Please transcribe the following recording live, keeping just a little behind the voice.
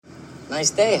Nice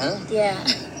day, huh? Yeah.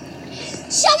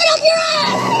 Shove it up your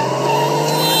ass!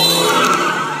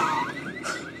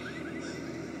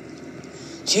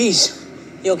 Jeez,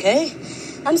 you okay?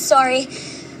 I'm sorry.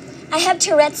 I have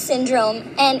Tourette's syndrome,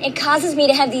 and it causes me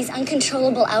to have these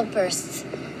uncontrollable outbursts.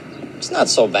 It's not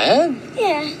so bad.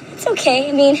 Yeah, it's okay.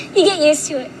 I mean, you get used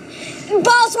to it.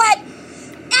 Ball sweat!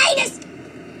 Anus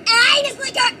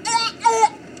liquor!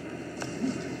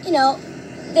 You know,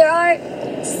 there are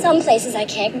some places I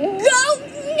can't go.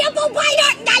 Nipple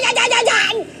biter!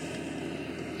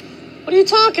 What are you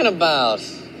talking about?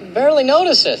 You barely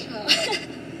notice it.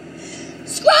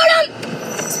 Scrotum!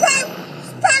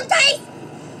 Sperm face!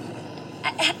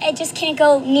 I just can't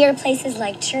go near places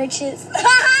like churches.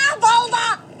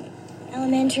 Vulva!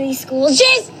 Elementary school.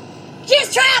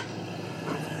 Jizz trap!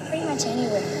 Pretty much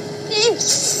anywhere.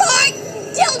 Fart!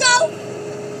 Dildo!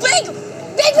 Big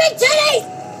titties!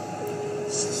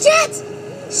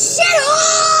 Shit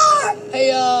whore!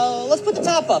 Hey, let's put the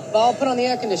top up. I'll put on the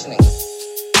air conditioning.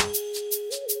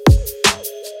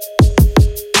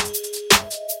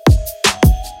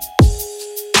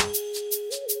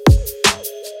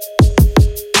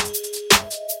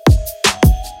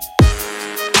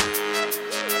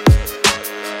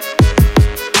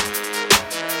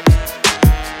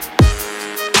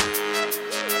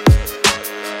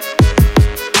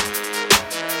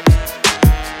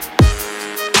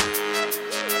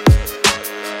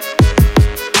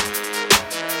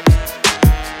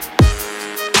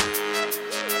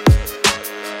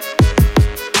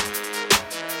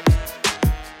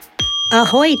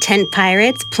 Ahoy, tent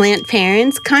pirates, plant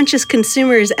parents, conscious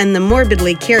consumers, and the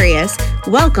morbidly curious.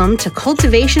 Welcome to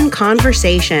Cultivation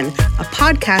Conversation, a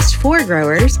podcast for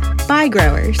growers, by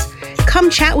growers. Come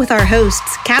chat with our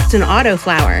hosts, Captain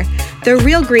Autoflower, the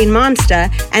Real Green Monster,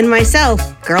 and myself,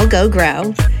 Girl Go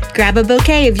Grow. Grab a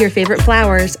bouquet of your favorite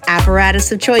flowers, apparatus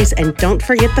of choice, and don't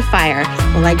forget the fire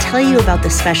while I tell you about the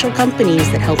special companies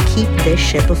that help keep this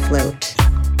ship afloat.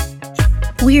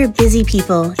 We're busy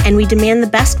people, and we demand the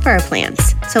best for our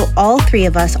plants, so all three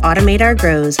of us automate our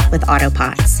grows with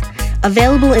Autopots.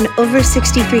 Available in over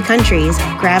 63 countries,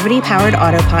 gravity-powered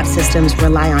Autopot systems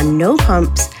rely on no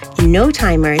pumps, no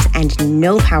timers, and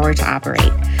no power to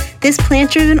operate. This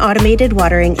plant-driven automated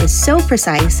watering is so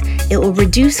precise, it will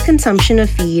reduce consumption of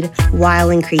feed while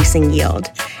increasing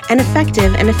yield. An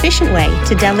effective and efficient way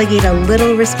to delegate a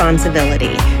little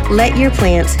responsibility. Let your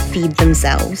plants feed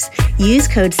themselves. Use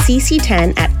code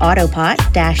CC10 at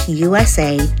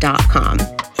autopot-usa.com.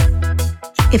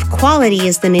 If quality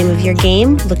is the name of your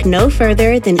game, look no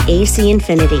further than AC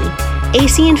Infinity.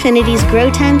 AC Infinity's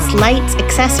grow tents, lights,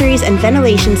 accessories, and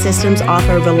ventilation systems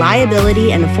offer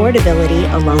reliability and affordability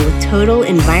along with total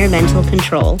environmental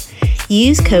control.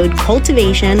 Use code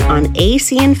CULTIVATION on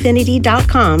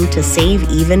acinfinity.com to save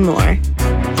even more.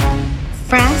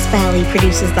 Frass Valley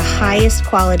produces the highest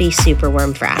quality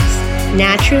superworm frass.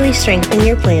 Naturally strengthen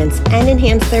your plants and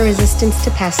enhance their resistance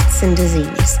to pests and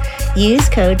disease. Use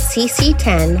code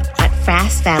CC10 at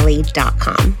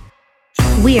frassvalley.com.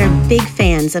 We are big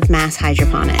fans of Mass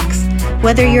Hydroponics.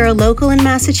 Whether you're a local in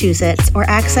Massachusetts or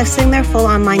accessing their full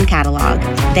online catalog,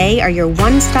 they are your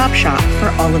one-stop shop for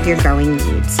all of your growing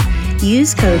needs.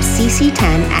 Use code CC10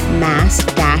 at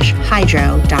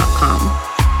mass-hydro.com.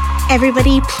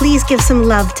 Everybody, please give some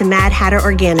love to Mad Hatter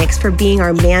Organics for being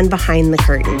our man behind the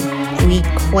curtain. We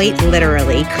quite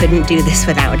literally couldn't do this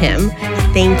without him.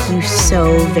 Thank you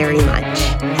so very much.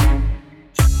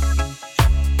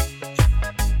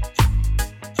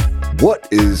 What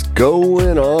is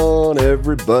going on,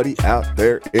 everybody out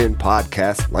there in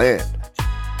podcast land?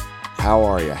 How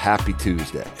are you? Happy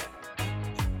Tuesday.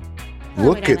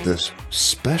 Look at this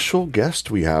special guest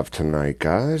we have tonight,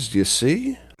 guys. Do you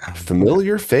see?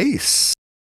 Familiar face.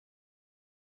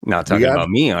 Not talking about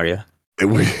me, are you?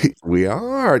 We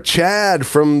are. Chad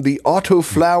from the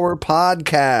Autoflower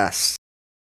podcast.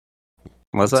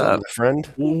 What's up, my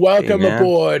friend? Welcome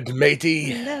aboard,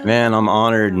 matey. Man, I'm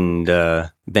honored and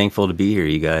thankful to be here,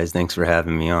 you guys. Thanks for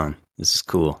having me on. This is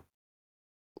cool.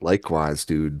 Likewise,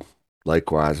 dude.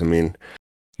 Likewise. I mean,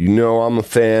 you know I'm a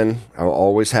fan. I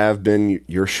always have been.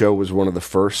 Your show was one of the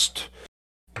first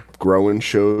growing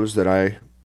shows that I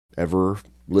ever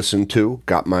listened to.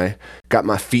 Got my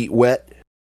feet wet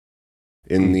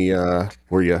in the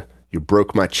where you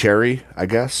broke my cherry, I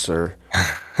guess, or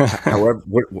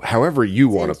however you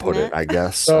want to put it, I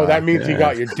guess. So that means you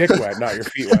got your dick wet, not your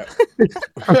feet wet.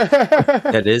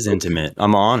 That is intimate.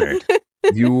 I'm honored.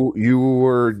 You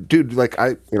were, dude. Like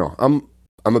I'm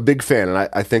a big fan, and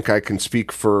I think I can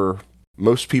speak for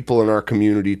most people in our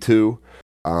community too.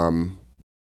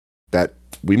 That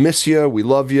we miss you, we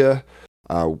love you.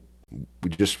 we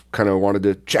just kind of wanted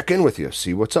to check in with you,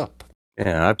 see what's up.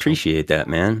 Yeah, I appreciate that,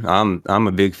 man. I'm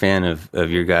a big fan of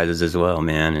your guys' as well,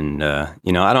 man. And I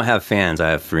don't have fans, I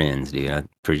have friends, dude. I'm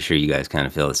pretty sure you guys kind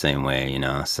of feel the same way,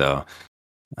 So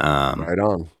Right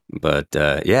on. But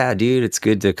yeah, dude, it's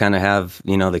good to kind of have,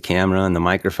 the camera and the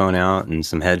microphone out and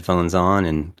some headphones on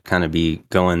and kind of be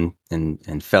going and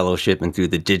fellowshipping through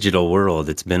the digital world.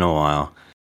 It's been a while.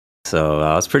 So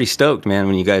I was pretty stoked, man,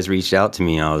 when you guys reached out to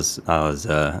me.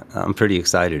 I'm pretty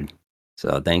excited.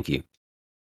 So thank you.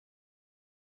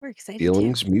 We're excited.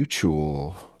 Feelings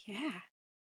mutual. Yeah.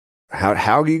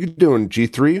 How are you doing,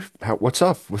 G3? What's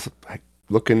up?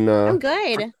 Looking I'm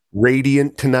good.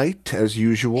 Radiant tonight, as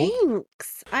usual.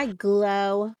 Thanks. I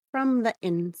glow from the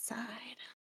inside.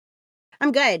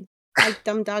 I'm good. My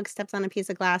dumb dog stepped on a piece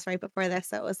of glass right before this,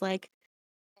 so it was like,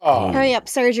 hurry up,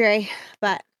 surgery.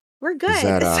 But we're good. Is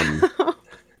that, So,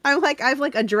 I have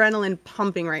like adrenaline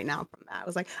pumping right now from that. I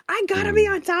was like, I gotta be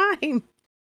on time.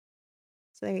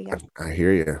 So there you go. I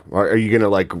hear you. Are you gonna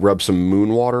like rub some moon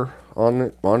water on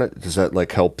it? Does that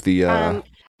like help the?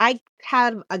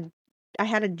 I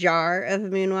had a jar of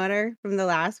moon water from the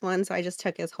last one, so I just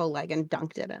took his whole leg and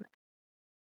dunked it in it.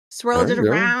 Swirled it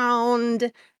around.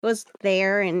 It was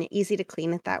there and easy to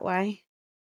clean it that way.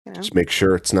 Just make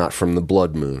sure it's not from the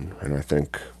blood moon, and I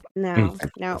think no,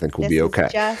 I think we'll be okay.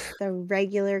 Is just the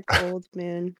regular cold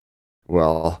moon.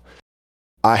 Well,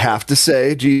 I have to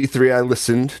say, G3, I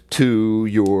listened to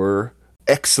your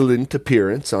excellent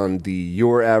appearance on the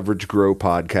Your Average Grow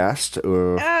podcast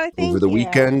over the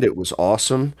weekend. It was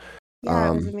awesome.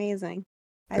 Yeah, it was amazing.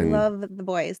 I love the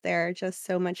boys. They're just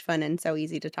so much fun and so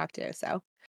easy to talk to. So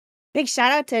big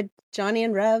shout out to Johnny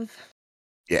and Rev.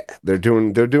 Yeah, they're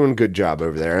doing a good job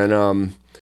over there. And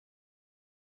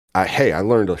I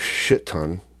learned a shit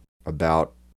ton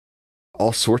about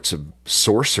all sorts of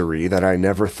sorcery that I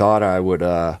never thought I would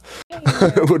and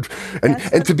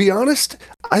to be honest,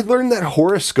 I learned that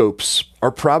horoscopes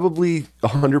are probably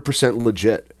 100%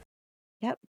 legit.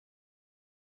 Yep.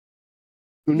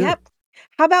 Who knew? Yep.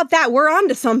 How about that? We're on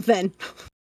to something.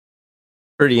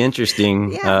 Pretty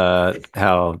interesting how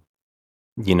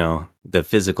the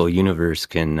physical universe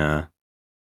can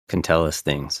tell us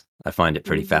things. I find it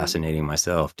pretty fascinating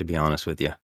myself, to be honest with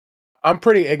you. I'm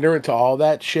pretty ignorant to all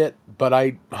that shit, but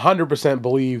I 100%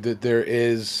 believe that there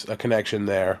is a connection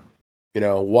there.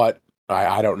 What?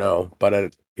 I don't know,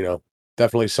 but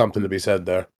definitely something to be said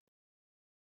there.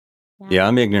 Yeah,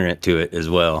 I'm ignorant to it as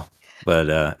well,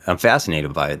 but I'm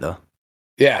fascinated by it though.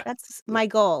 Yeah. That's my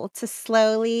goal, to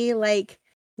slowly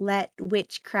let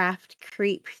witchcraft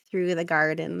creep through the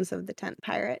gardens of the Tent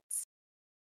Pirates.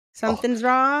 Something's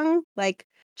wrong,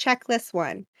 checklist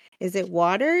 1. Is it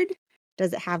watered?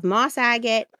 Does it have moss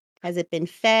agate? Has it been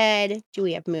fed? Do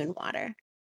we have moon water?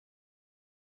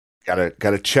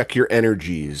 Gotta check your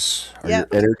energies. Are your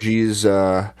energies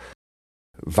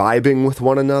vibing with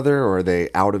one another, or are they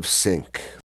out of sync,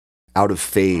 out of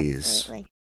phase? Absolutely.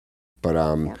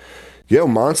 But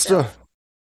Monster,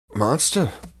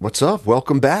 what's up?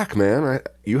 Welcome back, man.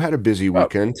 You had a busy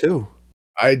weekend too.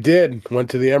 I did. Went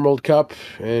to the Emerald Cup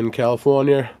in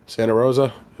California, Santa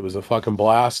Rosa. It was a fucking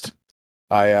blast.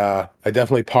 I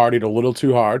definitely partied a little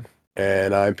too hard,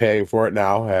 and I'm paying for it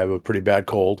now. I have a pretty bad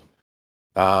cold.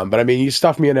 But I mean, you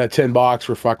stuffed me in a tin box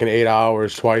for fucking 8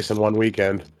 hours twice in one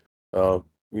weekend. You're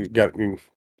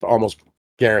almost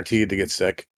guaranteed to get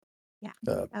sick. Yeah,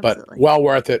 but well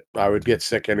worth it. I would get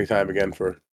sick anytime again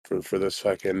for this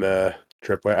fucking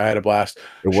trip. I had a blast.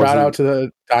 Shout out to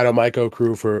the Dino Myco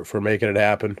crew for making it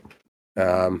happen.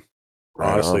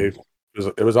 Honestly,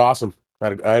 it was awesome.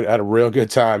 I had a real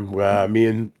good time. Me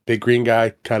and Big Green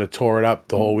Guy kind of tore it up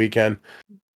the whole weekend.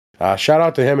 Shout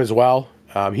out to him as well.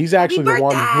 He's actually the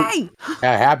one.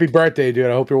 Happy birthday, dude!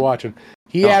 I hope you're watching.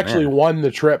 He actually won the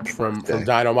trip from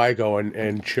Dino Myco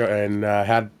and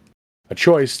had a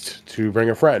choice to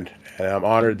bring a friend, and I'm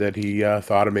honored that he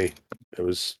thought of me. It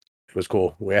was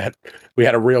cool. We had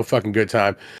a real fucking good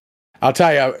time. I'll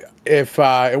tell you, if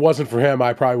it wasn't for him,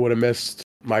 I probably would have missed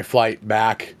my flight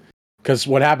back. Because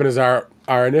what happened is our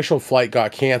initial flight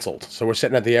got canceled, so we're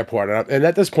sitting at the airport, and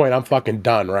at this point, I'm fucking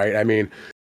done, right? I mean,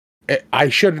 I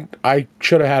should have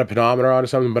had a pedometer on or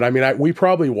something, but I mean, we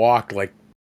probably walked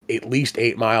at least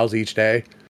 8 miles each day,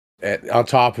 on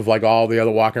top of all the other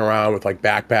walking around with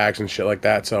backpacks and shit like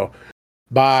that. So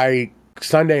by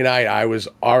Sunday night, I was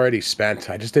already spent.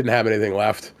 I just didn't have anything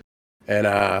left,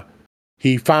 and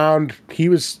he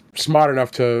was smart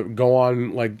enough to go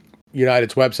on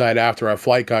United's website after our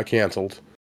flight got canceled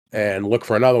and look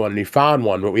for another one. And he found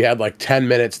one, but we had like 10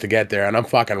 minutes to get there, and I'm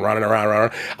fucking running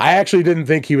around. I actually didn't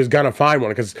think he was gonna find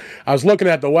one because I was looking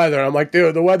at the weather, and I'm like,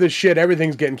 dude, the weather's shit.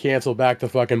 Everything's getting canceled back to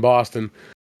fucking Boston.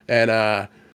 And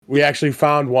we actually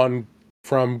found one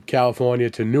from California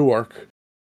to Newark.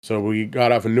 So we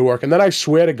got off in Newark. And then I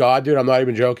swear to God, dude, I'm not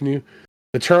even joking you.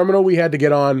 The terminal we had to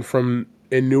get on from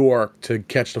in Newark to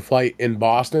catch the flight in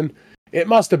Boston, it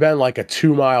must have been like a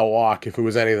 2-mile walk if it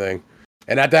was anything.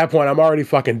 And at that point, I'm already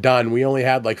fucking done. We only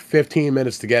had like 15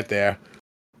 minutes to get there.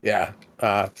 Yeah.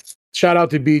 Shout out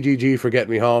to BGG for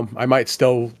getting me home. I might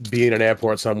still be in an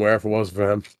airport somewhere if it wasn't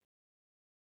for him.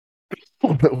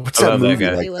 What's that movie?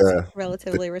 He was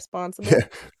relatively responsible. Yeah.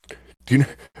 Do you know,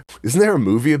 isn't there a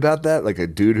movie about that? Like a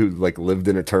dude who like lived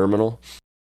in a terminal?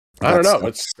 I don't know.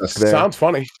 It sounds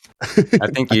funny. I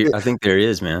think there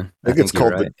is, man. I think it's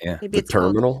called right. Yeah. The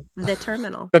Terminal. The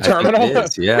Terminal. The Terminal? It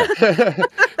is, yeah.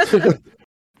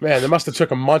 Man, it must have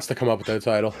took him months to come up with that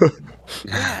title.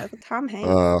 Yeah, Tom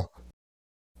Hanks.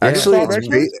 Actually,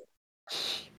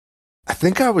 I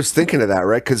think I was thinking of that,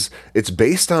 right? Because it's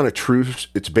based on a true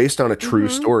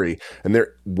story, and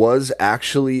there was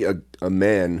actually a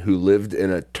man who lived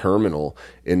in a terminal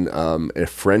in a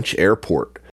French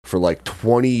airport for like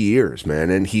 20 years, man,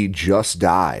 and he just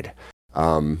died.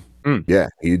 Yeah,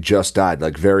 he just died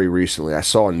like very recently. I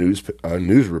saw a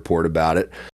news report about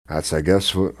it. That's, I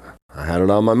guess, what I had it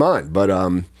on my mind. But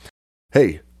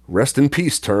hey, rest in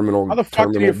peace, terminal. How the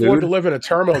fuck did he afford to live in a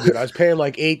terminal, dude? I was paying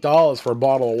like $8 for a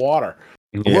bottle of water.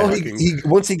 Yeah. Well, he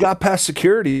once he got past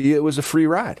security, it was a free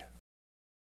ride.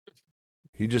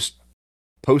 He just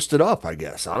posted up, I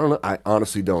guess. I don't know. I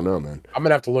honestly don't know, man. I'm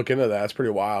gonna have to look into that. It's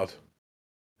pretty wild.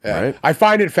 Yeah. Right? I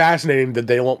find it fascinating that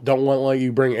they don't want to let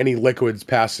you bring any liquids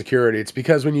past security. It's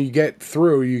because when you get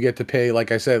through, you get to pay,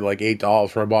 like I said, like $8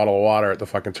 for a bottle of water at the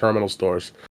fucking terminal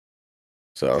stores.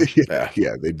 So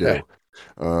yeah, they do.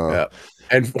 Yeah.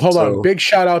 And hold on, big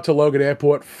shout out to Logan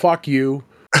Airport. Fuck you,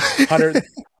 Hunter.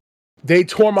 They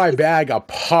tore my bag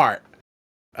apart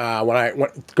when I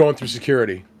went going through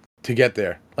security to get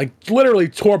there. Like literally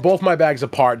tore both my bags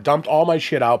apart, dumped all my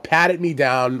shit out, patted me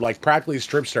down, like practically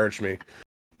strip searched me.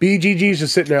 BGG's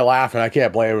just sitting there laughing. I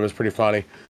can't blame him. It was pretty funny.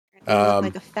 He looked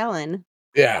like a felon.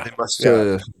 Yeah. They must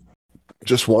have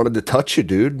just wanted to touch you,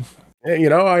 dude. Yeah, you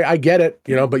know, I get it,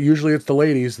 you know, but usually it's the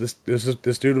ladies.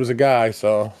 This dude was a guy,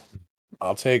 so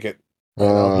I'll take it. He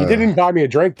didn't even buy me a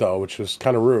drink though, which was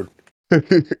kind of rude.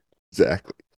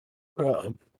 Exactly.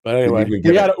 But anyway,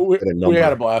 we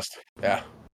had a blast. Yeah.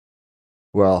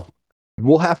 Well,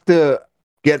 we'll have to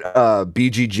get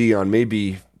BGG on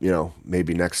maybe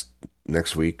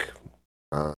next week.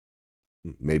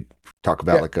 Maybe talk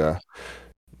about like a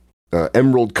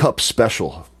Emerald Cup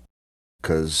special.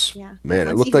 Because man,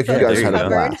 it looked like you guys had a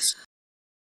blast.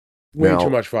 Way too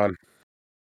much fun.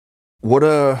 What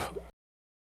have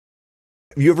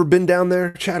you ever been down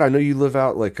there, Chad? I know you live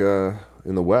out like in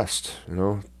the west, you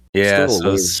know? Yeah,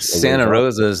 so Santa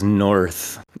Rosa's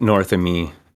north of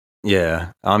me.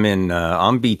 Yeah.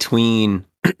 I'm between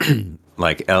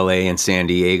like LA and San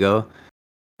Diego,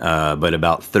 but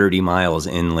about 30 miles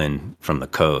inland from the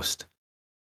coast.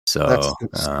 So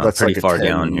that's pretty like far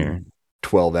down here.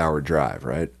 12-hour drive,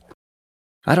 right?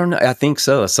 I don't know. I think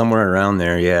so. Somewhere around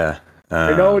there. Yeah.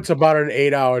 I know it's about an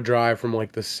 8-hour drive from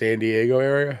like the San Diego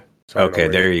area. So okay,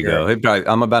 there you go.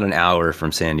 I'm about an hour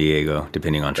from San Diego,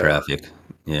 depending on traffic.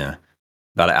 Yeah.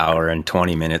 About an hour and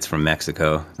 20 minutes from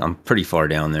Mexico. I'm pretty far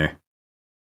down there.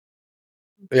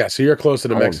 Yeah, so you're closer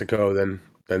to Mexico than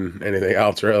anything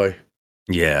else, really.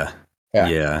 Yeah.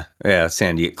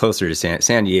 Closer to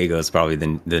San Diego is probably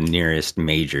the nearest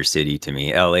major city to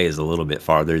me. LA is a little bit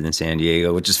farther than San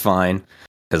Diego, which is fine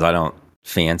because I don't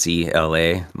fancy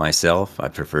LA myself. I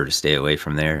prefer to stay away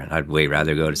from there. I'd way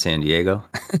rather go to San Diego.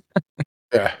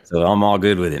 Yeah. So I'm all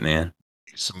good with it, man.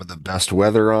 Some of the best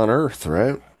weather on earth,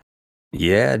 right?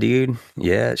 Yeah, dude.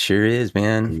 Yeah, it sure is,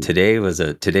 man. Today was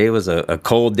a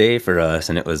cold day for us,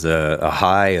 and it was a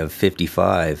high of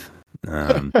 55.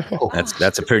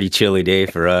 That's a pretty chilly day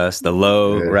for us. The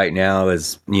low right now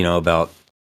is, about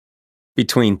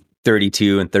between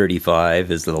 32 and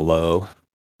 35 is the low.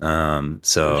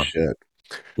 So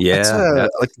yeah,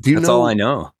 that's all I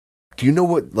know. Do you know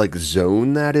what like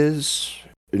zone that is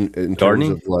in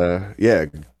gardening? Terms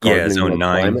of zone 9,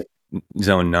 climate?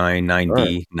 Zone 9,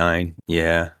 9B, 9.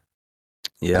 Yeah.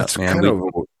 That's kind of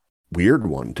a weird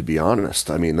one, to be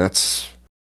honest. I mean, it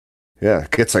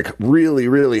gets like really,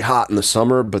 really hot in the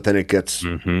summer, but then it gets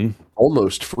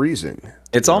almost freezing.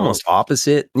 It's almost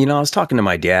opposite. I was talking to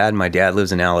my dad. My dad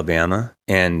lives in Alabama,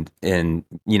 and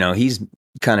he's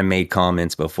kind of made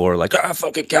comments before, like,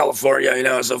 fucking California, you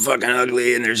know, it's so fucking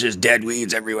ugly and there's just dead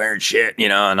weeds everywhere and shit, you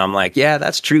know? And I'm like, yeah,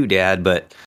 that's true, Dad.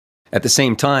 But at the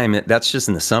same time, that's just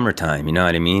in the summertime, you know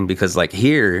what I mean? Because like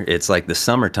here, it's like the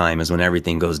summertime is when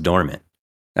everything goes dormant.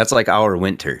 That's like our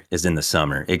winter is in the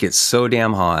summer. It gets so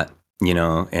damn hot, you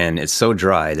know, and it's so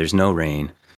dry. There's no rain.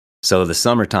 So the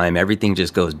summertime, everything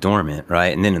just goes dormant,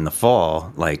 right? And then in the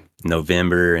fall, like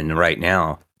November and right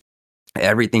now,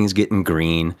 everything's getting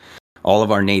green. All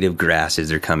of our native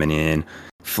grasses are coming in.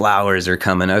 Flowers are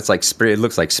coming out. It's like spring. It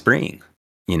looks like spring,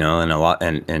 you know, and a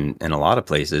lot of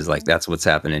places, like that's what's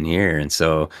happening here. And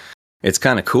so it's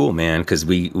kind of cool, man, because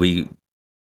we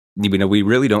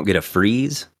really don't get a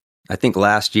freeze. I think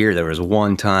last year there was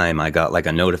one time I got like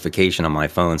a notification on my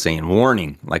phone saying,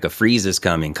 warning, like a freeze is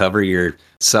coming, cover your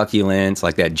succulents,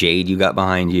 like that jade you got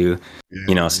behind you,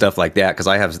 you know, stuff like that. Cause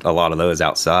I have a lot of those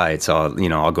outside. So, you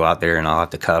know, I'll go out there and I'll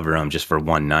have to cover them just for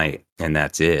one night and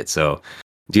that's it. So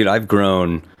dude, I've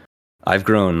grown like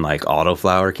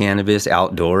autoflower cannabis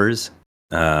outdoors,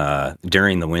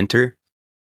 during the winter,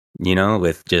 you know,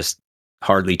 with just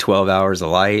hardly 12 hours of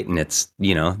light and it's,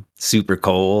 you know, super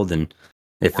cold. And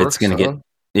if it's going to get,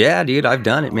 yeah, dude, I've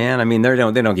done it, man. I mean, they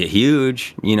don't get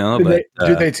huge, you know,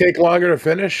 do they take longer to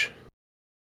finish?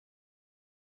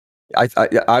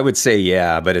 I would say,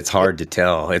 yeah, but it's hard to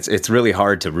tell. It's really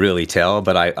hard to really tell,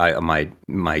 but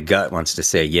my gut wants to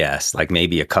say yes, like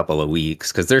maybe a couple of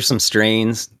weeks. Cause there's some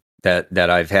strains that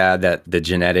I've had that the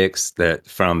genetics that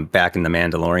from back in the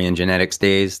Mandalorian genetics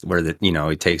days where you know,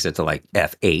 it takes it to like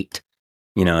F8,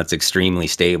 you know, it's extremely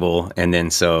stable. And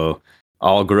then, so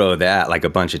I'll grow that like a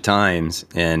bunch of times.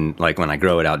 And like when I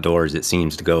grow it outdoors, it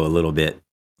seems to go a little bit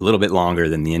longer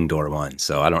than the indoor one.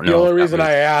 So I don't know. The only reason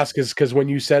I ask is because when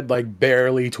you said like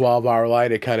barely 12-hour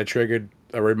light, it kind of triggered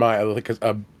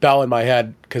a bell in my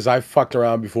head. Cause I fucked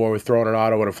around before with throwing an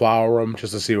auto in a flower room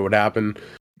just to see what would happen.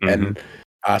 Mm-hmm.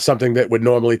 And something that would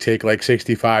normally take like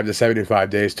 65 to 75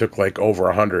 days took like over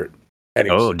 100.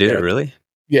 Oh, did it really?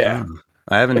 Yeah. Oh,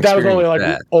 I haven't. But that was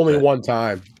only one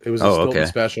time. It was still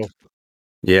special.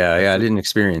 Yeah, I didn't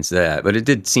experience that, but it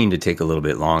did seem to take a little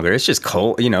bit longer. It's just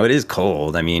cold, you know, it is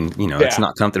cold. I mean, you know, It's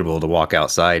not comfortable to walk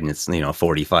outside and it's, you know,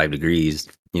 45 degrees,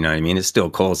 you know what I mean? It's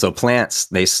still cold. So plants,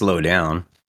 they slow down,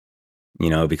 you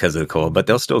know, because of the cold, but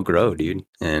they'll still grow, dude.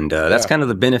 And that's kind of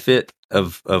the benefit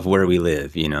of where we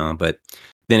live, you know, but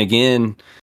then again,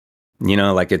 you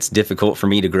know, like it's difficult for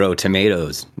me to grow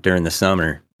tomatoes during the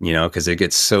summer, you know, because it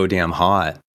gets so damn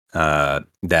hot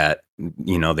that,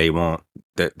 you know,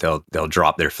 they'll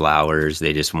drop their flowers.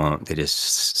 They just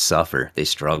suffer. They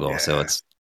struggle. Yeah. So it's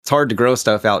hard to grow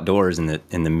stuff outdoors in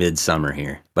the midsummer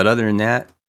here. But other than that,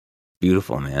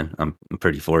 beautiful, man. I'm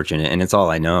pretty fortunate, and it's all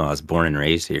I know. I was born and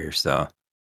raised here, so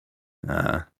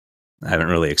I haven't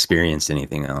really experienced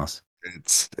anything else.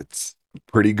 It's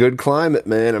pretty good climate,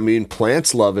 man. I mean,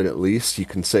 plants love it. At least you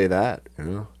can say that. You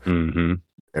know, mm-hmm.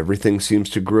 Everything seems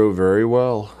to grow very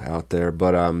well out there.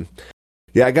 But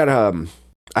yeah,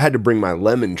 I had to bring my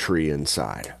lemon tree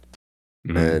inside,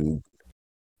 mm-hmm. and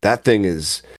that thing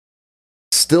is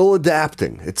still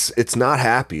adapting. It's not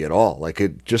happy at all. Like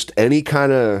it just any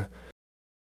kind of,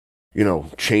 you know,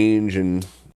 change in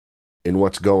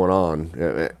what's going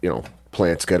on, you know,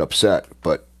 plants get upset.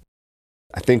 But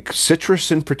I think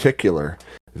citrus in particular,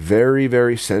 very,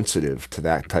 very sensitive to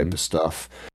that type mm-hmm. of stuff.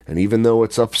 And even though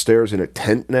it's upstairs in a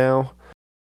tent now,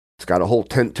 it's got a whole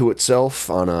tent to itself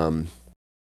on,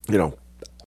 you know,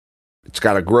 it's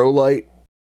got a grow light.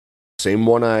 Same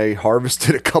one I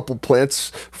harvested a couple plants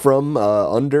from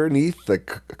underneath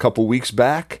like a couple weeks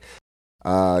back.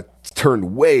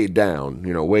 Turned way down,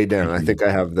 you know, way down. Mm-hmm. I think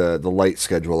I have the light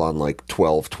schedule on like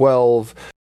 12-12.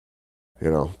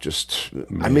 You know, just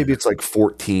maybe it's like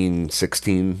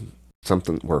 14-16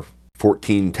 something, or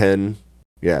 14-10.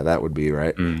 Yeah, that would be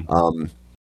right.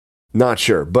 Not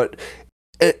sure, but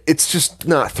it's just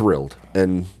not thrilled,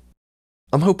 and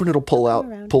I'm hoping it'll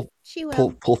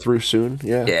pull through soon.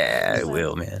 Yeah, it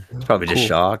will, man. It's probably just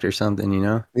shocked or something, you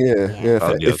know.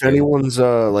 Yeah. If anyone's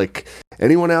like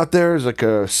anyone out there is like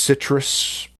a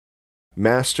citrus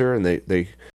master, and they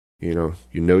you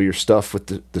know your stuff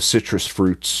with the citrus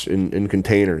fruits in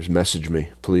containers, message me,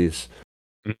 please.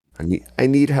 I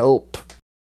need help.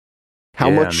 How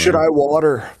much should I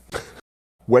water?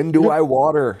 When do I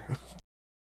water?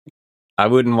 I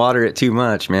wouldn't water it too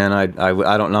much, man. I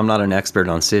don't. I'm not an expert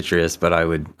on citrus, but I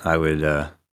would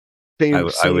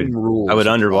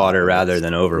underwater rather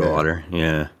than overwater.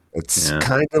 Yeah. It's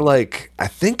kind of like, I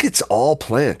think it's all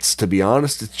plants, to be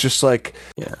honest. It's just like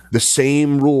the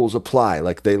same rules apply.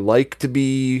 Like they like to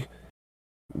be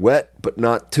wet, but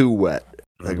not too wet.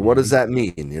 Like, what does that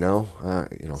mean?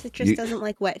 Citrus doesn't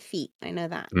like wet feet. I know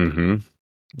that. Mm-hmm.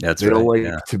 That's they right. don't like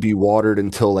Yeah. to be watered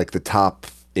until like the top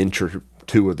inch or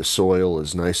two of the soil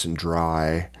is nice and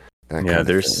dry. Yeah,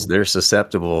 they're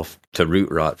susceptible to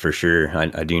root rot for sure.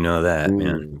 I do know that,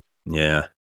 man. Yeah.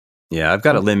 Yeah, I've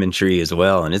got a lemon tree as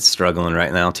well, and it's struggling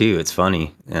right now too. It's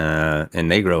funny,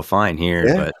 and they grow fine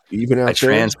here, but even out I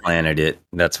transplanted it.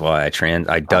 That's why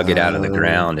I dug it out of the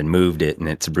ground and moved it, and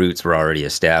its roots were already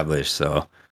established. So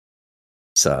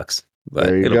sucks, but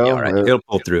it'll be all right. It'll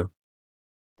pull through.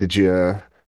 Did you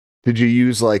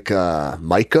use like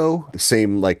myco, the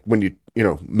same like when you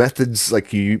methods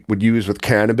like you would use with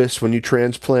cannabis when you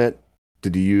transplant?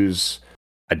 Did you use?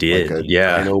 I did, like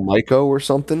yeah. Dino-myco or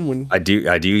something? When I do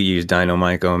use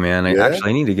Dino-myco, man.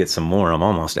 I need to get some more. I'm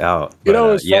almost out. But,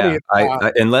 it's funny.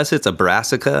 I unless it's a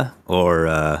brassica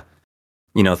or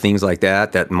things like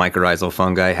that mycorrhizal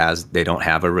fungi they don't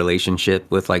have a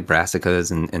relationship with like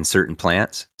brassicas and certain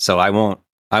plants. So I won't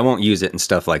use it and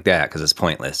stuff like that because it's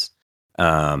pointless.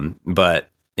 But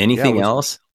anything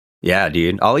else, yeah,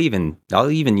 dude. I'll even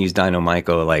use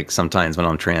Dino-myco like sometimes when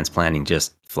I'm transplanting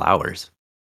just flowers.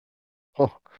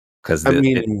 Because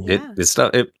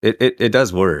it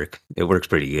does work. It works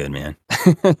pretty good, man.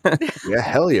 Yeah,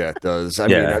 hell yeah, it does. I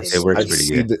mean, it works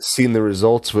pretty good. Seen the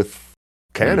results with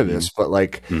cannabis, but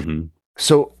like,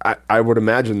 so I would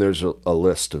imagine there's a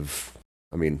list of.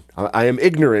 I mean, I am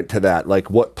ignorant to that. Like,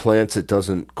 what plants it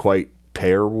doesn't quite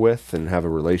pair with and have a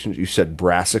relationship. You said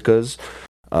brassicas,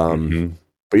 but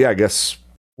yeah, I guess.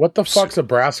 What the fuck's a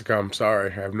brassica? I'm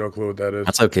sorry, I have no clue what that is.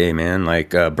 That's okay, man.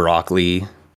 Like broccoli.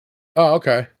 Oh,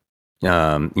 okay.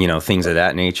 Things of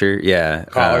that nature. Yeah.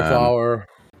 Cauliflower.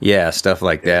 Yeah, stuff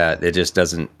like that. It just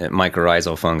doesn't.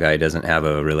 Mycorrhizal fungi doesn't have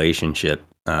a relationship.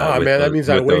 That means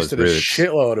I wasted a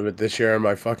shitload of it this year in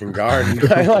my fucking garden.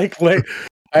 I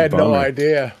had no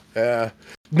idea. Yeah.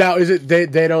 Now, is it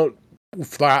they don't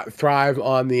thrive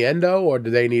on the endo, or do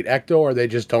they need ecto, or they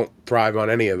just don't thrive on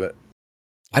any of it?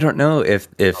 I don't know if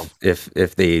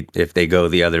they go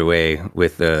the other way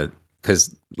with the.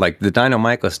 Because like the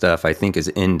Dino-myco stuff, I think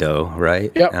is endo,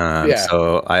 right? Yep.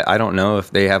 So I don't know if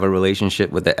they have a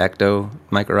relationship with the ecto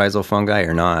mycorrhizal fungi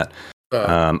or not.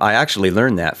 I actually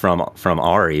learned that from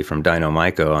Ari from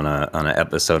Dino-myco on an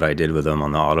episode I did with him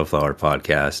on the Autoflower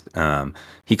podcast.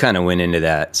 He kind of went into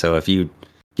that. So if you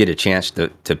get a chance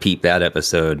to peep that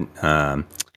episode,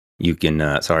 you can.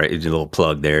 Sorry, it's a little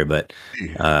plug there, but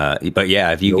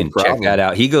yeah, if you can check that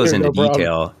out, he goes into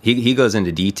detail. He goes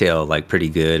into detail like pretty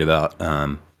good about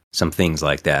some things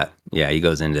like that. Yeah, he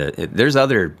goes into. There's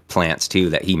other plants too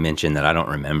that he mentioned that I don't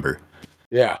remember.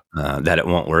 Yeah, that it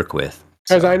won't work with.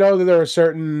 Because I know that there are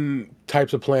certain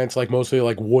types of plants, like mostly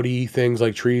like woody things,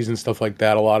 like trees and stuff like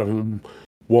that. A lot of them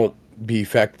won't be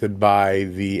affected by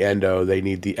the endo. They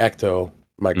need the ecto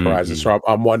mycorrhizas. So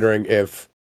I'm wondering if.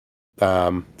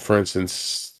 For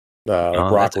instance,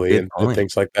 broccoli and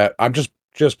things like that. I'm just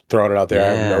throwing it out there. Yeah.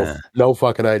 I have no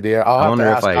fucking idea. I'll have to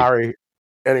ask Ari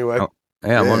anyway.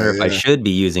 I wonder if I should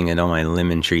be using it on my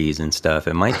lemon trees and stuff.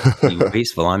 It might be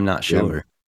wasteful. I'm not sure.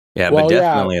 Yeah, but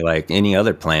definitely like any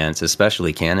other plants,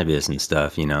 especially cannabis and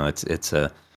stuff.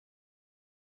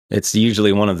 It's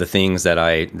usually one of the things that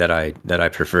I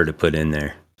prefer to put in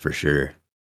there for sure.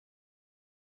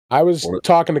 I was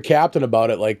talking to Captain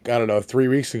about it, 3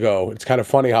 weeks ago. It's kind of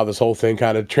funny how this whole thing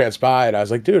kind of transpired. I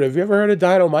was like, dude, have you ever heard of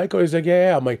Dino-myco? He's like,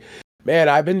 yeah. I'm like, man,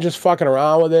 I've been just fucking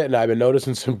around with it, and I've been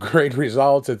noticing some great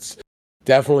results. It's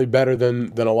definitely better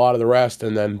than a lot of the rest.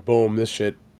 And then, boom, this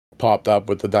shit popped up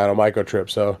with the Dino-myco trip.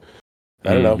 So,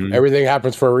 I don't know. Everything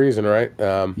happens for a reason, right?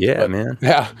 Man.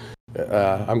 Yeah.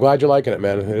 I'm glad you're liking it,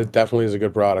 man. It definitely is a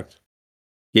good product.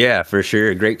 Yeah, for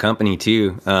sure. Great company,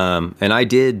 too. And I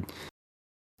did...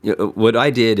 What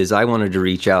I did is I wanted to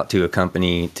reach out to a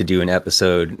company to do an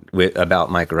episode about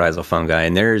mycorrhizal fungi,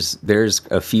 and there's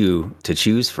a few to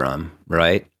choose from,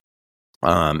 right?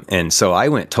 And so I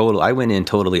went in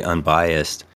totally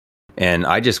unbiased, and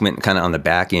I just went kind of on the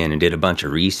back end and did a bunch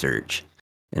of research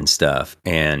and stuff.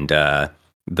 And I'm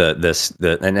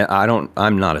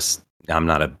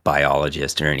not a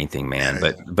biologist or anything, man,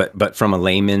 but from a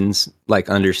layman's like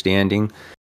understanding,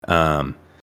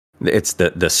 it's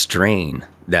the strain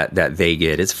that they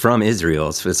get. It's from Israel.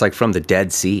 It's like from the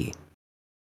Dead Sea,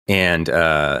 and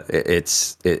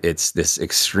it's this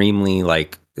extremely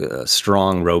like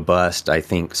strong, robust, I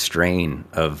think, strain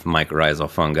of mycorrhizal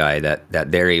fungi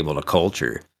that they're able to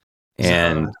culture,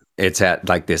 and it's at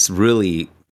like this really.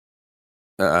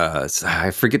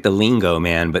 I forget the lingo,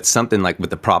 man, but something like with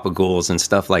the propagules and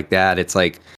stuff like that. It's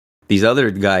like these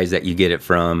other guys that you get it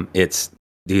from. It's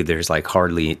dude, there's like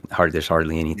hardly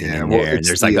anything in well, there, and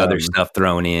there's like other stuff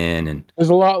thrown in, and there's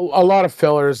a lot of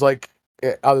fillers, like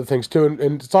other things too,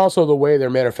 and it's also the way they're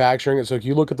manufacturing it. So if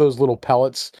you look at those little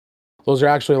pellets, those are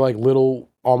actually like little,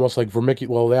 almost like vermiculite.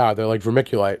 Well, they're like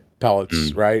vermiculite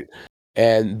pellets, right?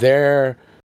 And they're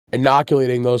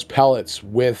inoculating those pellets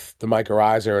with the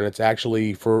mycorrhiza, and it's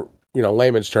actually, for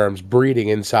layman's terms, breeding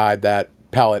inside that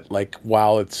pellet, like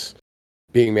while it's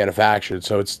being manufactured.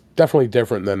 So it's definitely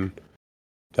different than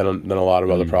a lot of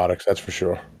other products, that's for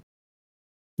sure.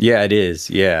 Yeah, it is.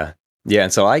 Yeah.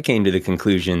 And so I came to the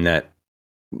conclusion that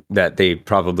they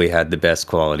probably had the best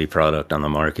quality product on the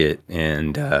market,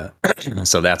 and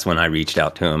so that's when I reached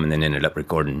out to him, and then ended up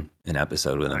recording an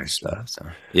episode with him and stuff. So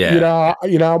yeah,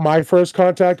 my first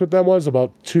contact with them was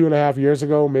about 2.5 years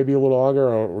ago, maybe a little longer,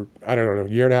 or I don't know,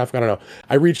 1.5 years, I don't know.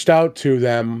 I reached out to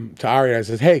them, to Ari, and I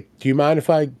said, "Hey, do you mind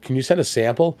can you send a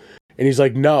sample?" And he's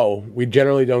like, "No, we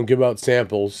generally don't give out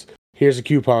samples. Here's a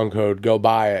coupon code, go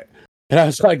buy it." And I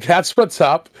was like, "That's what's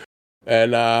up."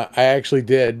 And I actually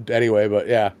did anyway, but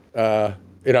yeah,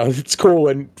 it's cool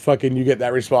when fucking you get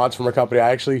that response from a company.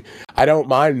 I don't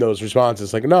mind those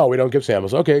responses. Like, no, we don't give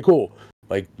samples. Okay, cool.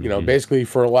 Like, basically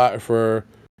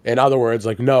in other words,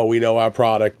 like, no, we know our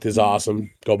product is awesome.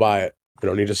 Go buy it. We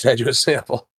don't need to send you a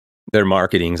sample. Their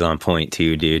marketing's on point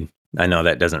too, dude. I know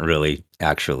that doesn't really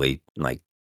actually like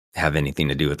have anything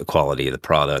to do with the quality of the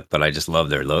product, but I just love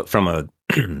their look from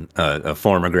a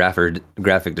former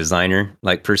graphic designer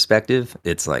like perspective.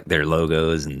 It's like their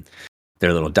logos and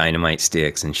their little dynamite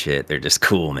sticks and shit. They're just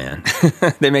cool, man.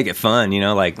 They make it fun,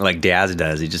 like Daz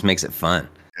does. He just makes it fun.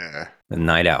 Yeah. The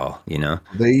Night Owl,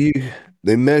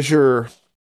 They measure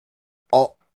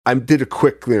all. I did a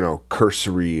quick,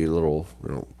 cursory little,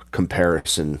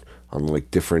 comparison on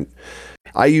like different.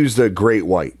 I use the Great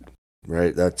White,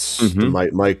 right? That's the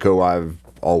Myco I've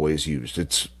always used.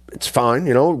 It's fine,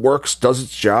 it works, does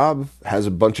its job, has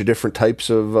a bunch of different types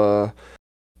of,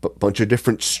 bunch of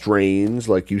different strains,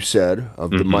 like you said,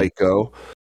 of the Myco.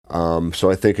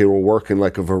 So I think it will work in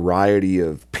like a variety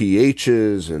of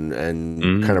pHs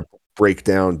and kind of break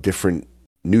down different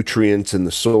nutrients in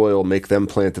the soil, make them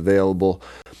plant available.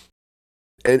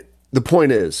 And the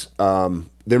point is,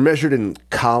 they're measured in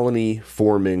colony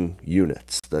forming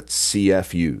units. That's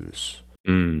CFUs.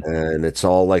 And it's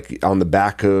all like on the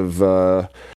back of,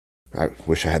 I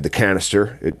wish I had the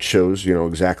canister. It shows,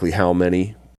 exactly how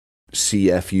many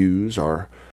CFUs are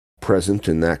present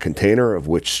in that container of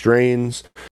which strains.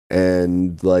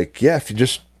 And like, if you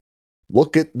just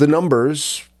look at the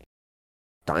numbers,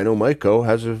 Dino Myco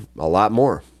has a lot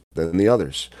more than the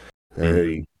others.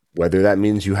 Whether that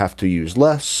means you have to use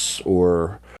less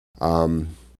or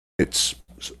it's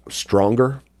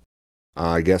stronger,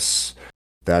 I guess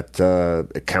that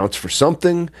it counts for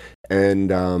something.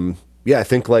 And I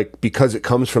think like because it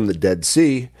comes from the Dead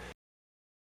Sea,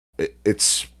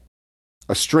 it's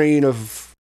a strain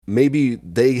of, maybe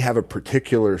they have a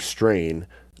particular strain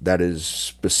that is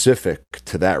specific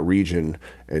to that region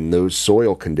and those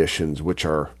soil conditions, which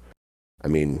are,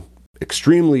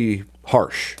 extremely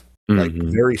harsh, like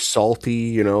very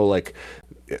salty, like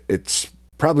it's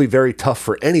probably very tough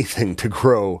for anything to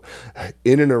grow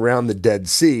in and around the Dead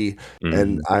Sea.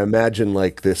 And I imagine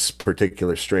like this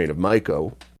particular strain of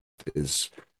Myco is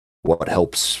what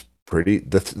helps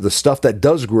the stuff that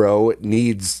does grow, it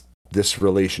needs this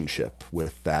relationship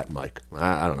with that Myco.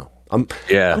 I don't know. I'm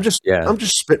just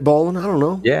spitballing. I don't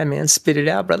know. Yeah, man, spit it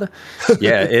out, brother.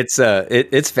 Yeah,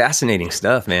 it's fascinating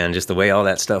stuff, man. Just the way all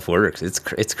that stuff works. It's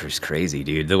crazy,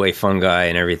 dude. The way fungi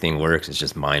and everything works is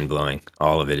just mind blowing.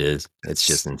 All of it is. It's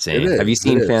just insane. Have you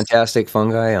seen Fantastic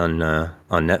Fungi on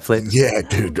Netflix? Yeah,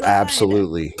 dude,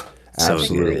 absolutely. So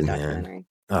good, man.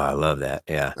 Oh, I love that.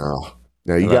 Yeah. Oh,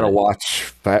 now you got to watch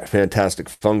Fantastic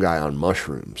Fungi on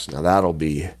mushrooms. Now that'll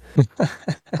be.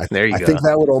 There you go. I think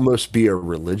that would almost be a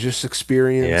religious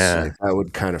experience. Yeah, like, that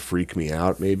would kind of freak me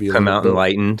out. Maybe come out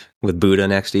enlightened with Buddha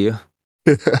next to you.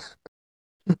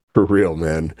 For real,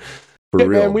 man. For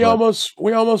real. Man, we almost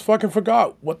fucking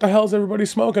forgot. What the hell's everybody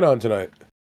smoking on tonight?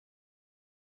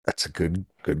 That's a good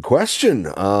question.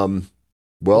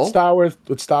 Well,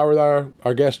 let's start with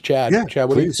our guest Chad. Yeah, Chad,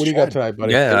 what do you got tonight,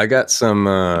 buddy? Yeah, I got some.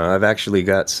 I've actually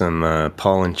got some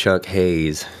Paul and Chuck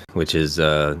Haze, which is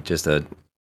just a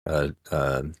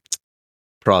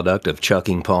product of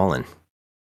chucking pollen.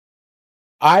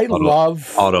 I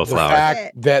love the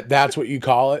fact that that's what you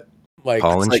call it. Like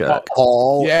Paul and Chuck.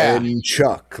 Paul and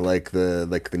Chuck, like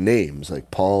the names, like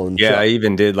Paul and Chuck. Yeah, I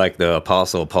even did like the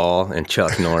Apostle Paul and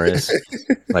Chuck Norris,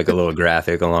 like a little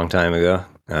graphic a long time ago.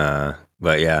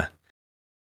 But yeah.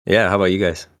 How about you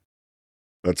guys?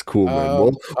 That's cool,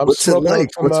 man. I'm What's it smoking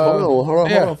like? some, Hold on.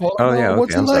 Oh yeah,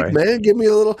 What's okay, it like, man? Give me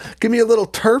a little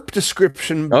terp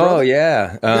description. Brother. Oh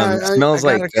yeah, it smells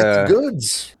I like get the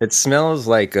goods. It smells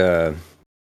like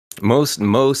most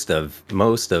of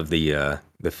the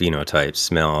phenotypes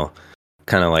smell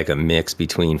kind of like a mix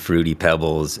between Fruity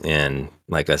Pebbles and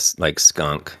like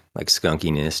skunk, like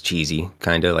skunkiness, cheesy,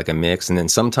 kind of like a mix. And then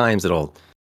sometimes it'll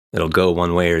go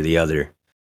one way or the other.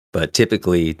 But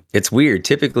typically, it's weird.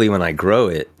 Typically, when I grow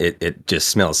it, it just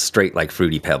smells straight like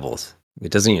Fruity Pebbles.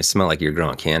 It doesn't even smell like you're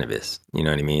growing cannabis. You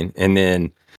know what I mean? And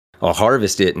then I'll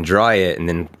harvest it and dry it, and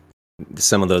then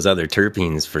some of those other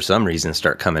terpenes, for some reason,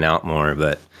 start coming out more.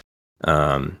 But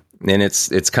and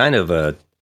it's kind of a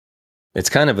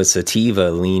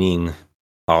sativa leaning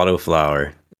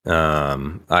autoflower.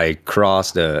 I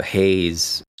crossed a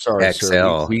Haze XL.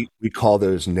 Sir, we call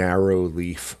those narrow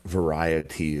leaf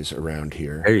varieties around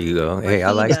here. There you go. Hey,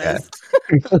 I like that.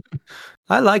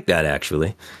 I like that,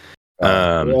 actually.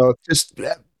 Well,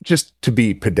 just to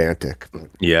be pedantic.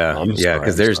 Yeah,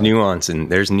 because there's nuance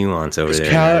over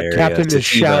there. Captain is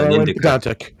shallow and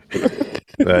pedantic.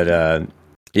 But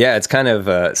yeah, it's kind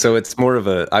of so it's more of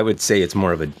a, I would say it's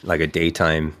more of a like a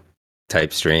daytime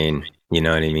type strain. You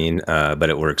know what I mean?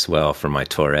 But it works well for my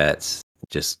Tourette's. It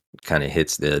just kind of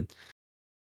hits the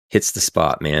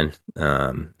spot, man.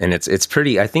 And it's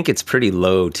pretty. I think it's pretty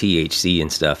low THC and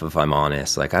stuff. If I'm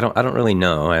honest, like I don't really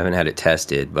know. I haven't had it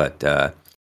tested, but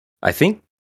I think,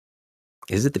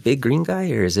 is it the big green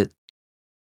guy or is it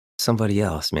somebody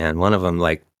else, man? One of them,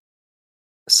 like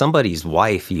somebody's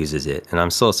wife uses it, and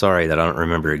I'm so sorry that I don't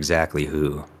remember exactly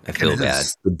who. I feel bad.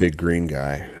 The big green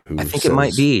guy. I think it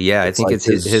might be. Yeah, I think like it's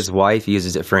his wife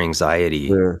uses it for anxiety.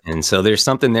 Yeah. And so there's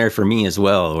something there for me as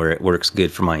well where it works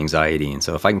good for my anxiety. And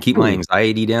so if I can keep my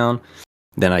anxiety down,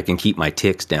 then I can keep my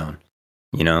tics down,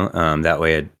 you know, that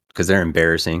way, because they're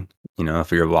embarrassing. You know,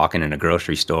 if you're walking in a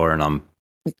grocery store and I'm,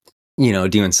 you know,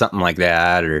 doing something like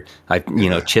that, or I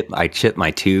chip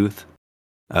my tooth.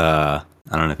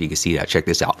 I don't know if you can see that. Check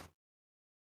this out.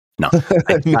 No,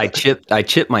 I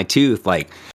chipped my tooth like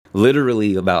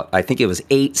literally about, I think it was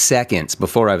 8 seconds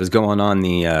before I was going on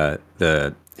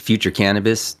the Future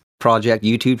Cannabis Project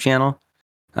YouTube channel.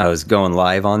 I was going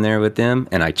live on there with them,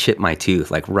 and I chipped my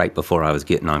tooth like right before I was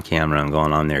getting on camera and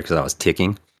going on there because I was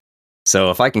ticking. So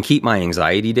if I can keep my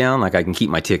anxiety down, like I can keep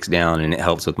my tics down, and it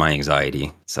helps with my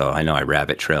anxiety. So I know I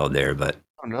rabbit trailed there, but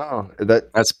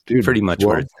that's pretty much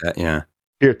where it's at. Yeah.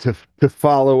 Here to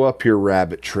follow up your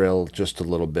rabbit trail just a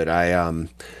little bit. I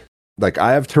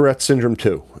have Tourette's syndrome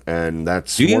too, and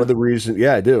that's one of the reasons.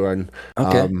 Yeah, I do. And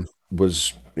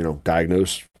was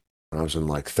diagnosed when I was in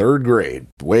like 3rd grade,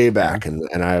 way back,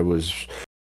 and I was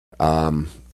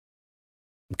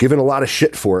given a lot of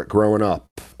shit for it growing up,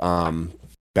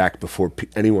 back before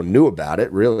anyone knew about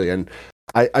it, really. And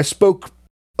I spoke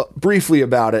briefly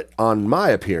about it on my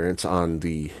appearance on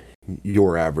the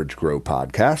Your Average Grow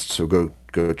podcast, so go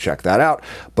check that out.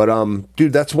 But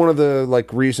dude, that's one of the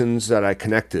like reasons that I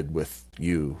connected with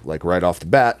you like right off the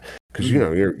bat, because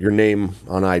your name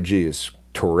on IG is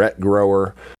Tourette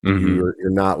Grower. You're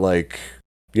not like,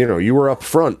 you were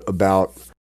upfront about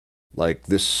like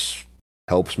this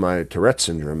helps my Tourette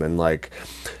syndrome, and like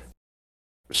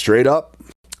straight up,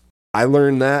 I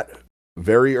learned that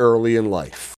very early in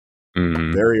life,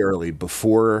 very early,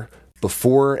 before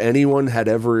anyone had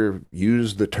ever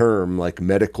used the term like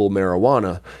medical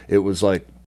marijuana. It was like,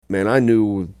 man, I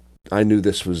knew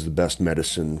this was the best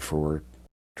medicine for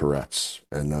Tourette's,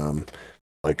 and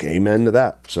like amen to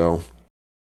that. So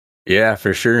yeah,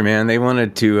 for sure, man. They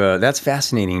wanted to that's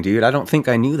fascinating, dude. I don't think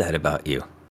I knew that about you.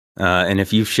 And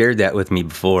if you've shared that with me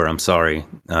before, I'm sorry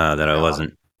that I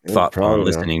wasn't thoughtful on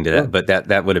listening to that. But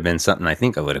that would have been something I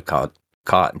think I would have caught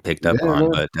and picked up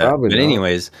on. But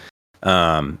anyways,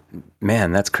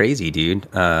 man, that's crazy, dude.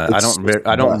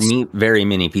 I don't meet very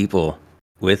many people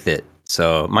with it.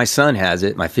 So my son has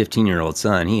it. My 15-year-old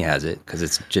son, he has it because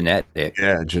it's genetic.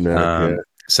 Yeah, genetic.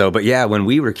 So, but yeah, when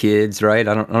we were kids, right?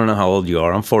 I don't know how old you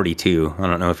are. I'm 42. I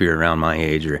don't know if you're around my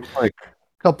age or like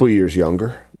a couple years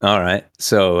younger. All right.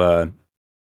 So,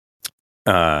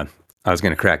 I was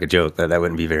going to crack a joke that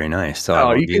wouldn't be very nice. So I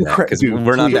won't do that because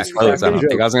we're not that close. I don't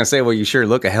think. I was going to say, well, you sure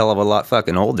look a hell of a lot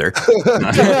fucking older.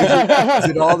 Is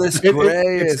it all this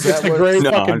gray? It's the gray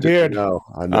fucking beard. No,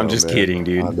 I'm just kidding,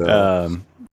 dude.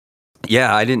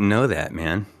 Yeah, I didn't know that,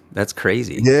 man. That's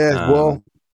crazy. Yeah, well,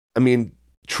 I mean,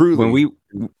 truly,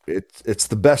 it's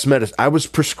the best medicine. I was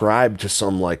prescribed to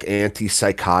some like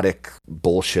antipsychotic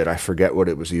bullshit. I forget what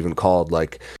it was even called.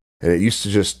 Like, and it used to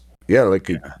just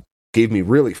it gave me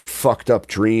really fucked up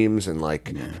dreams and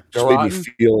like just made me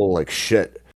feel like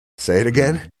shit. Say it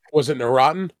again. Was it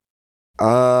Neurontin?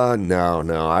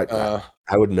 No.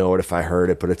 I would know it if I heard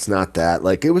it, but it's not that.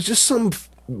 Like, it was just some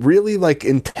really like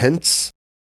intense,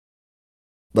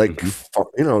 like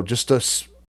just a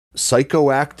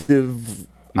psychoactive.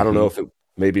 I don't know if it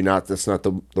maybe not. That's not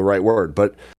the right word,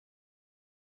 but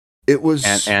it was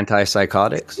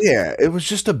antipsychotics. Yeah, it was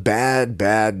just a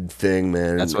bad thing,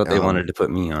 man. That's what they wanted to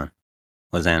put me on,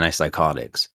 was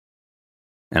antipsychotics,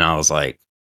 and I was like,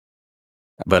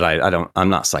 but I'm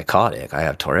not psychotic. I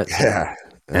have Tourette's. Yeah.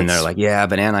 And they're like, yeah,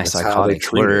 but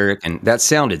antipsychotics work, and that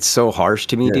sounded so harsh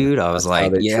to me, dude. I was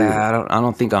like, yeah, I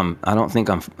don't think I'm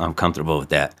comfortable with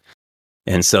that.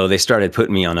 And so they started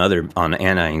putting me on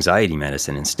anti-anxiety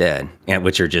medicine instead,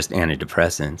 which are just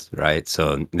antidepressants, right?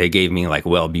 So they gave me like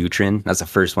Wellbutrin. That's the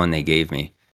first one they gave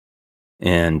me,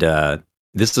 and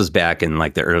this was back in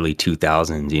like the early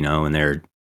 2000s, and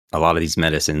a lot of these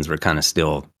medicines were kind of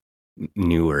still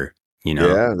newer.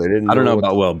 Yeah, they didn't. I don't know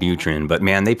about Wellbutrin, but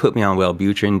man, they put me on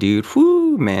Wellbutrin, dude.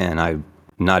 Whoo, man, I'm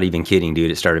not even kidding,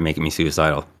 dude. It started making me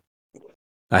suicidal.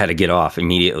 I had to get off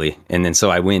immediately, and then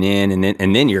so I went in,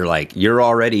 and then you're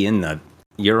already in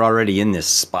this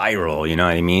spiral. You know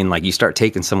what I mean? Like, you start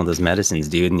taking some of those medicines,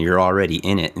 dude, and you're already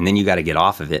in it, and then you got to get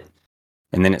off of it,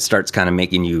 and then it starts kind of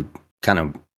making you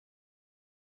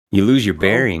you lose your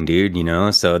bearing, dude.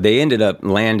 So they ended up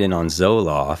landing on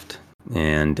Zoloft,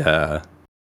 and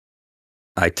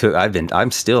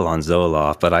I'm still on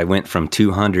Zoloft, but I went from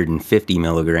 250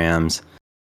 milligrams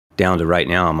down to right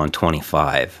now I'm on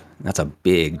 25. That's a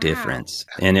big difference.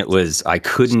 And it was, I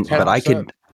could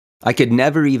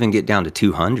never even get down to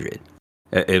 200.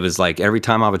 It was like every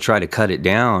time I would try to cut it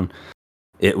down,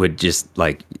 it would just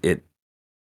like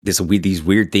these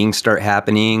weird things start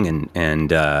happening,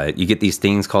 and you get these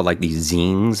things called like these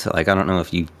zings. Like, I don't know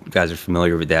if you guys are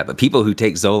familiar with that, but people who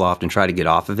take Zoloft and try to get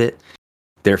off of it,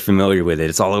 they're familiar with it.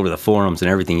 It's all over the forums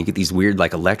and everything. You get these weird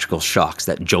like electrical shocks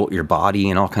that jolt your body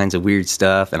and all kinds of weird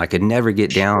stuff. And I could never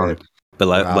get down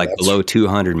below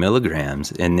 200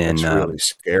 milligrams. And then that's really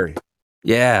scary.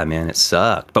 Yeah, man, it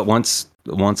sucked. But once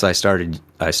I started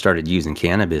using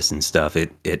cannabis and stuff,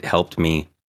 it helped me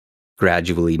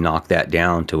gradually knock that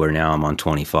down to where now I'm on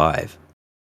 25.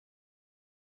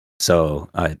 So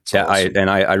I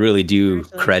really do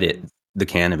credit the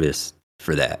cannabis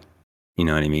for that. You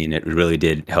know what I mean? It really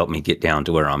did help me get down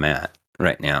to where I'm at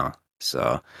right now.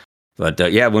 So,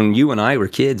 but yeah, when you and I were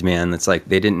kids, man, it's like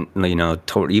they didn't,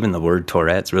 even the word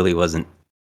Tourette's really wasn't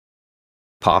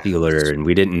popular, and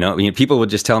we didn't know. People would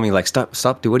just tell me like, stop,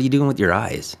 dude, what are you doing with your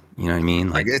eyes? You know what I mean?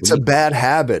 Like, it's a bad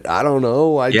habit. I don't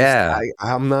know. I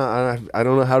don't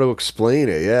know how to explain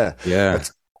it. Yeah. Yeah.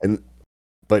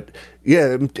 But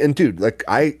dude, like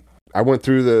I went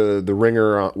through the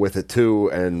ringer with it too,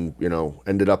 and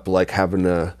ended up like having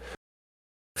to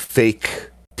take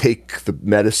the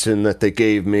medicine that they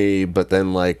gave me, but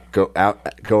then like go out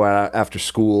after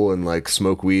school and like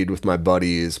smoke weed with my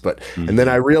buddies. And then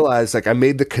I realized, like, I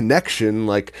made the connection,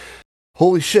 like,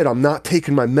 holy shit, I'm not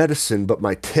taking my medicine, but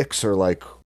my tics are like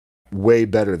way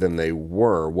better than they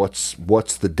were. What's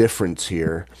the difference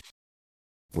here?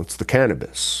 What's the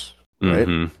cannabis,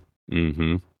 right?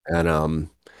 And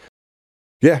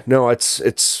yeah, no, it's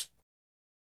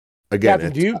again.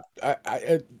 Captain, do you?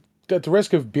 At the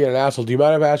risk of being an asshole, do you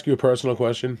mind if I ask you a personal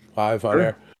question live on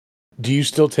air? Do you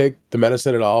still take the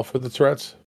medicine at all for the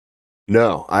Tourette's?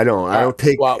 No, I don't. I don't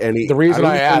take any. The reason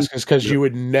I ask is because you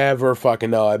would never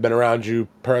fucking know. I've been around you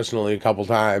personally a couple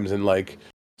times, and like,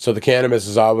 so the cannabis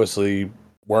is obviously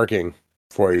working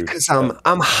for you. Because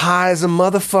I'm high as a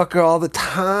motherfucker all the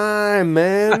time,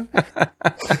 man.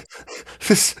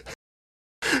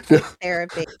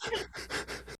 Therapy.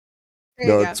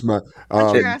 It's my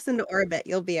put your ass into orbit.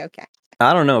 You'll be okay.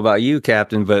 I don't know about you,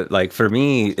 Captain, but like for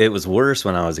me, it was worse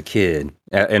when I was a kid.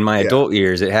 In my adult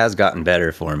years, it has gotten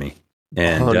better for me,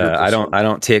 and I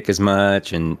don't tick as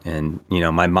much, and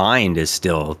my mind is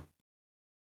still.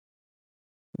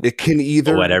 It can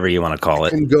either whatever you want to call it.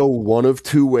 It can go one of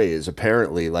two ways.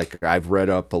 Apparently, like I've read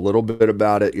up a little bit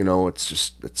about it.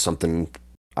 It's something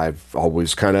I've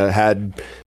always kind of had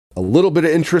a little bit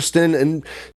of interest in, and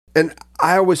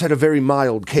I always had a very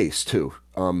mild case too.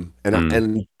 And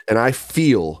I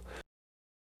feel,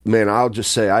 man, I'll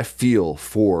just say I feel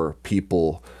for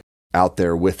people out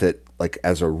there with it, like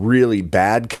as a really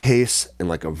bad case and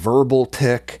like a verbal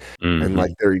tic, and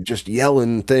like they're just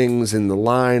yelling things in the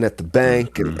line at the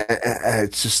bank, and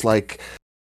it's just like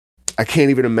I can't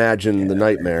even imagine the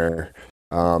nightmare.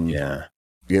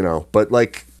 But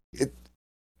like.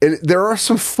 And there are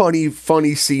some funny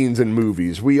scenes in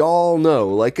movies. We all know,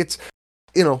 like it's,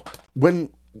 when,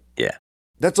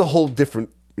 that's a whole different,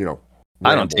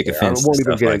 I don't take offense to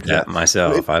stuff like that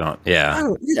myself. I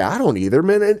don't either,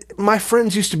 man. And my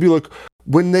friends used to be like,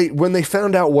 when they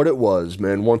found out what it was,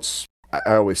 man, once,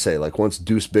 I always say, like, once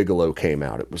Deuce Bigalow came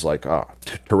out, it was like,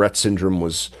 Tourette syndrome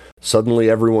was suddenly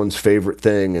everyone's favorite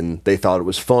thing, and they thought it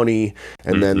was funny,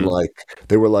 and then, like,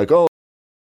 they were like, oh,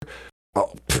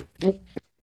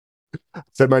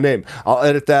 said my name. I'll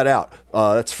edit that out.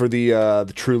 That's for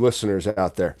the true listeners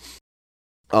out there.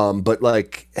 But,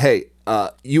 like, hey,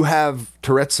 you have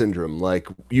Tourette syndrome. Like,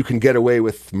 you can get away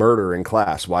with murder in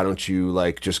class. Why don't you,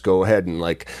 like, just go ahead and,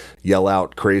 like, yell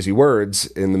out crazy words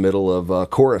in the middle of a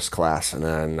chorus class? And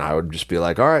then I would just be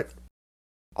like, all right,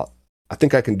 I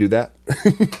think I can do that.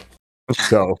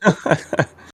 So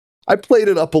I played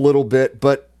it up a little bit,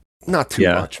 but not too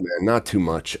much, man. Not too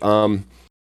much.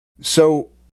 So,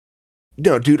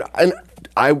 no, dude,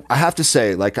 I have to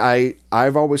say, like,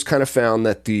 I've always kind of found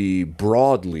that the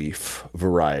broadleaf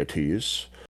varieties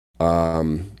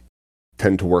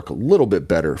tend to work a little bit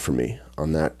better for me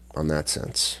on that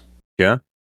sense. Yeah.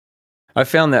 I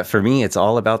found that for me, it's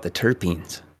all about the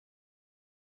terpenes.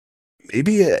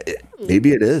 Maybe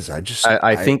it is.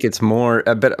 I think it's more,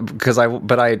 I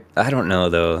don't know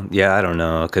though. Yeah, I don't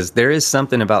know, because there is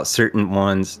something about certain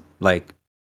ones, like,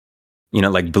 you know,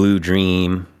 like Blue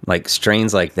Dream, like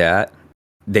strains like that.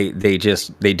 They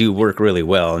do work really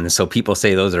well, and so people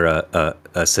say those are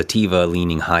a sativa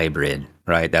leaning hybrid,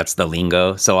 right? That's the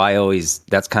lingo. So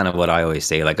that's kind of what I always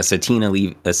say, like a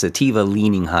sativa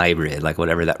leaning hybrid, like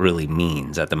whatever that really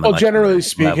means at the moment. Well, generally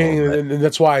speaking, and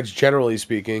that's why it's generally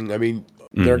speaking. I mean,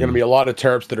 there are going to be a lot of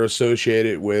terps that are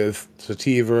associated with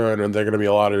sativa, and there are going to be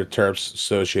a lot of terps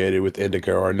associated with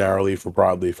indica or narrowleaf or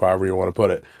broadleaf, however you want to put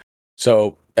it.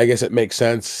 So I guess it makes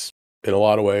sense in a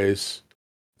lot of ways.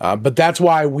 But that's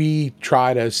why we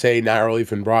try to say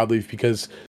narrowleaf and broadleaf, because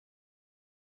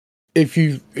if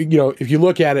you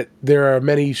look at it, there are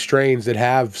many strains that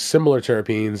have similar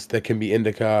terpenes that can be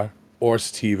indica or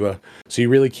sativa. So you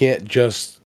really can't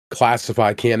just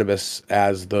classify cannabis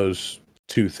as those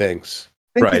two things.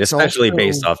 Right, especially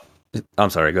based off... I'm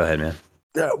sorry, go ahead, man.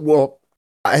 Well,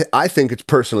 I think it's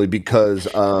personally because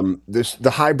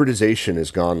the hybridization has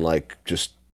gone, like,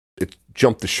 just... It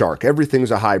jumped the shark.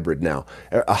 Everything's a hybrid now.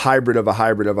 A hybrid of a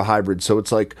hybrid of a hybrid. So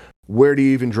it's like, where do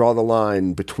you even draw the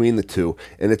line between the two?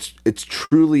 And it's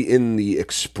truly in the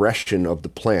expression of the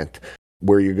plant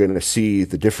where you're going to see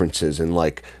the differences. And,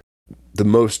 like, the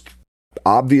most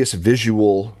obvious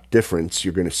visual difference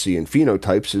you're going to see in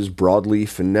phenotypes is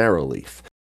broadleaf and narrowleaf.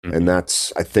 Mm-hmm. And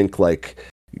that's, I think, like,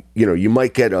 you know, you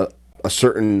might get a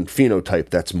certain phenotype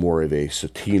that's more of a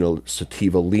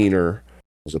sativa leaner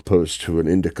as opposed to an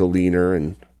indica leaner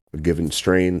and a given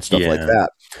strain, stuff like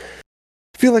that.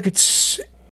 I feel like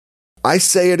I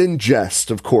say it in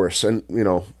jest, of course. And, you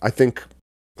know, I think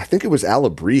it was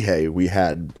Alabrije we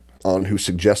had on who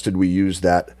suggested we use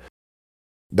that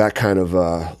kind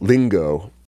of lingo.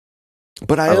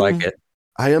 But I like it.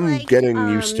 I am like, getting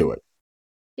used to it.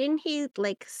 Didn't he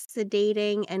like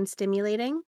sedating and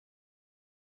stimulating?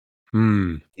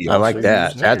 I like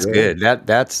that. That's good.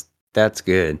 That's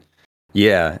good.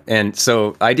 Yeah, and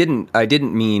so I didn't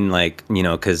mean, like, you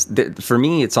know, because for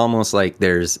me it's almost like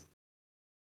there's,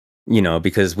 you know,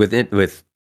 because with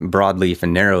broadleaf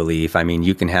and narrowleaf, I mean,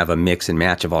 you can have a mix and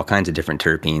match of all kinds of different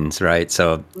terpenes, right?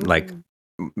 So like,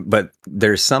 but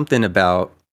there's something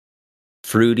about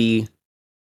fruity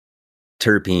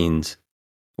terpenes,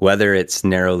 whether it's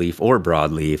narrowleaf or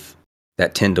broadleaf,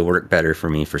 that tend to work better for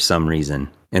me for some reason,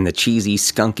 and the cheesy,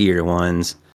 skunkier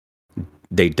ones,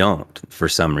 they don't for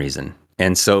some reason.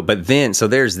 And so, so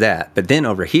there's that. But then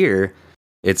over here,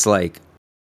 it's like,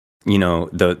 you know,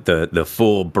 the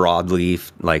full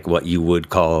broadleaf, like what you would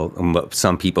call, what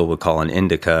some people would call an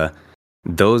indica,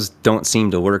 those don't seem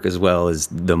to work as well as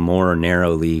the more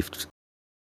narrow-leafed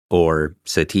or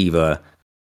sativa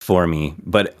for me.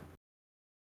 But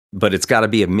it's got to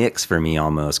be a mix for me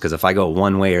almost, because if I go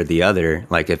one way or the other,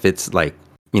 like if it's like,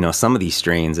 you know, some of these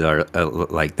strains are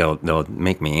like they'll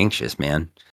make me anxious, man.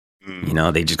 You know,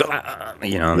 they just go,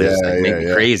 you know, they just make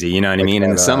me crazy. You know what I mean?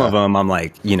 And some of them, I'm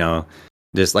like, you know,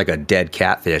 just like a dead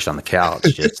catfish on the couch,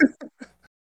 just,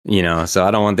 you know. So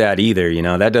I don't want that either. You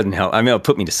know, that doesn't help. I mean, it'll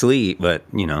put me to sleep, but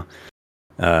you know,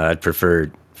 I'd prefer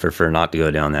not to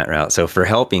go down that route. So for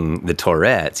helping the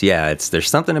Tourette's, there's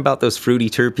something about those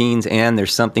fruity terpenes, and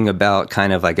there's something about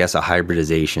kind of, I guess, a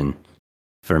hybridization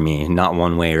for me, not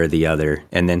one way or the other.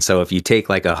 And then so if you take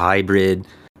like a hybrid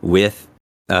with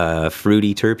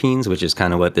fruity terpenes, which is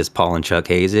kind of what this Paul and Chuck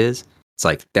Hayes is, it's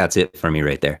like, that's it for me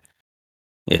right there.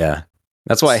 Yeah.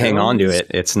 That's why I hang on to it.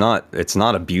 It's not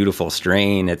a beautiful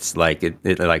strain. It's like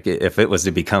if it was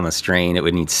to become a strain, it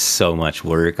would need so much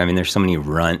work. I mean, there's so many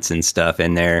runts and stuff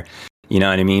in there. You know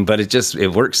what I mean? But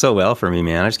it works so well for me,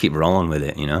 man. I just keep rolling with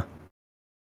it, you know?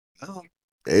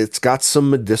 It's got some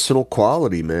medicinal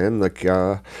quality, man. Like,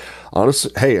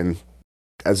 honestly, hey, and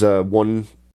as a one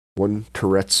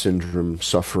Tourette syndrome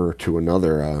sufferer to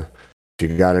another,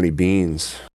 if you got any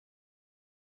beans,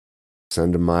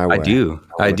 send them my way. I do.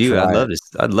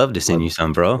 I'd love to send you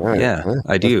some, bro. Right. Yeah,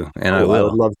 I do, and I will.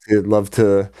 I would love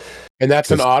to. And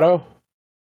that's an auto?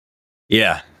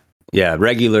 Yeah.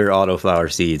 Regular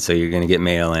autoflower seeds. So you're gonna get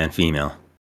male and female,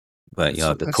 but you'll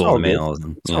have to pull the males.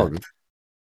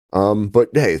 But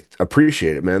hey,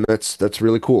 appreciate it, man. That's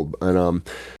really cool. And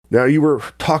now you were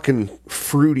talking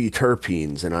fruity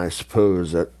terpenes, and I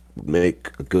suppose that would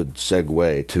make a good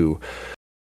segue to,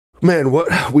 man,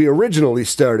 what we originally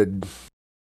started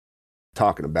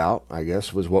talking about, I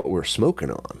guess, was what we're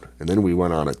smoking on, and then we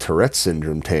went on a Tourette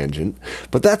syndrome tangent.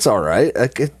 But that's all right.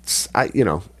 Like I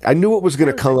knew it was going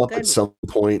to come up at some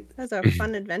point. That was a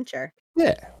fun adventure.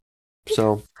 Yeah.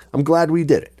 So I'm glad we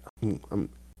did it.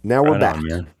 Now we're back.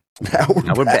 Now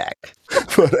we're back.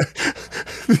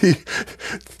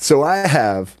 So I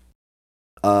have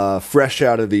fresh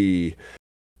out of the.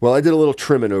 Well, I did a little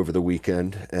trimming over the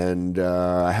weekend, and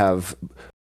I have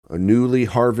a newly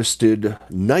harvested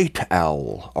Night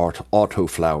Owl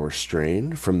autoflower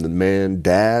strain from the man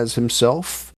Daz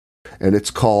himself, and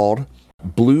it's called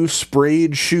Blue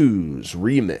Sprayed Shoes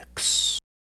Remix,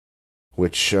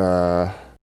 which I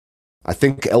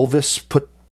think Elvis put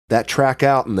that track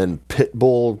out, and then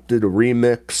Pitbull did a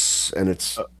remix, and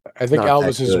it's. I think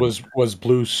Elvis's was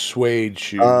Blue Suede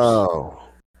Shoes.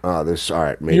 This all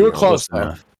right. Maybe you were close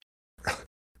enough.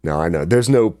 No, I know. There's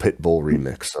no Pitbull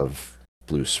remix of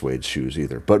Blue Suede Shoes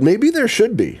either, but maybe there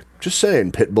should be. Just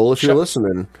saying, Pitbull, if you're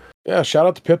listening. Yeah, shout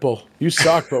out to Pitbull. You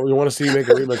suck, but we want to see you make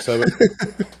a remix of it.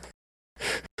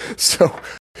 So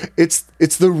it's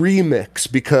the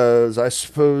remix because I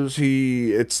suppose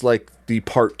it's like the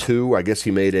part 2. I guess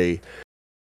he made a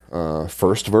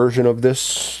first version of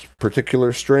this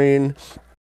particular strain.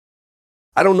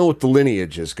 I don't know what the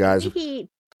lineage is, guys. He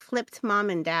flipped mom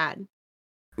and dad.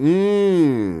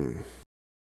 This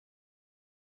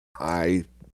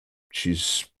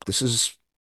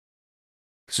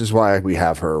is why we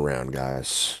have her around,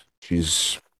 guys.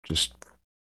 She's just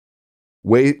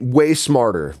way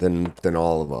smarter than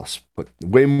all of us, but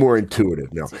way more intuitive,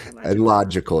 and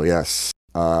logical, yes.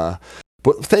 But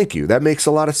thank you. That makes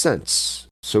a lot of sense.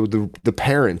 So the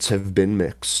parents have been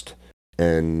mixed,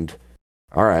 and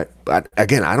all right. But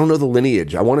again, I don't know the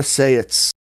lineage. I want to say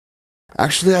it's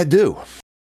actually I do.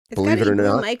 It's believe it or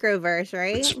not, Microverse,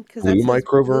 right? It's Blue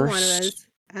Microverse, one of those.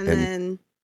 And then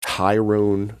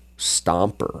Tyrone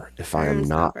Stomper, if I am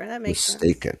not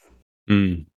mistaken.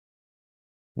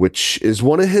 Which is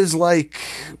one of his, like,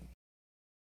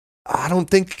 I don't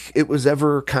think it was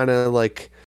ever kind of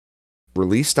like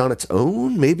released on its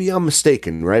own. Maybe I'm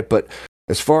mistaken, right? But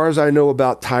as far as I know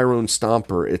about Tyrone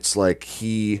Stomper, it's like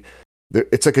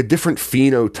it's like a different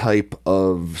phenotype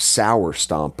of sour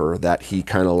stomper that he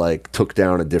kind of like took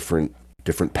down a different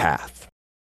path.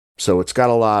 So it's got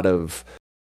a lot of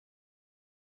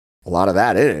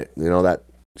that in it, that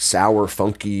sour,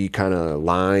 funky kind of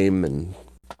lime and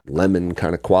lemon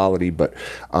kind of quality. But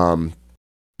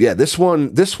this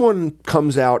one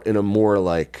comes out in a more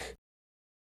like,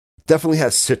 definitely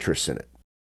has citrus in it.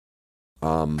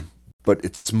 But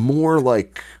it's more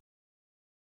like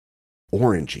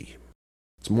orangey.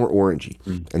 It's more orangey.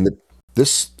 And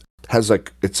this has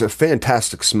like, it's a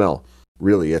fantastic smell,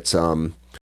 really. It's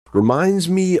reminds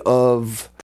me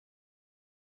of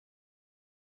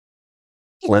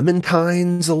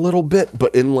clementines a little bit,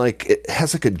 but in like, it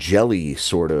has like a jelly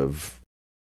sort of,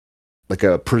 like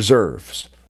a preserves.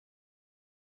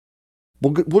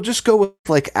 We'll just go with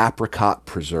like apricot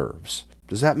preserves.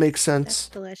 Does that make sense? That's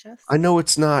delicious. I know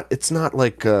it's not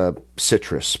like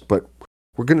citrus, but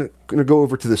we're gonna go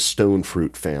over to the stone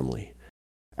fruit family.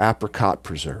 Apricot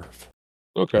preserve.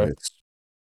 Okay.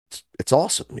 It's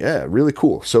awesome. Yeah, really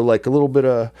cool. So like a little bit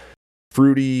of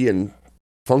fruity and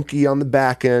funky on the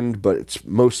back end, but it's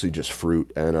mostly just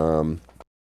fruit. And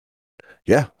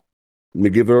yeah. Let me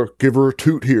give her a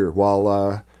toot here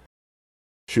while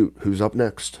shoot, who's up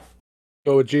next?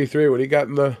 Go with G3. What do you got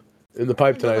in the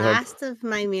pipe tonight? The last of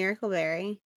my Miracle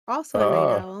Berry. Also a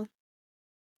Night Owl.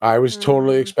 I was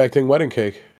totally expecting wedding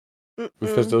cake.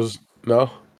 Mephisto's no?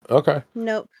 Okay.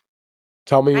 Nope.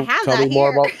 Tell me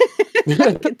more about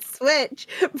I could switch,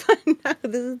 but no,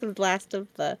 this is the last of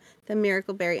the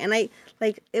Miracle Berry. And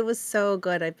it was so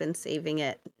good, I've been saving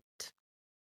it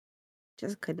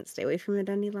just couldn't stay away from it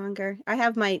any longer. I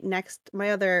have my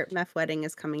other meth wedding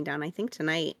is coming down, I think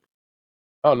tonight.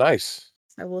 Oh, nice.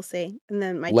 So we'll see. And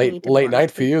then my late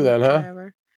night for you then, huh?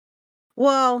 Whatever.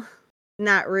 Well,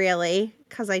 not really,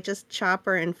 because I just chop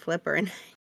her and flip her, and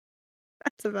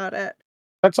that's about it.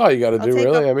 That's all you got to do, take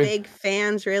really. Up big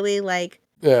fans, really, like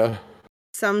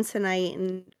some tonight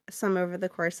and some over the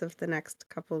course of the next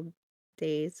couple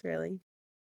days, really.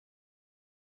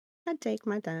 I'd take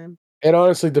my time. It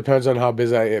honestly depends on how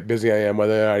busy I am,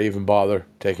 whether I even bother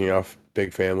taking off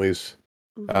big families.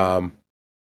 Mm-hmm.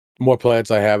 More plants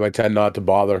I have, I tend not to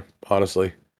bother,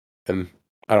 honestly, and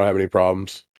I don't have any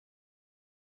problems.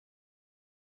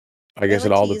 I guess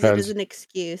it all depends. Use it as an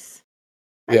excuse.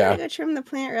 I gotta go trim the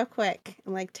plant real quick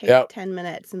and like take 10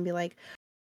 minutes and be like,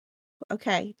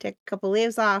 okay, take a couple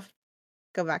leaves off,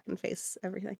 go back and face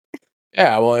everything.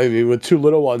 Yeah, well, I mean, with 2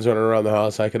 little ones running around the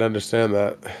house, I can understand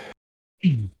that.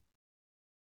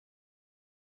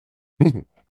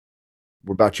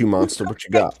 What about you, Monster? What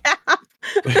you got?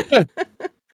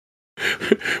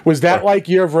 Was that like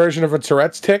your version of a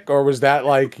Tourette's tick, or was that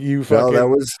like you fucking... No, that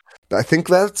was... I think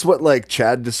that's what like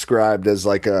Chad described as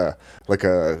like a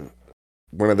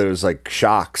one of those like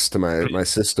shocks to my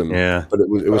system. Yeah. But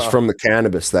it was from the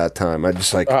cannabis that time. I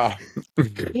just like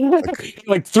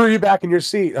threw you back in your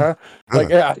seat, huh? Like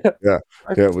yeah,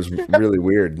 it was really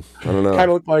weird. I don't know.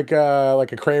 Kind of looked like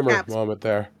a Kramer moment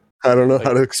there. I don't know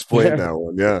how to explain that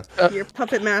one. Yeah. Your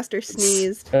puppet master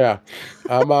sneezed. Yeah.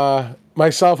 I'm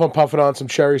puffing on some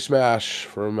Cherry Smash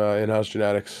from In-House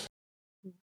Genetics.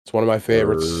 It's one of my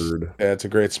favorites. Yeah, it's a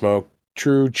great smoke.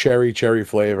 True cherry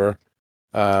flavor.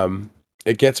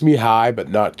 It gets me high, but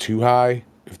not too high,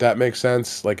 if that makes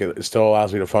sense. Like it still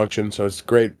allows me to function. So it's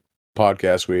great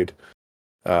podcast weed.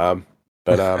 But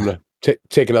I'm gonna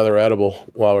take another edible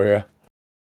while we're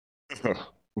here.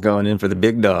 Going in for the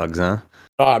big dogs, huh?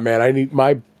 Oh man,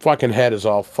 my fucking head is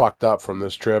all fucked up from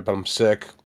this trip. I'm sick.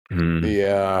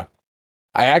 I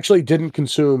actually didn't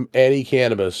consume any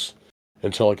cannabis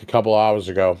until like a couple hours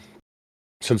ago.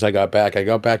 Since I got back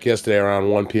yesterday around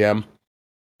 1 p.m.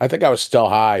 I think I was still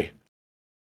high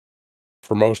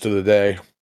for most of the day.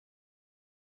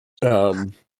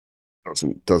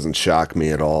 Doesn't shock me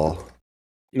at all.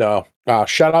 No.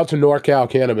 Shout out to NorCal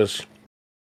Cannabis.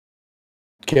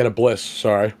 Cannabis,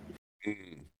 sorry.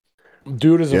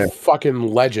 Dude is a fucking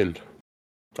legend.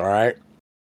 All right.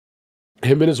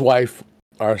 Him and his wife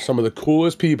are some of the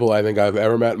coolest people I think I've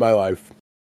ever met in my life.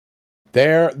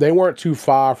 They weren't too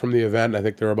far from the event. I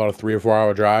think they were about a 3 or 4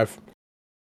 hour drive.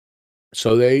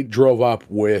 So they drove up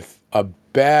with a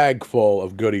bag full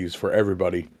of goodies for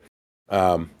everybody.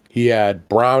 He had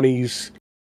brownies,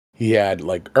 he had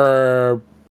like herb,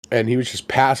 and he was just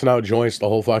passing out joints the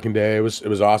whole fucking day. It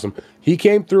was awesome. He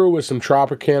came through with some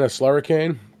Tropicana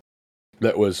Slurricane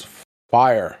that was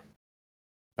fire.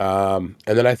 And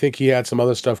then I think he had some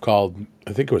other stuff called,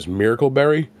 I think it was Miracle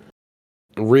Berry.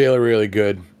 Really, really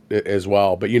good as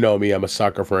well. But you know me, I'm a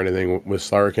sucker for anything with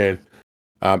Slurricane.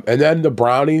 And then the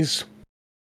brownies.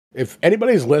 If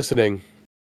anybody's listening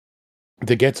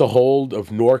that gets a hold of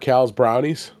NorCal's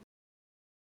brownies,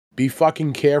 be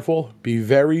fucking careful. Be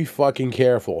very fucking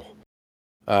careful.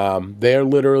 They're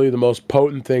literally the most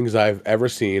potent things I've ever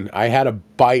seen. I had a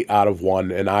bite out of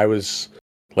one, and I was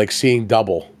like seeing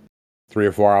double 3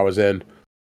 or 4 hours in.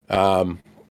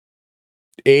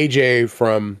 AJ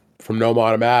from Gnome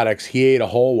Automatics, he ate a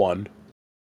whole one,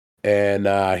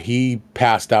 and he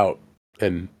passed out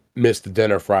and missed the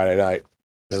dinner Friday night.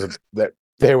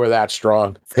 They were that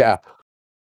strong. Yeah.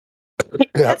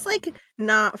 That's like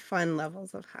not fun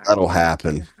levels of high. That'll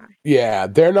happen. Yeah,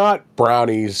 they're not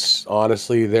brownies,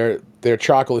 honestly. They're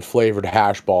chocolate flavored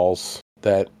hash balls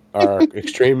that are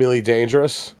extremely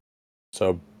dangerous.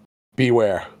 So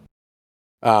beware.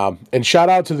 And shout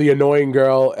out to the annoying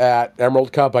girl at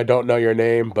Emerald Cup. I don't know your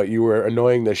name, but you were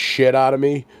annoying the shit out of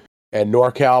me. And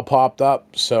NorCal popped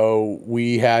up, so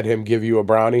we had him give you a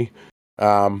brownie.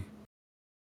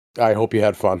 I hope you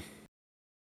had fun.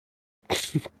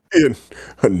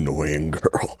 Annoying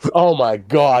girl. Oh my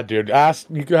god, dude. You have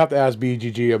to ask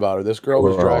BGG about her. This girl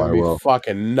was driving me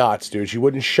fucking nuts, dude. She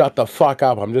wouldn't shut the fuck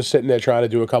up. I'm just sitting there trying to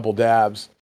do a couple dabs.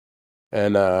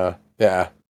 And yeah.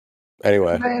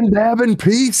 Anyway. Man, dab in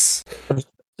peace.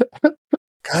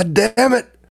 God damn it.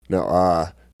 No,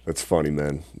 that's funny,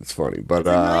 man. It's funny. But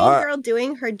was the annoying girl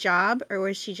doing her job, or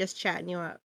was she just chatting you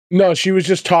up? No, she was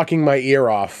just talking my ear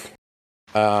off.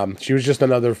 She was just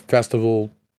another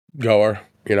festival goer,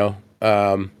 you know.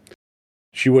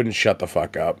 She wouldn't shut the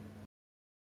fuck up.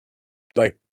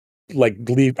 Like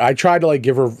leave. I tried to like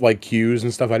give her like cues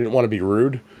and stuff. I didn't want to be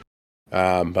rude.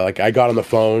 But like I got on the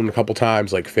phone a couple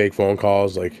times, like fake phone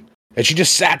calls, like And she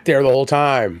just sat there the whole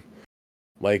time.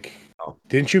 Like,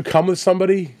 didn't you come with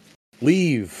somebody?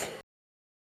 Leave.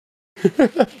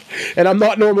 And I'm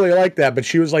not normally like that, but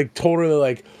she was like totally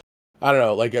like, I don't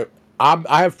know, like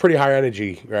I have pretty high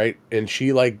energy, right? And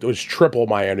she like was triple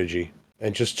my energy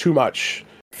and just too much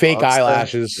fake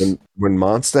eyelashes. When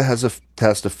Monster has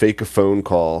to fake a phone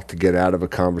call to get out of a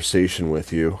conversation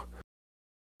with you,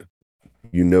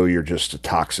 you know you're just a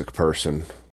toxic person.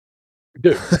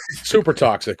 Dude, super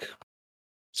toxic.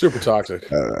 Super toxic.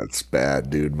 That's bad,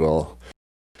 dude. Well,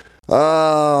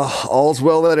 all's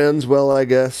well that ends well, I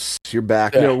guess. You're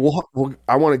back. Yeah. We'll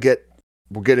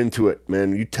get into it,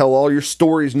 man. You tell all your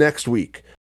stories next week.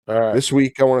 All right. This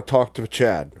week, I want to talk to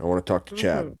Chad.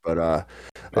 But,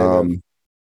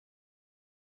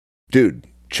 dude,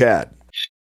 Chad.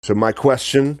 So my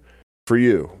question for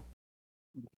you,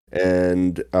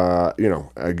 and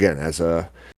again, as a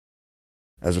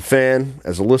fan,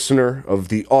 as a listener of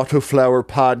the Autoflower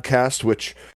podcast,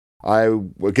 which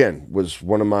was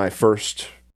one of my first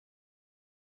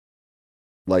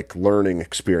learning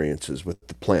experiences with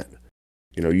the plant.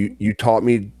 You taught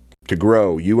me to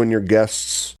grow. You and your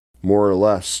guests more or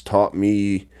less taught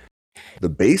me the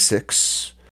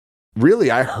basics.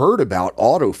 Really, I heard about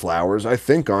autoflowers, I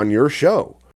think, on your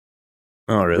show.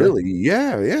 Oh, really? Really?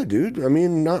 Yeah, dude. I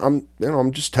mean,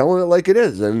 I'm just telling it like it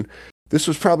is. And this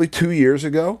was probably 2 years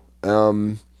ago.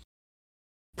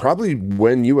 Probably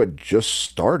when you had just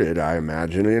started, I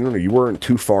imagine. You weren't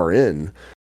too far in.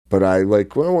 But I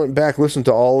went back, listened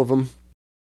to all of them.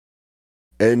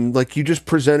 And you just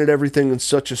presented everything in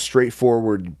such a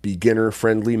straightforward,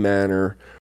 beginner-friendly manner.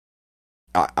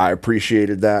 I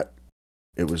appreciated that.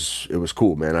 It was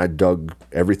cool, man. I dug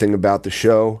everything about the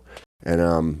show.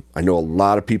 And I know a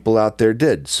lot of people out there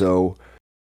did. So,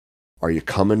 are you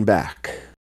coming back?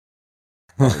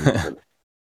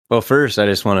 Well, first, I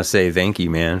just want to say thank you,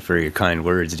 man, for your kind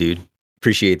words, dude.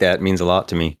 Appreciate that. It means a lot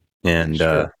to me. And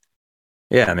sure.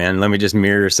 Yeah, man, let me just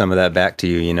mirror some of that back to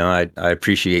you. I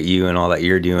appreciate you and all that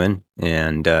you're doing.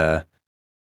 And,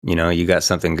 you got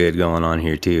something good going on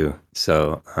here too.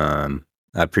 So I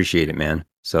appreciate it, man.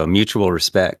 So mutual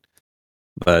respect.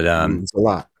 But it's a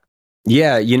lot.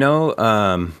 Yeah,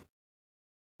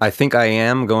 I think I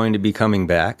am going to be coming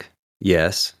back.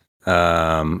 Yes.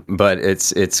 But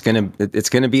it's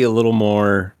gonna be a little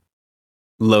more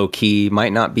low key.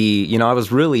 Might not be, I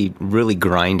was really, really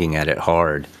grinding at it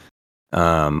hard.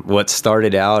 What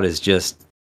started out as just,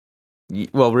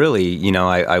 really,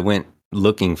 I went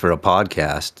looking for a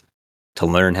podcast to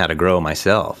learn how to grow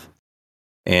myself.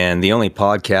 And the only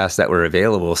podcasts that were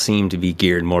available seemed to be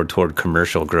geared more toward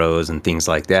commercial grows and things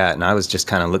like that. And I was just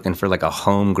kind of looking for a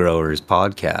home growers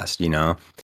podcast,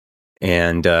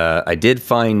 And I did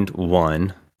find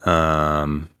one.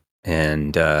 Oh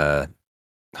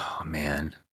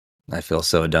man, I feel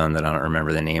so dumb that I don't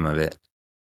remember the name of it.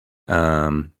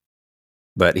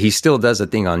 But he still does a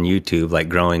thing on YouTube,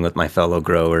 growing with my fellow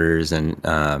growers, and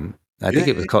I think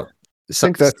it was called. I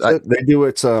think that's it. They do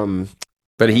it.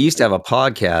 But he used to have a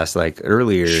podcast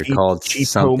earlier called Cheap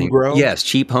something. Home Grow? Yes,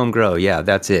 Cheap Home Grow. Yeah,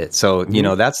 that's it. So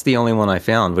that's the only one I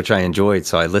found, which I enjoyed.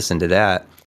 So I listened to that,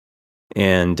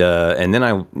 and then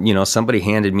I somebody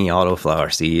handed me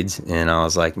autoflower seeds, and I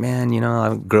was like, man,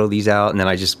 I'll grow these out, and then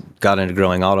I just got into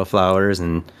growing autoflowers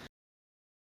and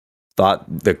thought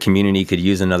the community could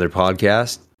use another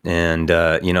podcast, and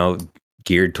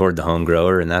geared toward the home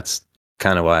grower, and that's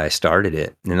kind of why I started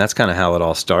it, and that's kind of how it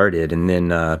all started. And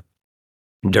then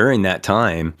during that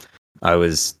time, I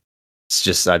was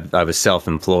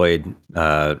self-employed,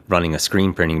 running a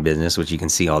screen printing business, which you can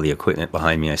see all the equipment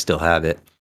behind me. I still have it,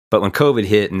 but when COVID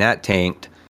hit and that tanked,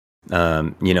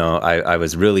 I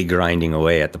was really grinding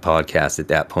away at the podcast at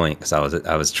that point, because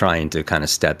I was trying to kind of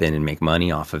step in and make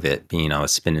money off of it. I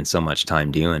was spending so much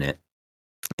time doing it,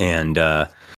 and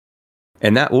that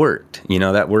worked.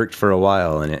 That worked for a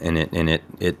while, and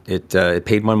it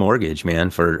paid my mortgage,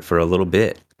 man, for a little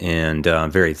bit. And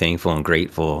I'm very thankful and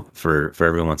grateful for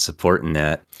everyone supporting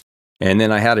that. And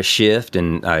then I had a shift,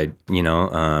 and I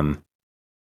am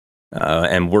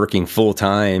working full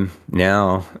time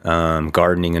now,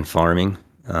 gardening and farming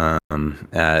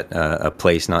at a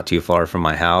place not too far from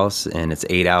my house, and it's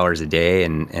 8 hours a day,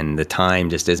 and the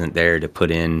time just isn't there to put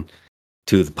in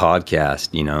to the podcast.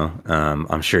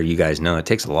 I'm sure you guys know it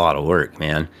takes a lot of work,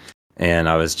 man. And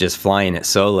I was just flying it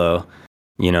solo,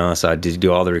 so I did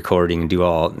do all the recording and do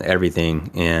everything.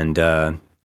 And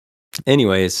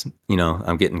anyways,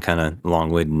 I'm getting kind of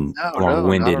long-winded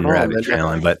and rabbit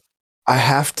trailing, but I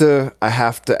have to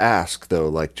ask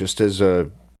though, just as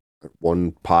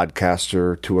one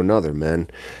podcaster to another, man,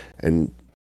 and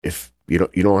if you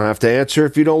don't have to answer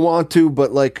if you don't want to,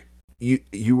 but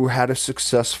you had a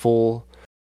successful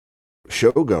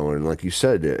show going, like you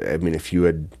said. I mean, if you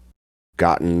had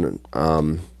gotten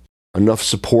enough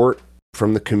support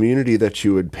from the community that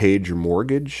you had paid your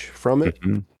mortgage from it.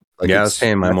 Mm-hmm. Like I was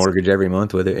paying my mortgage every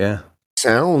month with it. Yeah.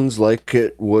 Sounds like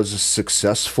it was a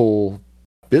successful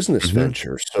business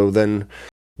venture. So then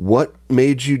what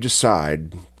made you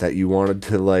decide that you wanted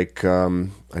to, like, I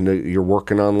know you're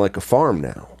working on like a farm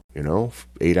now,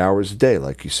 8 hours a day,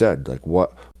 like you said, like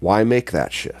why make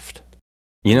that shift?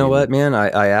 You know what, man?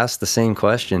 I asked the same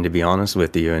question, to be honest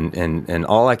with you, and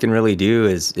all I can really do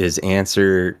is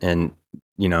answer, and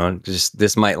just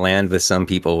this might land with some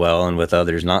people well and with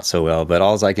others not so well, but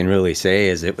all I can really say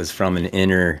is it was from an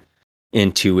inner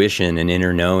intuition, an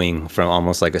inner knowing, from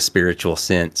almost like a spiritual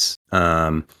sense,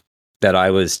 that I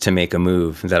was to make a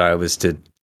move, that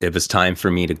it was time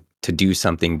for me to do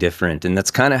something different. And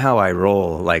that's kind of how I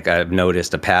roll. Like, I've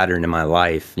noticed a pattern in my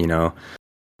life,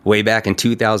 way back in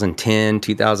 2010,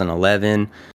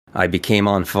 2011, I became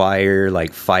on fire,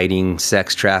 like fighting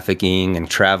sex trafficking and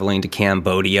traveling to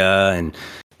Cambodia and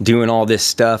doing all this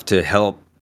stuff to help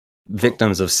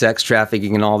victims of sex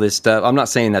trafficking and all this stuff. I'm not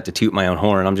saying that to toot my own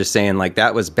horn. I'm just saying, like,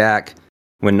 that was back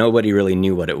when nobody really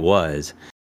knew what it was.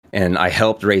 And I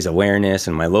helped raise awareness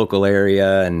in my local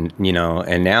area, and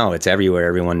and now it's everywhere.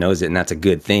 Everyone knows it, and that's a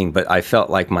good thing. But I felt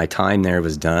like my time there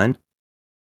was done,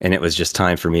 and it was just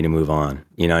time for me to move on.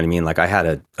 You know what I mean? Like, I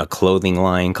had a clothing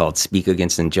line called Speak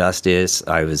Against Injustice.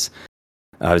 I was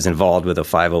involved with a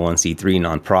 501c3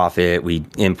 nonprofit. We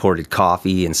imported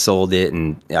coffee and sold it,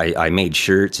 and I made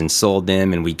shirts and sold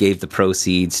them, and we gave the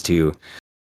proceeds to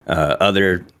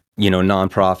other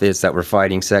nonprofits that were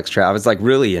fighting sex trafficking. I was like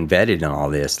really embedded in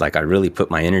all this. Like, I really put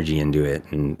my energy into it,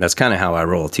 and that's kind of how I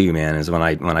roll too, man. Is when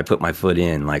I put my foot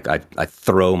in, like I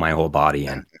throw my whole body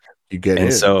in. You get in.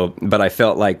 And so, but I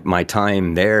felt like my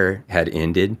time there had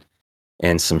ended,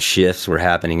 and some shifts were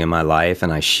happening in my life,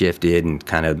 and I shifted and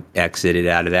kind of exited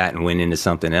out of that and went into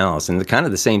something else. And kind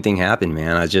of the same thing happened,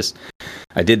 man. I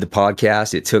did the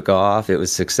podcast. It took off. It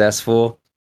was successful.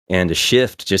 And a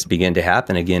shift just began to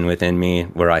happen again within me,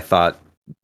 where I thought,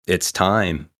 it's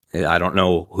time. I don't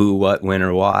know who, what, when,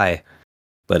 or why,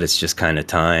 but it's just kind of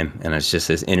time. And it's just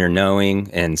this inner knowing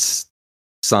and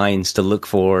signs to look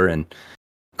for, and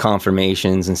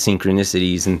confirmations and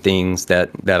synchronicities and things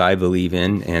that I believe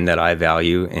in and that I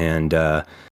value. And I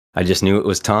just knew it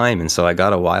was time. And so I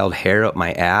got a wild hair up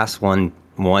my ass one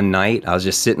night. I was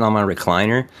just sitting on my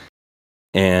recliner,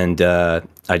 and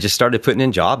I just started putting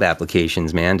in job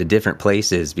applications, man, to different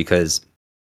places, because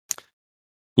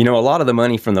a lot of the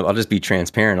money from I'll just be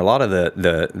transparent, a lot of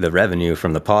the revenue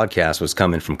from the podcast was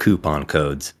coming from coupon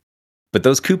codes. But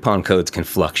those coupon codes can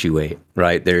fluctuate,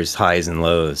 right? There's highs and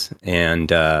lows, and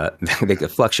they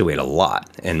could fluctuate a lot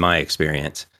in my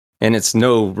experience. And it's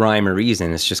no rhyme or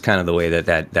reason. It's just kind of the way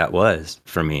that was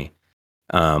for me.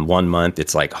 1 month,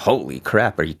 it's like, holy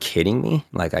crap, are you kidding me?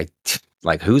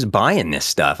 Like, who's buying this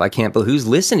stuff? I can't believe who's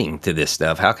listening to this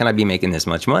stuff. How can I be making this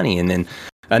much money? And then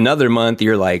another month,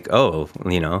 you're like, oh,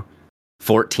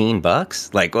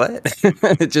 $14? Like, what?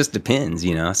 It just depends,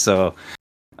 So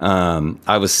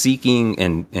I was seeking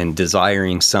and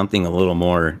desiring something a little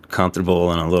more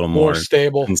comfortable and a little more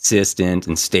stable, consistent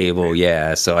and stable.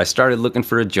 Yeah. So I started looking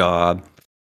for a job,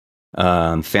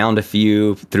 found a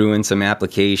few, threw in some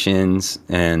applications,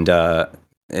 and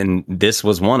this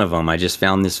was one of them. I just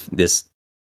found this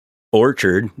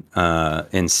orchard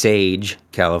in Sage,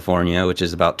 California, which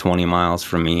is about 20 miles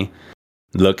from me,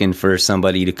 looking for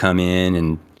somebody to come in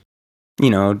and,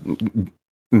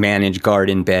 manage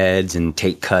garden beds and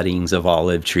take cuttings of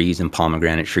olive trees and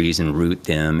pomegranate trees and root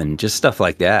them and just stuff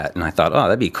like that. And I thought, oh,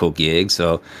 that'd be a cool gig.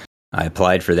 So I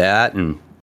applied for that. And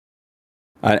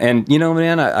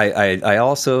man, I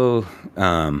also,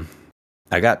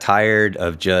 I got tired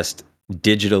of just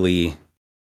digitally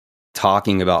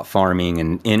talking about farming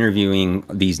and interviewing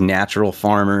these natural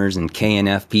farmers and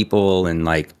KNF people and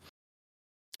like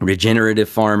regenerative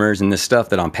farmers and the stuff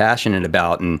that I'm passionate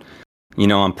about. And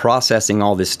I'm processing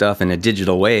all this stuff in a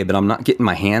digital way, but I'm not getting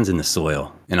my hands in the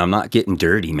soil, and I'm not getting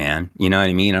dirty, man. You know what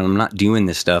I mean? And I'm not doing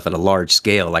this stuff at a large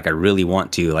scale like I really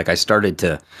want to. Like, I started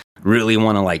to really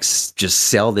want to just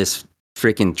sell this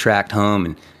freaking tract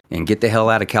home and get the hell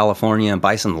out of California and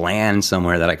buy some land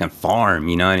somewhere that I can farm.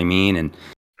 You know what I mean? And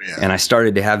I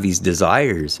started to have these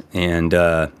desires. And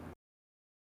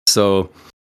so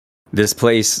this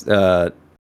place,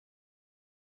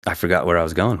 I forgot where I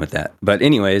was going with that. But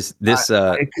anyways, this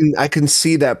I can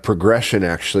see that progression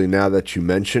actually now that you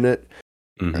mention it.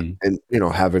 Mm-hmm. And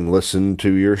having listened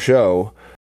to your show,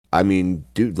 I mean,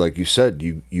 dude, like you said,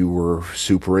 you were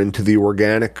super into the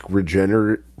organic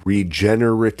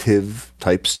regenerative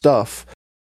type stuff.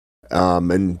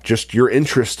 And just your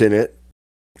interest in it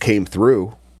came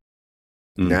through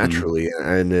naturally,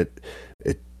 and it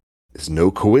is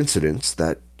no coincidence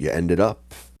that you ended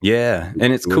up. Yeah,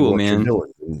 and it's cool, man.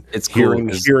 It's cool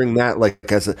hearing that,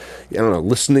 like, as a, I don't know,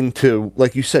 listening to,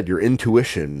 like you said, your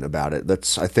intuition about it.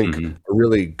 That's, I think, a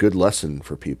really good lesson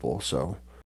for people. So,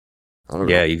 I don't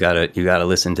know. Yeah, you gotta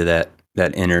listen to that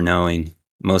inner knowing.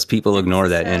 Most people ignore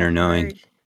that inner knowing. Hard.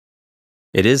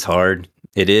 It is hard.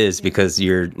 It is, because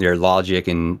your logic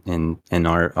and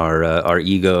our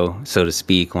ego, so to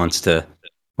speak, wants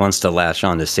to latch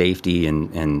on to safety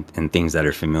and things that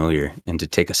are familiar, and to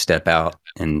take a step out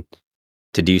and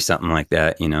to do something like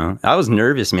that. You know, I was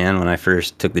nervous, man, when I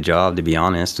first took the job, to be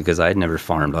honest, because I'd never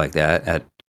farmed like that at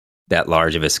that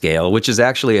large of a scale, which is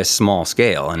actually a small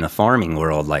scale in the farming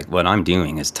world. Like, what I'm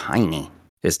doing is tiny.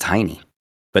 It's tiny,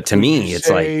 but to me, it's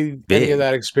like big. Any of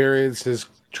that experience is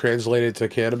translated to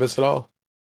cannabis at all?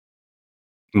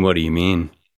 What do you mean?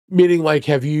 Meaning, like,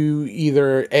 have you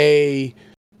either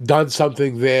done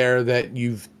something there that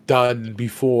you've done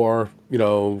before,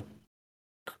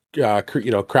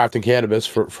 crafting cannabis,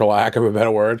 for lack of a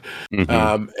better word,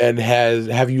 and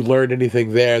have you learned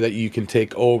anything there that you can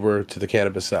take over to the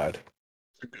cannabis side?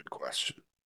 That's a good question.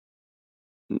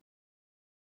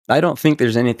 I don't think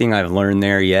there's anything I've learned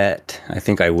there yet. I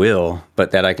think I will,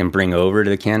 but that I can bring over to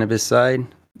the cannabis side.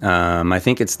 I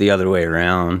think it's the other way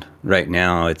around. Right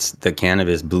now, it's the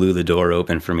cannabis blew the door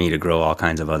open for me to grow all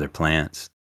kinds of other plants.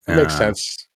 Makes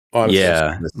sense. Honestly.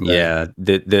 Yeah.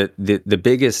 The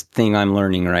biggest thing I'm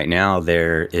learning right now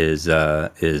there is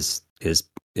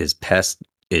pest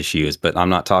issues, but I'm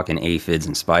not talking aphids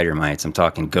and spider mites. I'm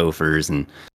talking gophers and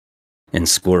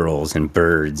squirrels and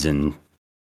birds and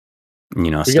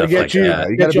stuff like that.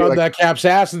 You get you on that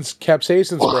capsaicin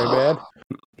spray, man.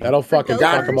 That'll fucking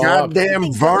fuck them all up.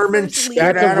 Goddamn varmints.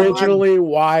 That's originally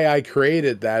why I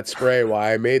created that spray,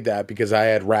 why I made that, because I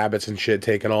had rabbits and shit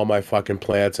taking all my fucking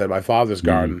plants at my father's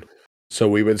garden. So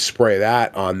we would spray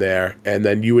that on there, and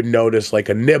then you would notice like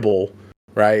a nibble,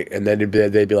 right? And then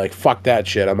they'd be like, fuck that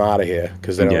shit, I'm out of here,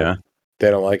 because they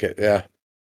don't like it.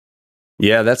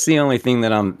 Yeah, that's the only thing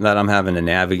that I'm having to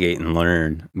navigate and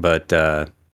learn. But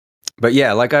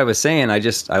yeah, like I was saying,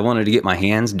 I wanted to get my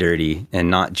hands dirty and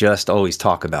not just always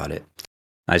talk about it.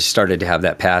 I started to have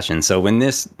that passion. So when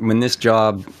this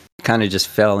job kind of just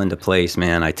fell into place,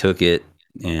 man, I took it,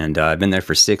 and I've been there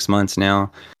for 6 months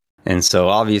now. And so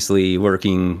obviously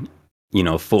working,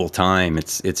 full time,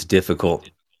 it's difficult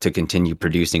to continue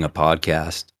producing a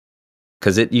podcast,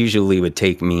 because it usually would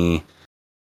take me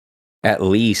at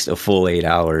least a full 8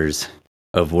 hours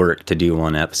of work to do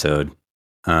one episode.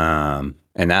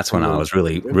 And that's when I was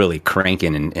really, really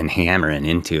cranking and hammering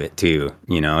into it too,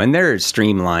 and there are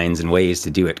streamlines and ways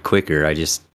to do it quicker. I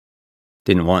just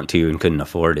didn't want to and couldn't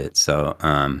afford it. So,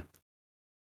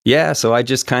 so I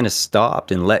just kind of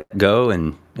stopped and let go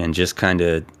and just kind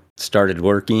of started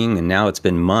working. And now it's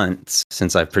been months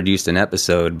since I've produced an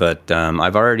episode, but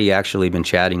I've already actually been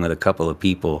chatting with a couple of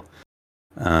people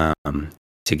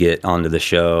to get onto the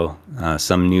show,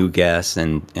 some new guests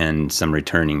and some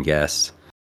returning guests.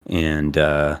 And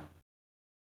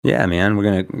man,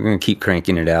 we're gonna keep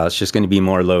cranking it out. It's just gonna be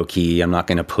more low key. I'm not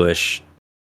gonna push,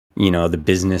 the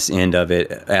business end of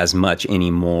it as much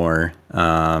anymore.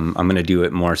 I'm gonna do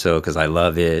it more so because I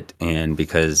love it, and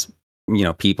because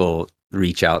people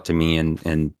reach out to me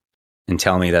and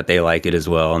tell me that they like it as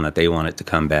well and that they want it to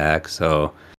come back.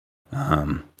 So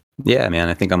man,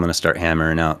 I think I'm gonna start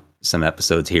hammering out some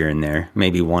episodes here and there,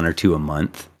 maybe 1 or 2 a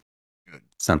month,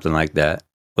 something like that.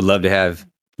 Would love to have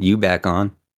you back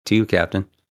on too, Captain.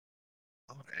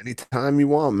 Anytime you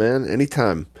want, man.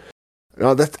 Anytime.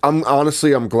 No,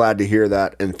 I'm glad to hear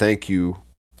that, and thank you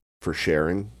for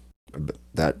sharing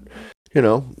that.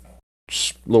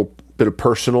 Just a little bit of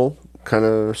personal kind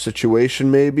of situation,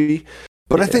 maybe.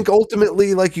 But I think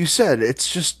ultimately, like you said,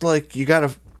 it's just like you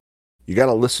gotta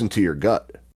listen to your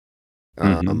gut,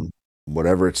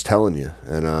 whatever it's telling you.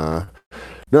 And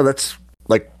no, that's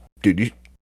like, dude,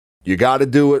 you got to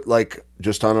do it like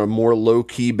just on a more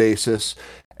low-key basis.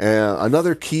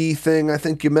 Another key thing I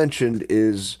think you mentioned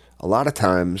is a lot of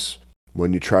times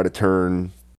when you try to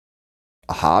turn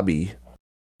a hobby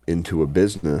into a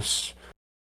business,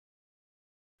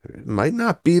 it might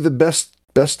not be the best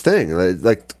thing.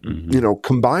 Like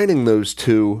combining those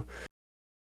two.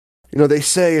 They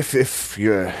say if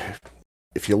you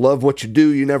love what you do,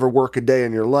 you never work a day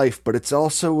in your life. But it's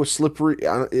also a slippery,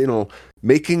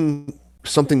 making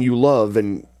something you love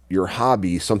and your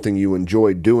hobby, something you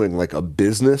enjoy doing, like a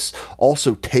business,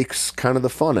 also takes kind of the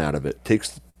fun out of it.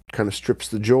 Kind of strips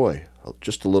the joy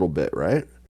just a little bit, right?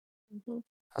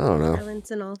 I don't know.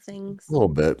 Balance in all things. A little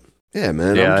bit. Yeah,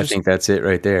 man. Yeah, I think that's it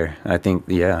right there. I think,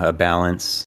 yeah, a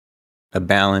balanced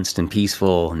and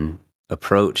peaceful and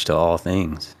approach to all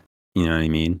things, you know what I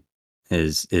mean,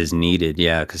 is needed.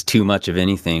 Yeah, because too much of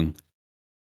anything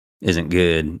isn't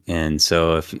good. And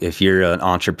so if you're an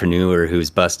entrepreneur who's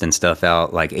busting stuff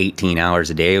out like 18 hours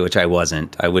a day, which I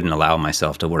wouldn't allow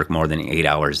myself to work more than 8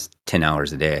 hours, 10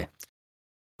 hours a day.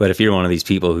 But if you're one of these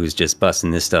people who's just busting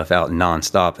this stuff out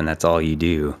nonstop and that's all you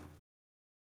do,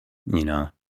 you know,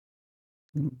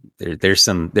 there's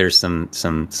some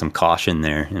caution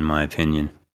there, in my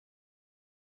opinion.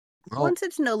 Once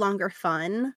it's no longer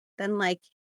fun, then like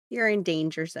you're in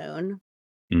danger zone.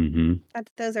 Mm-hmm.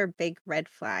 Those are big red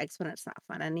flags when it's not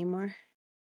fun anymore.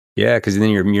 Yeah, because then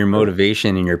your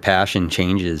motivation and your passion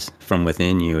changes from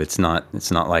within you. It's not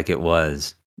like it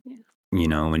was. Yeah. You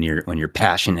know, when you're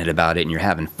passionate about it and you're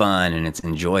having fun and it's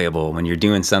enjoyable. When you're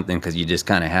doing something because you just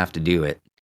kind of have to do it,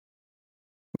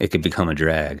 it could become a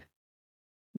drag.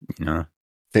 You know,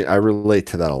 I relate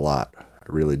to that a lot. I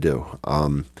really do.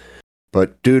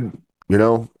 But dude, you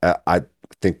know, I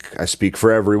think I speak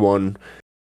for everyone.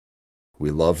 We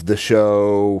love the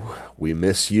show. We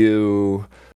miss you.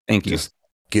 Thank you. Just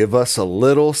give us a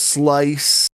little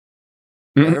slice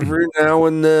every now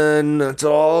and then. That's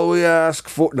all we ask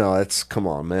for. No, that's, come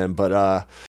on, man. But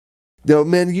no,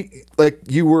 man,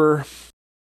 you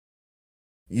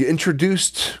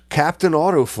introduced Captain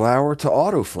Autoflower to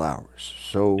Autoflowers.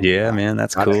 So yeah, man,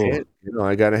 that's cool.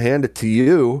 I got to hand it to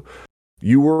you.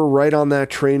 You were right on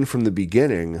that train from the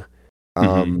beginning.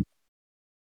 And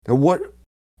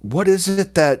what is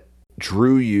it that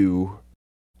drew you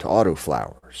to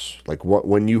Autoflowers? Like,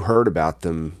 when you heard about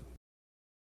them,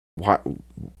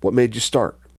 what made you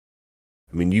start?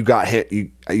 I mean, you got hit.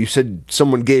 You said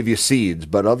someone gave you seeds,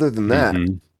 but other than that,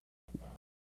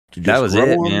 that was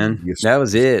it, man. That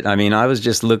was it. I mean, I was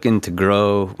just looking to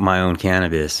grow my own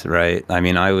cannabis, right? I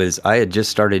mean, I had just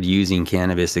started using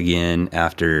cannabis again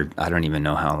after, I don't even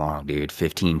know how long, dude,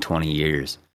 15, 20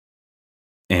 years.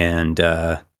 And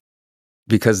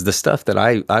because the stuff that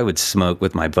I would smoke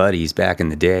with my buddies back in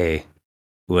the day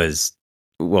was,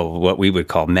 well, what we would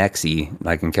call Mexi,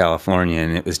 like in California,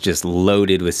 and it was just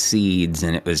loaded with seeds,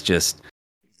 and it was just,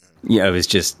 yeah, it was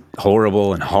just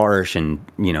horrible and harsh and,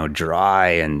 you know, dry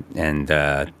and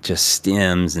just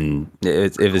stems, and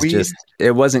it was just,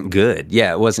 it wasn't good.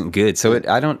 Yeah, it wasn't good. So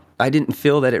I didn't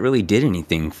feel that it really did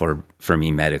anything for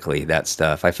me medically, that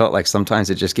stuff. I felt like sometimes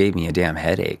it just gave me a damn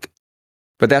headache.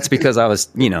 But that's because I was,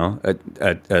 you know,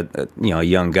 a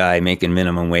young guy making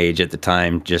minimum wage at the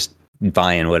time, just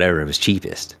buying whatever was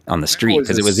cheapest on the street,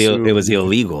 because it was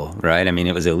illegal, right? I mean,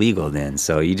 it was illegal then,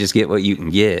 so you just get what you can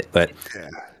get. But yeah.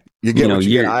 You get what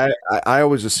you get. I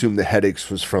always assumed the headaches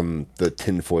was from the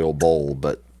tinfoil bowl,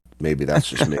 but maybe that's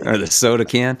just me. Or the soda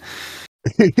can.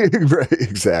 Right,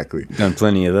 exactly. Done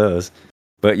plenty of those.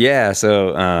 But yeah, so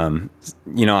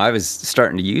you know, I was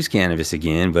starting to use cannabis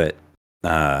again, but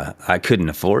I couldn't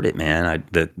afford it, man.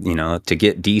 To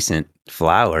get decent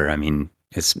flower, I mean,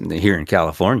 it's here in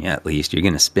California at least, you're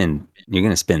gonna spend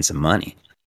some money,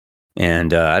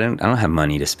 and I don't have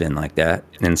money to spend like that.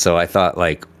 And so I thought,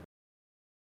 like,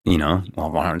 you know,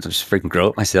 well, why don't I just freaking grow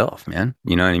it myself, man?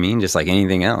 You know what I mean? Just like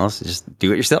anything else, just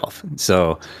do it yourself.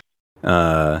 So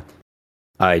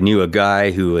I knew a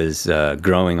guy who was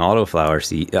growing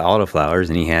autoflowers,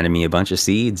 and he handed me a bunch of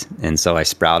seeds. And so I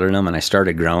sprouted them and I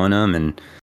started growing them, and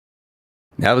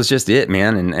that was just it,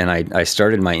 man. And I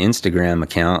started my Instagram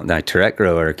account, my Tourette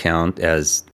Grower account,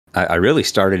 as I really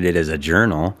started it as a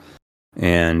journal.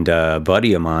 And a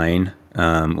buddy of mine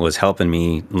was helping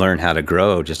me learn how to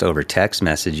grow just over text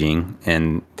messaging,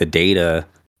 and the data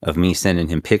of me sending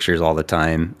him pictures all the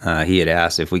time. He had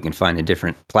asked if we can find a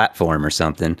different platform or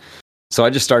something. So I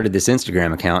just started this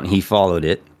Instagram account, and he followed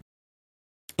it.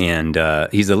 And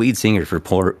he's the lead singer for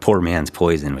Poor Man's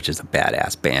Poison, which is a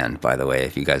badass band, by the way,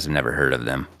 if you guys have never heard of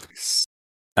them.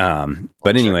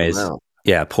 But anyways,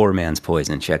 yeah, Poor Man's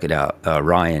Poison, check it out.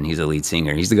 Ryan, he's the lead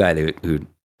singer. He's the guy who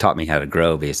taught me how to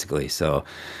grow, basically. So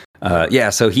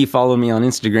so he followed me on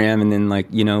Instagram, and then, like,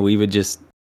 you know, we would just,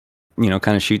 you know,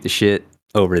 kind of shoot the shit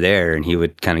over there, and he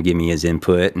would kind of give me his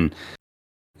input, and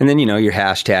then, you know, you're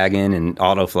hashtagging and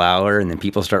Autoflower, and then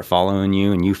people start following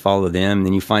you, and you follow them, and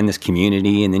then you find this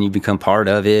community, and then you become part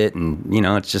of it, and, you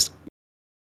know, it's just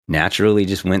naturally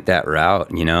just went that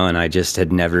route, you know. And I just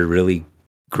had never really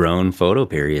grown photo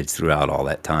periods throughout all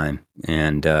that time,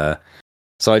 and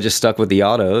so I just stuck with the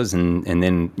autos, and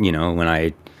then, you know, when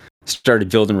I started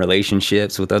building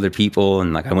relationships with other people,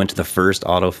 and like I went to the first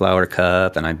Autoflower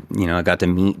Cup, and I got to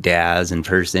meet Daz in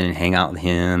person and hang out with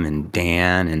him and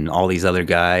Dan and all these other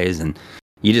guys, and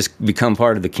you just become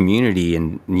part of the community,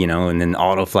 and and then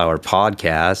Autoflower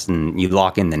podcast, and you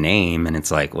lock in the name, and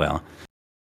it's like, well,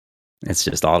 it's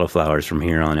just Autoflowers from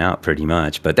here on out, pretty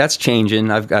much. But that's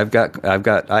changing. I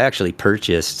actually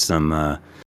purchased some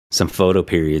photo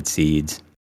period seeds,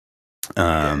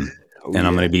 and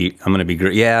I'm gonna be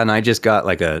yeah, and I just got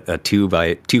like a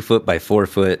 2 foot by 4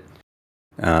 foot,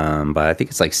 but I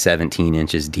think it's like 17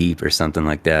 inches deep or something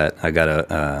like that. I got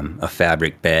a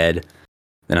fabric bed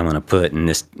that I'm gonna put in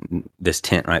this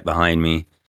tent right behind me,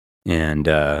 and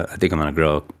I think I'm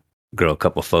gonna grow a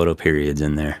couple photo periods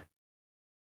in there.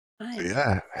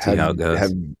 Yeah. See how it goes.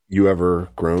 Have you ever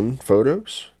grown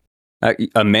photos?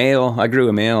 A male. I grew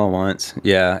a male once.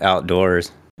 Yeah,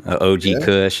 outdoors. OG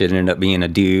Kush. It ended up being a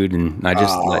dude, and I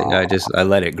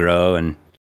let it grow, and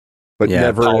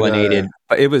never pollinated.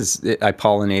 I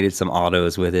pollinated some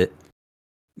autos with it,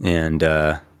 and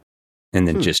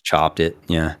then just chopped it.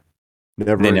 Yeah.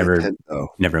 Never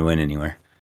went anywhere.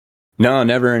 No,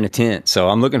 never in a tent. So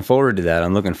I'm looking forward to that.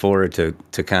 I'm looking forward to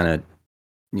kind of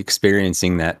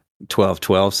experiencing that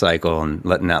 12-12 cycle and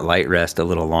letting that light rest a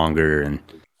little longer, and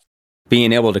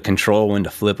being able to control when to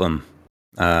flip them,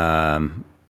 rather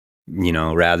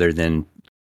than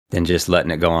just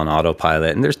letting it go on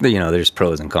autopilot. And there's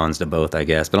pros and cons to both, I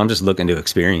guess, but I'm just looking to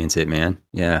experience it, man.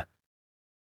 Yeah.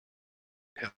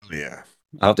 Hell yeah.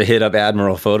 I'll have to hit up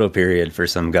Admiral Photo Period for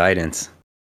some guidance.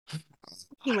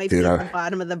 He might be at the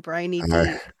bottom of the briny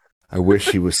deep. I wish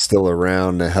he was still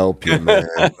around to help you, man.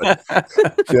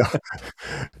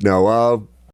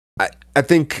 I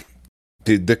think,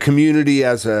 dude, the community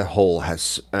as a whole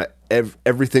has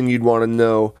everything you'd want to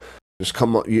know. Just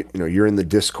come on, you're in the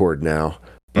Discord now,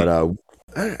 but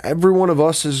every one of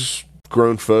us has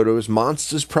grown photos.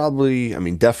 Monster's probably,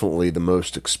 definitely the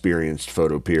most experienced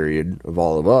photo period of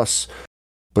all of us.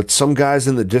 But some guys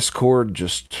in the Discord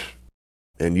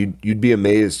and you'd be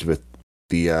amazed with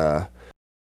the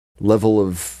level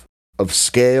of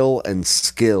scale and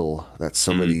skill that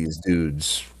some of these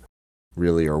dudes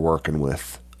really are working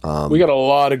with. We got a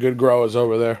lot of good growers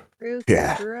over there.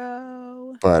 Yeah.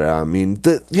 But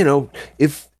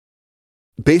if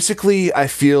basically I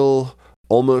feel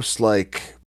almost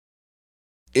like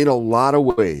in a lot of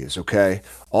ways, okay,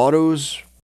 autos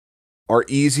are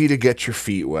easy to get your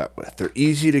feet wet with. They're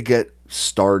easy to get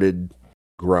started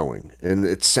growing, and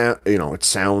it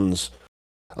sounds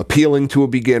appealing to a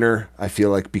beginner, I feel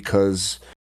like, because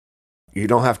you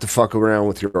don't have to fuck around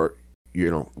with your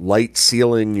light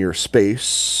sealing your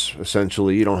space.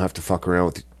 Essentially, you don't have to fuck around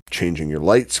with changing your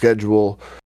light schedule,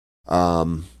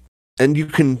 and you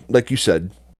can, like you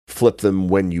said, flip them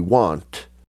when you want.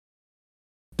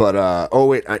 But I'm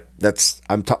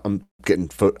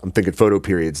thinking photo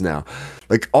periods now.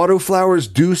 Like,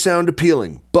 Autoflowers do sound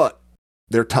appealing, but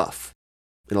they're tough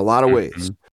in a lot of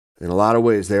ways. In a lot of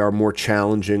ways, they are more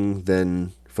challenging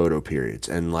than photo periods.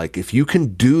 And like, if you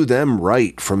can do them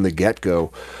right from the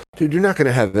get-go, dude, you're not going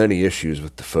to have any issues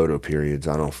with the photo periods.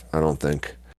 I don't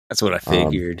think. That's what I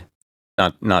figured.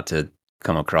 Not to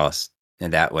come across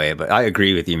in that way, but I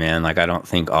agree with you, man. Like, I don't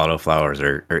think Autoflowers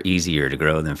are easier to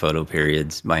grow than photo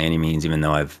periods by any means, even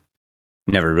though I've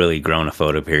never really grown a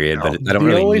photo period. But I don't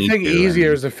really. The only thing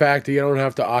easier is the fact that you don't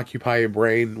have to occupy your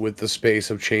brain with the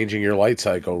space of changing your light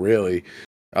cycle, really.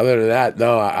 Other than that,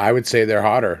 no, I would say they're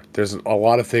harder. There's a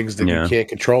lot of things that you can't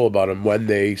control about them when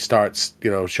they start,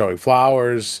 showing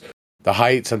flowers, the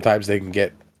height. Sometimes they can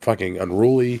get fucking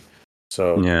unruly.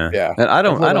 So yeah. And I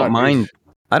don't mind.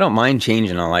 I don't mind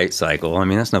changing a light cycle. I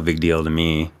mean, that's no big deal to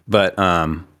me. But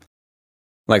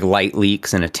like light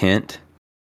leaks in a tent,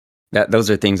 those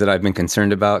are things that I've been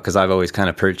concerned about, because I've always kind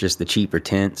of purchased the cheaper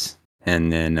tents,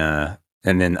 and then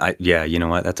you know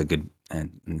what? That's a good.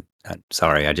 And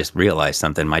sorry, I just realized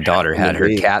something. My daughter had her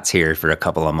cats here for a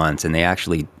couple of months, and they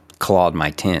actually clawed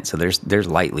my tent. So there's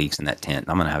light leaks in that tent.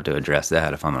 I'm gonna have to address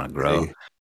that if I'm gonna grow.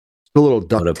 A little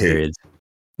duct tape. Periods.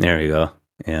 There we go.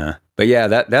 Yeah. But yeah,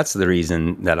 that's the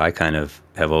reason that I kind of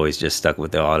have always just stuck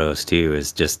with the autos too,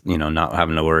 is just, not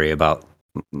having to worry about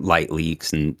light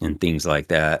leaks and things like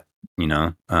that,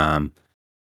 But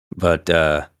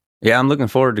I'm looking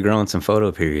forward to growing some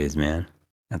photo periods, man.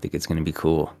 I think it's going to be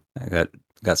cool. I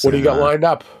got some. What do you got lined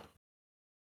up?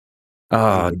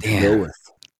 Oh, damn.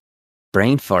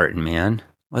 Brain farting, man.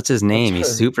 What's his name? He's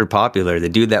super popular. The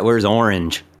dude that wears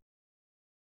orange.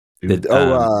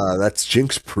 That's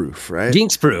Jinx Proof, right?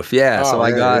 Jinx Proof, yeah. So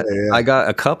I got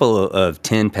a couple of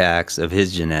 10 packs of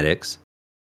his genetics,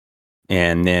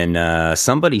 and then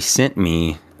somebody sent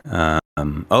me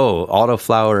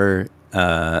Autoflower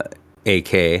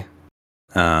AK,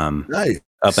 nice.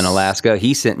 Up in Alaska.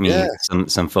 He sent me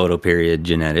some photo period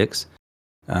genetics.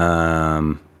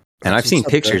 And I've seen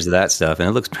pictures of that stuff, and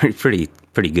it looks pretty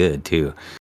good too.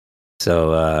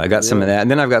 So I got some of that,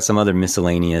 and then I've got some other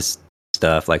miscellaneous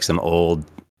stuff, like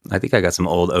I think I got some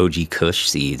old OG Kush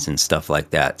seeds and stuff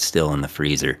like that still in the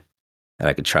freezer that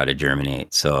I could try to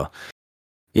germinate. So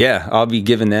yeah, I'll be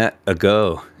giving that a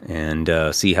go and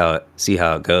see how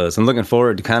it goes. I'm looking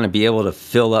forward to kind of be able to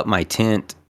fill up my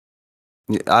tent.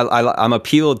 I'm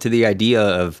appealed to the idea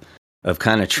of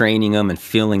kind of training them and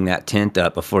filling that tent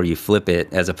up before you flip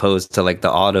it, as opposed to like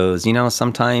the autos. You know,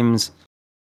 sometimes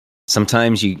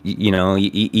you know,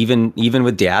 even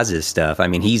with Daz's stuff, I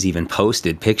mean, he's even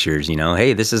posted pictures, you know,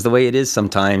 hey, this is the way it is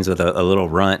sometimes with a little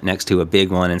runt next to a big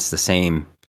one. It's the same,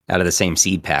 out of the same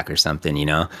seed pack or something, you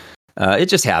know. It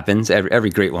just happens every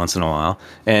great once in a while.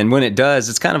 And when it does,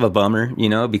 it's kind of a bummer, you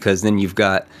know, because then you've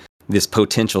got this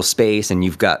potential space and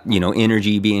you've got, you know,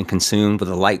 energy being consumed with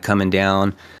the light coming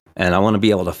down. And I want to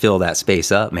be able to fill that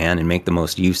space up, man, and make the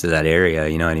most use of that area.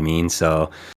 You know what I mean? So,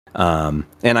 and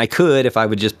I could, if I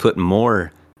would just put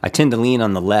more, I tend to lean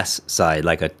on the less side,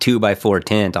 like a 2x4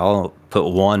 tent. I'll put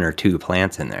 1 or 2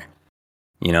 plants in there,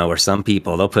 you know, where some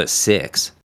people, they'll put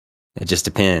 6. It just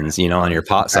depends, you know, on your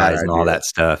pot size and all that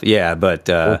stuff. Yeah. But,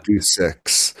 don't do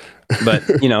 6.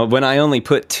 But, you know, when I only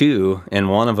put 2 and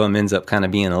one of them ends up kind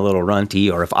of being a little runty,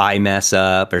 or if I mess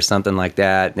up or something like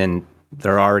that, then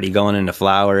they're already going into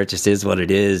flower. It just is what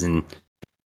it is. And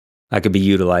I could be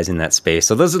utilizing that space.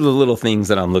 So those are the little things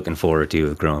that I'm looking forward to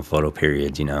with growing photo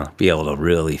periods, you know, be able to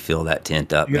really fill that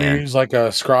tent up, you man. Use like a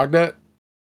scrog net?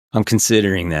 I'm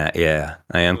considering that. Yeah,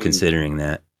 I am considering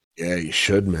that. Yeah, you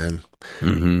should, man.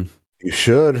 Mm-hmm. You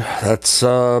should. That's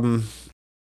the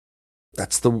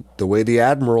way the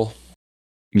Admiral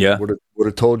would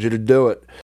have told you to do it.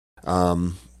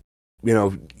 You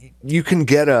know, you can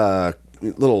get a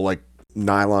little like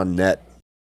nylon net,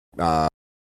 or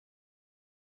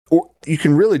you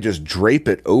can really just drape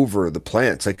it over the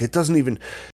plants. Like, it doesn't even,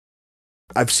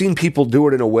 I've seen people do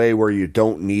it in a way where you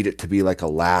don't need it to be like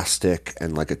elastic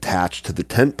and like attached to the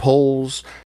tent poles.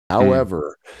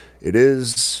 However, it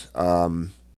is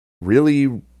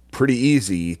really pretty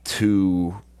easy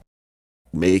to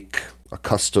make a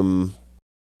custom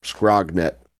scrog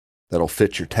net that'll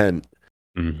fit your tent.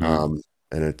 And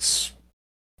it's,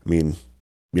 I mean,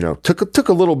 you know, took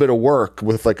a little bit of work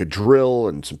with like a drill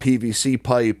and some PVC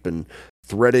pipe and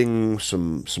threading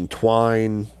some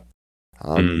twine.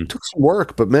 Took some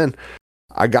work, but man,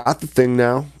 I got the thing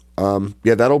now.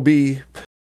 Yeah, that'll be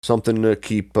something to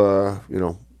keep, you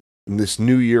know, in this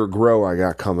new year grow I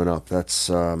got coming up. That's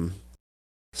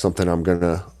something I'm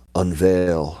gonna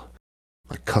unveil,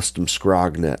 my custom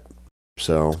scrog net.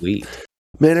 So, sweet.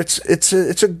 Man,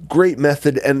 it's a great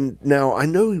method. And now I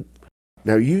know.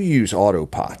 Now you use auto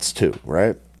pots too,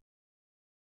 right?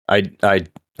 I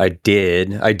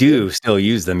did. I do still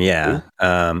use them. Yeah.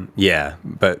 Yeah.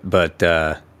 But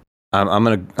I'm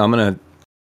gonna.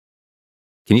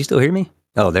 Can you still hear me?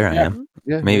 Oh, there I am.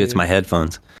 Yeah, maybe it's my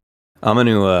headphones. I'm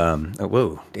gonna.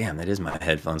 Whoa, damn! That is my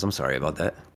headphones. I'm sorry about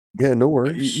that. Yeah, no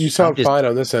worries. You sound fine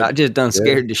on this end. I just done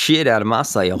scared the shit out of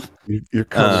myself. You're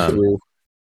coming through.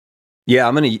 Yeah,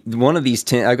 I'm gonna one of these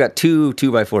tents. I've got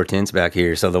 2x4 tents back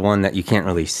here. So the one that you can't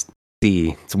really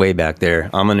see, it's way back there.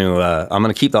 I'm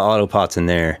gonna keep the auto pots in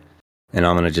there, and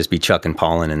I'm gonna just be chucking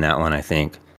pollen in that one. I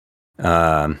think,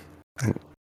 not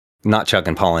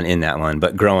chucking pollen in that one,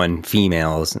 but growing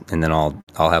females, and then I'll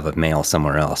have a male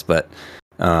somewhere else. But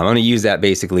I'm gonna use that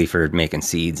basically for making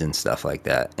seeds and stuff like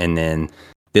that. And then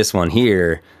this one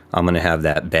here, I'm gonna have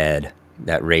that bed,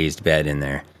 that raised bed in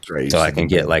there. So I can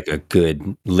get like a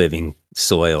good living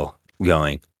soil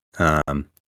going.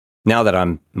 Now that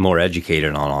I'm more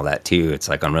educated on all that too, it's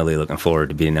like I'm really looking forward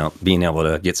to being able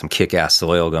to get some kick-ass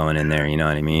soil going in there. You know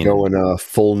what I mean? Going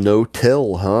full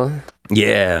no-till, huh?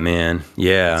 Yeah, man.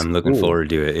 Yeah, I'm looking forward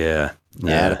to it. Yeah.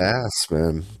 Badass,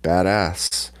 man.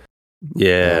 Badass.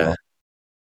 Yeah.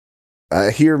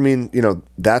 I mean, you know,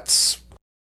 that's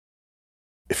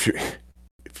if you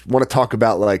want to talk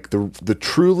about like the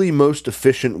truly most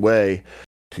efficient way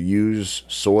to use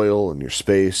soil and your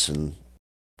space and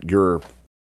your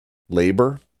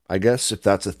labor, I guess, if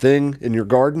that's a thing in your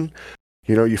garden,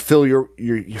 you know, you fill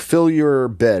your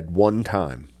bed one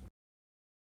time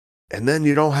and then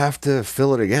you don't have to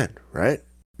fill it again, right?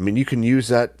 I mean, you can use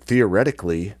that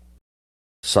theoretically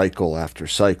cycle after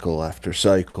cycle after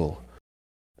cycle,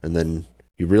 and then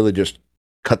you really just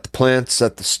cut the plants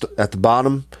at the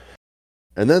bottom.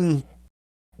 And then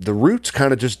the roots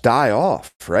kind of just die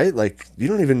off, right? Like, you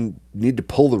don't even need to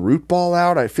pull the root ball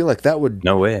out. I feel like that would...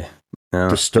 No way. No,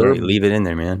 disturb. Leave it in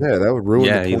there, man. Yeah, that would ruin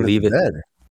the point leave of the bed.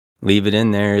 Leave it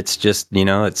in there. It's just, you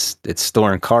know, it's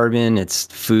storing carbon. It's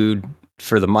food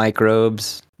for the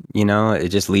microbes.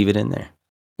 just leave it in there.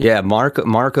 Yeah,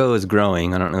 Marco is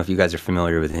growing. I don't know if you guys are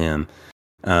familiar with him.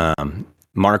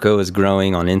 Marco is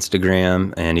growing on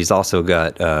Instagram, and he's also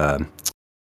got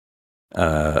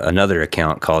another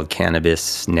account called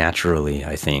Cannabis Naturally,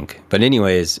 I think. But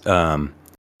anyways,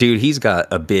 dude, he's got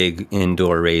a big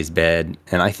indoor raised bed,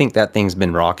 and I think that thing's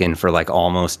been rocking for like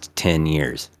almost 10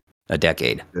 years, a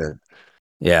decade.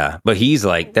 Yeah, but he's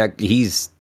like that.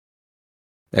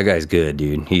 That guy's good,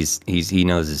 dude. He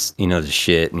knows his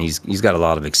shit, and he's got a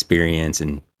lot of experience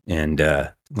and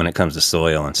when it comes to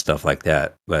soil and stuff like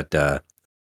that. But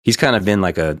he's kind of been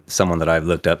like someone that I've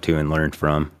looked up to and learned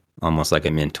from, almost like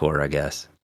a mentor, I guess.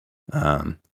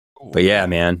 But yeah,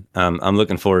 man, I'm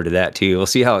looking forward to that too. We'll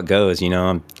see how it goes.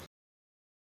 I'm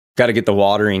got to get the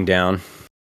watering down.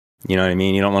 You know what I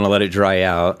mean? You don't want to let it dry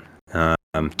out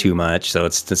too much, so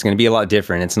it's going to be a lot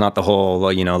different. It's not the whole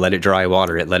let it dry,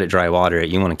 water it, let it dry, water it.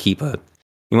 You want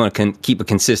to keep a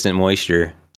consistent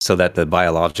moisture so that the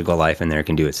biological life in there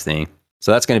can do its thing.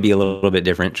 So that's going to be a little bit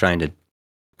different, trying to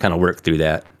kind of work through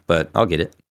that, but I'll get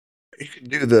it. You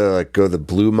could do go the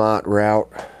Blue Mott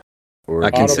route, or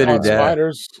I considered that.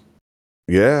 Spiders.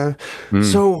 Yeah.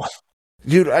 So,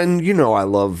 dude, and I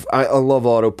love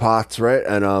Autopots, right?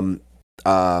 And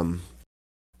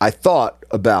I thought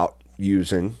about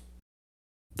using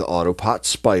the Autopot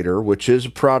Spider, which is a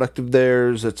product of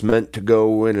theirs that's meant to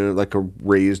go in a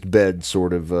raised bed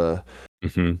sort of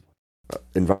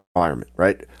environment,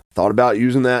 right? Thought about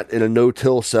using that in a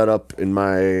no-till setup in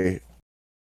my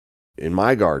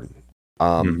garden.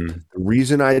 The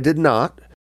reason I did not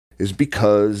is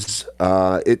because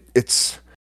it's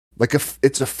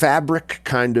a fabric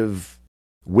kind of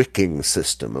wicking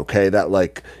system, okay,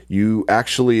 that you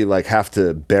actually have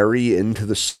to bury into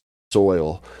the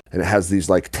soil, and it has these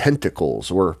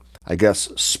tentacles, or I guess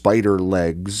spider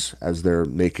legs, as they're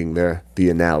making the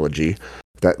analogy,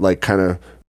 that kind of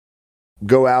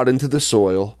go out into the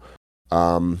soil.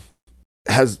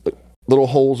 Has little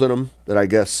holes in them that I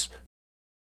guess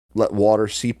let water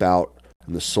seep out,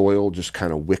 and the soil just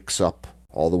kind of wicks up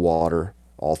all the water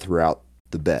all throughout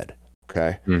the bed.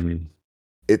 Okay.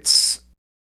 It's,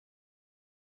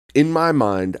 in my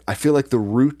mind, I feel like the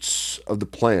roots of the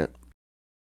plant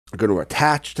are going to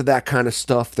attach to that kind of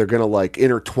stuff. They're going to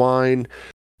intertwine.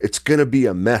 It's going to be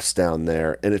a mess down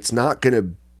there, and it's not going to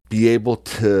be able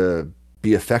to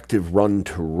be effective run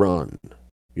to run.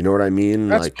 You know what I mean?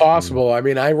 That's possible. I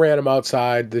mean, I ran them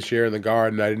outside this year in the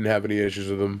garden. I didn't have any issues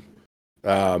with them.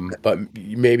 But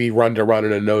maybe run to run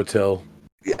in a no-till.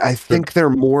 I think they're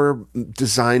more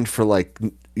designed for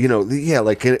in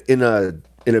a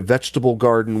vegetable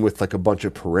garden with a bunch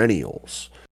of perennials,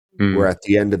 where at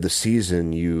the end of the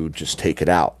season you just take it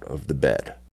out of the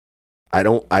bed. I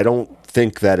don't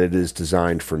think that it is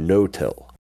designed for no-till,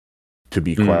 to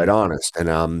be quite honest.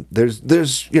 And there's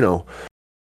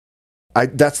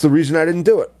that's the reason I didn't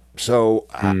do it. So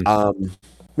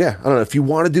yeah, I don't know, if you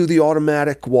want to do the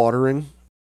automatic watering,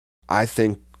 I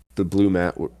think the Blue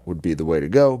Mat would be the way to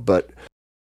go. But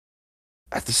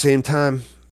at the same time,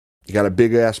 you got a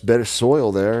big ass bed of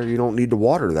soil there. You don't need to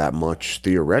water that much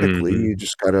theoretically. You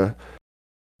just gotta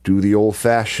do the old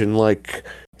fashioned,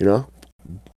 Yeah.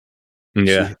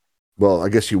 See, well, I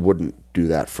guess you wouldn't do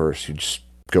that first. You just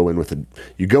go in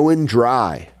you go in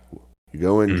dry.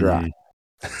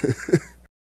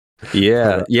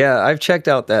 Yeah, I've checked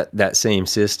out that same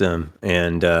system,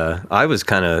 and I was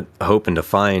kind of hoping to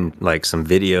find some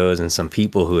videos and some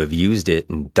people who have used it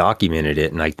and documented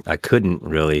it, and I couldn't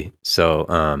really.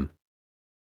 So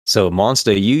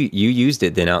Monster, you used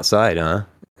it then outside, huh?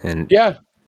 And yeah,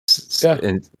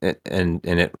 and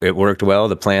it worked well.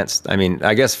 The plants, I mean,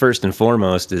 I guess first and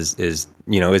foremost is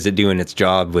it doing its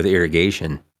job with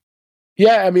irrigation?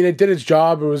 Yeah, I mean, it did its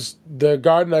job. It was the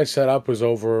garden I set up was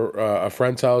over a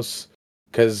friend's house,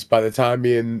 because by the time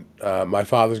me and my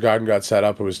father's garden got set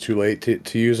up, it was too late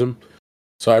to use them.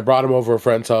 So I brought him over a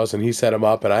friend's house, and he set him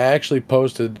up. And I actually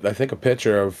posted, I think, a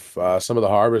picture of some of the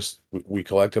harvest we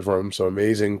collected from him. So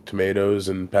amazing tomatoes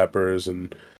and peppers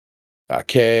and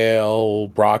kale,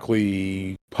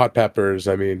 broccoli, hot peppers.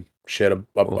 I mean, shit, a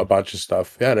bunch of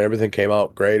stuff. Yeah, and everything came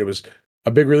out great. It was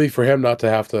a big relief for him not to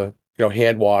have to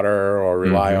hand water or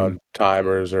rely on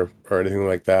timers or anything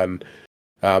like that. And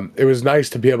it was nice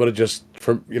to be able to just,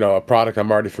 from a product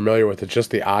I'm already familiar with, it's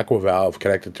just the aqua valve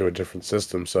connected to a different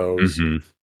system. So it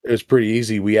was pretty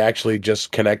easy. We actually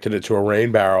just connected it to a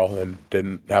rain barrel and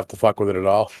didn't have to fuck with it at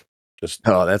all.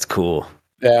 Oh, that's cool.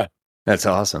 Yeah. That's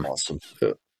awesome. Awesome.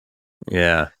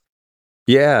 Yeah.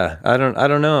 I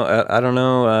don't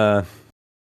know.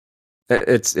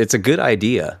 It's a good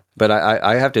idea, but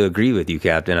I have to agree with you,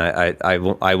 Captain.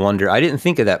 I wonder. I didn't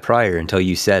think of that prior until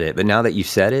you said it, but now that you've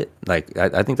said it, like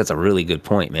I think that's a really good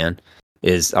point, man.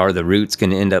 Are the roots going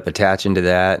to end up attaching to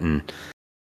that, and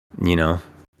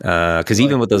because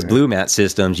even with those blue mat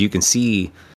systems, you can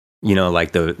see,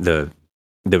 like the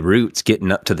roots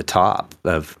getting up to the top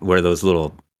of where those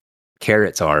little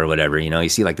carrots are or whatever. You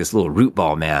see like this little root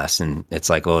ball mass, and it's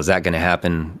like, well, is that going to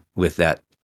happen with that?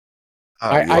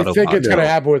 I think it's going to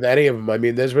happen with any of them. I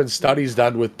mean, there's been studies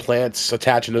done with plants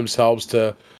attaching themselves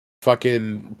to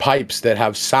fucking pipes that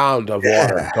have sound of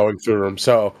water going through them.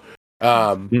 So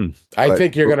I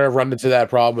think you're going to run into that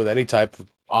problem with any type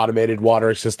of automated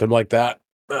water system like that.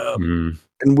 And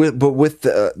with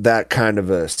that kind of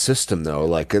a system, though,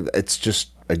 like it's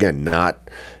just, again,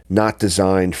 not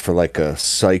designed for like a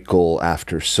cycle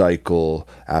after cycle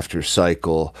after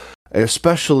cycle,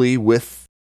 especially with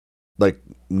like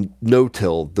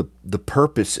no-till. The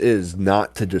purpose is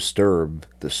not to disturb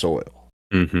the soil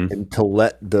and to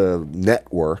let the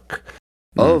network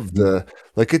of the,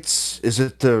 like, is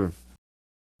it the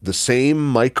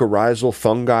same mycorrhizal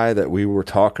fungi that we were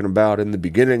talking about in the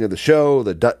beginning of the show,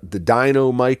 the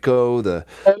Dino-myco,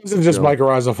 it isn't just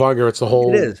mycorrhizal fungi, it's the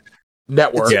whole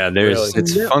network.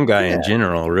 It's fungi in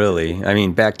general, really. I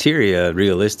mean, bacteria,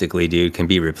 realistically, dude, can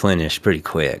be replenished pretty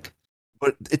quick.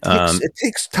 But it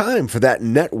takes time for that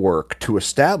network to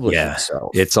establish itself.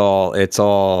 It's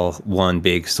all one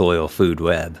big soil food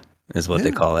web, is what they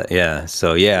call it. Yeah.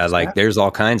 So like there's all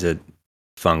kinds of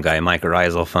fungi,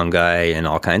 mycorrhizal fungi, and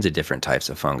all kinds of different types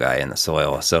of fungi in the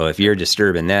soil. So if you're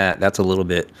disturbing that, that's a little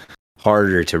bit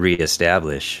harder to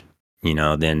reestablish,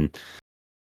 than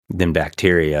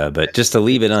bacteria. But just to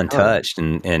leave it untouched,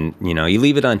 and you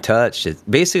leave it untouched,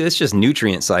 it's just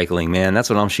nutrient cycling, man. That's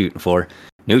what I'm shooting for.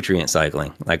 Nutrient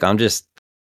cycling. Like I'm just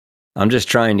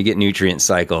trying to get nutrients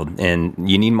cycled, and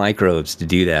you need microbes to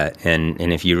do that. And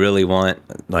if you really want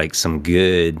like some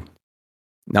good,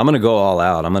 I'm going to go all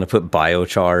out. I'm going to put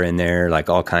biochar in there, like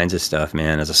all kinds of stuff,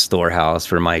 man, as a storehouse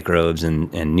for microbes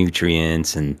and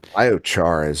nutrients. And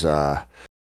biochar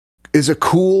is a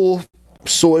cool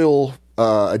soil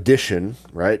addition,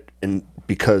 right? And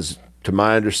because to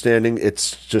my understanding,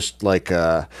 it's just like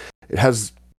it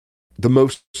has the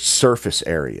most surface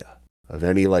area of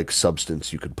any like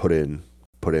substance you could put in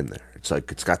there. It's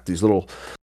like it's got these little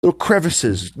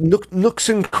crevices, nooks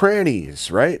and crannies,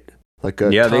 right? Like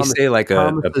they say like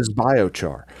a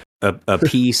biochar. A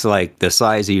piece like the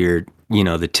size of your,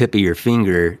 the tip of your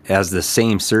finger has the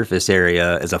same surface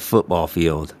area as a football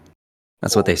field.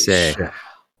 That's what they say. Shit.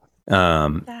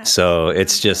 So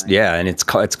it's just and it's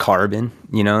carbon.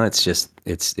 It's just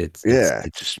it's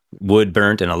wood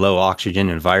burnt in a low oxygen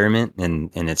environment,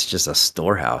 and it's just a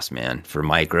storehouse, man, for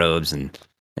microbes and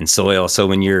soil. So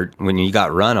when you got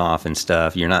runoff and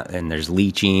stuff, you're not, and there's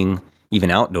leaching. Even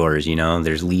outdoors,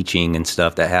 there's leaching and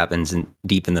stuff that happens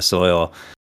deep in the soil.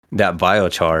 That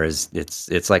biochar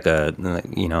it's like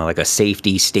a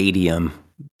safety stadium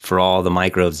for all the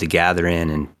microbes to gather in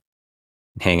and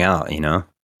hang out.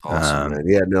 Awesome, man.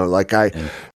 Yeah, no, like I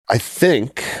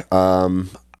think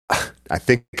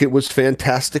it was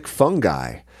Fantastic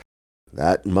Fungi.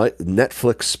 That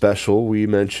Netflix special we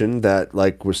mentioned that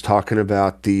like was talking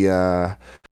about the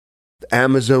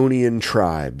Amazonian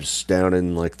tribes down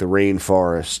in like the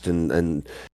rainforest and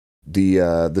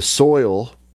the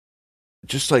soil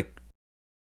just like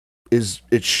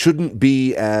it shouldn't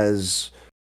be as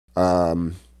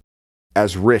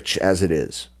rich as it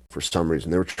is for some reason.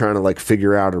 They were trying to like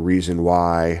figure out a reason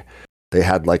why they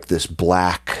had like this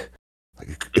black,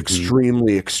 like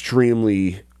extremely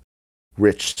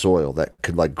rich soil that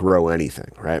could like grow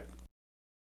anything, right?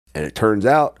 And it turns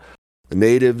out the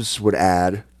natives would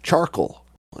add charcoal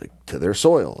like to their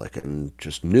soil, like, and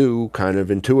just knew kind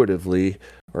of intuitively,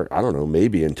 or I don't know,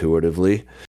 maybe intuitively,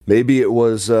 maybe it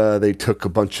was they took a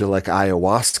bunch of like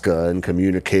ayahuasca and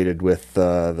communicated with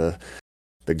the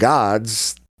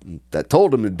gods that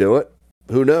told them to do it.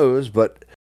 Who knows? But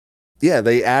yeah,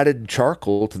 they added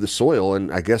charcoal to the soil,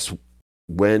 and I guess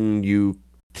when you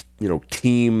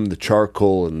team the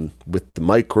charcoal and with the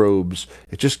microbes,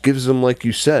 it just gives them, like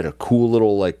you said, a cool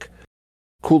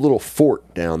little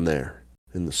fort down there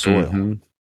in the soil.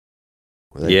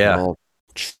 Where they can all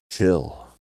chill.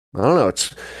 I don't know.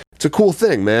 It's a cool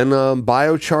thing, man.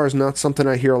 Biochar is not something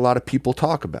I hear a lot of people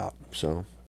talk about. So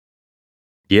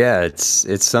yeah, it's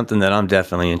something that I'm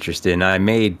definitely interested in. I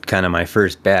made kind of my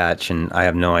first batch, and I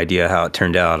have no idea how it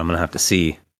turned out. I'm gonna have to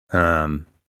see.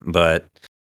 But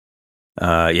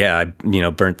I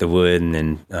burnt the wood and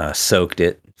then soaked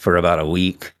it for about a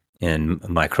week and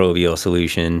microbial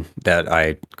solution that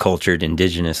I cultured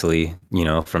indigenously,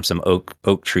 from some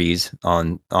oak trees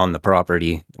on the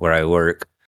property where I work.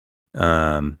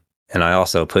 And I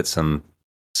also put some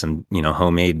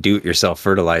homemade do-it-yourself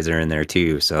fertilizer in there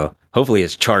too. So hopefully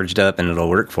it's charged up and it'll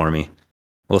work for me.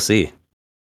 We'll see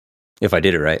if I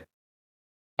did it right.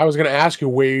 I was going to ask you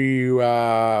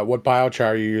what biochar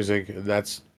you're using.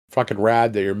 That's fucking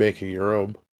rad that you're making your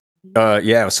own.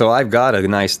 Yeah. So I've got a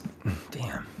nice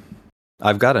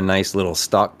little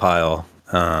stockpile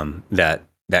that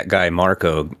guy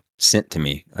Marco sent to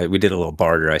me. We did a little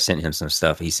barter. I sent him some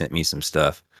stuff. He sent me some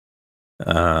stuff.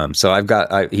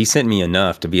 So he sent me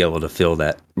enough to be able to fill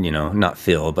that, not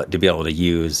fill, but to be able to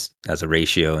use as a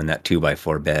ratio in that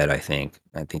 2x4 bed. I think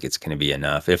it's going to be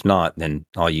enough. If not, then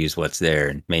I'll use what's there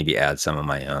and maybe add some of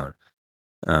my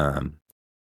own.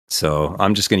 So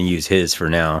I'm just going to use his for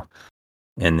now.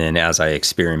 And then as I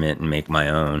experiment and make my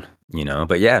own,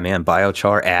 but yeah, man,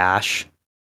 biochar, ash,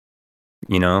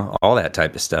 all that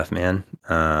type of stuff, man.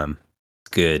 It's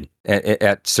good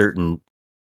at certain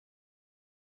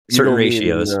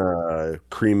ratios.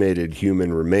 Cremated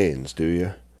human remains, do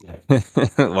you?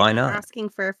 Why not? Asking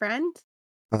for a friend?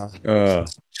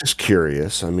 Just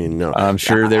curious. I mean, no. I'm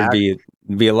sure there'd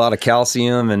be a lot of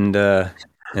calcium and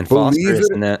phosphorus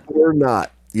in that. Or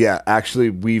not. Yeah, actually,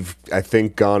 we've, I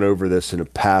think, gone over this in a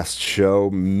past show.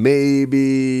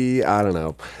 Maybe, I don't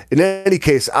know. In any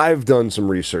case, I've done some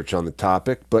research on the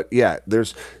topic, but yeah,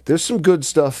 there's some good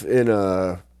stuff in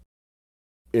a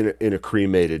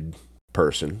cremated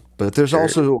person, but there's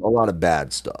also a lot of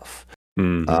bad stuff,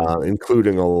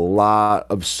 including a lot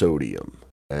of sodium.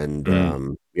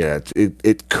 And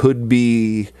it could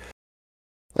be,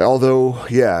 although,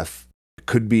 yeah, it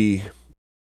could be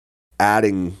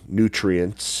adding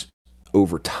nutrients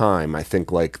over time. I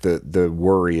think like the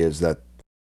worry is that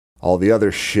all the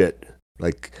other shit,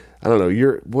 like, I don't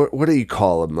know, what do you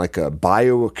call them? Like a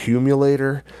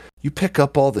bioaccumulator? You pick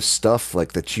up all the stuff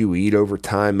like that you eat over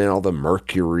time, man, all the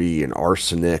mercury and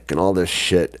arsenic and all this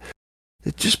shit.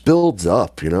 It just builds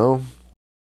up,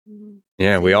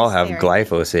 Yeah, we all have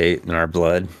glyphosate in our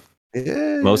blood.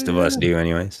 Yeah. Most of us do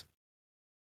anyways.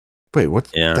 Wait, what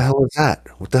the hell is that?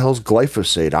 What the hell's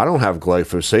glyphosate? I don't have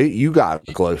glyphosate. You got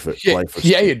glyphosate.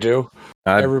 Yeah, you do.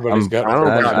 Everybody's got. I don't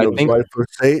got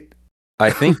glyphosate.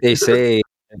 I think they say,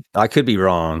 I could be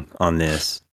wrong on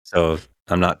this, so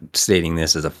I'm not stating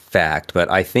this as a fact, but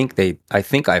I think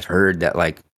I've heard that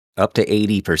like up to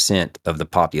 80% of the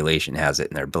population has it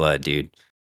in their blood, dude.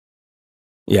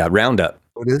 Yeah, Roundup.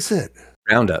 What is it?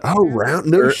 Roundup. Oh,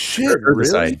 shit,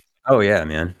 herbicide. Really? Oh yeah,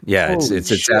 man. Yeah, Holy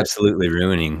it's shit. absolutely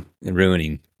ruining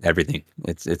everything.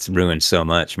 It's ruined so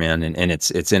much, man, and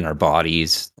it's in our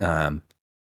bodies. Yeah,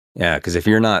 because if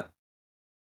you're not,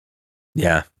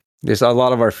 there's a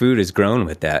lot of our food is grown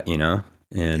with that,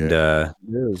 and it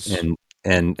is.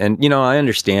 and I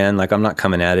understand. Like, I'm not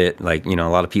coming at it like, a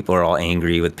lot of people are all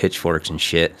angry with pitchforks and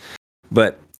shit,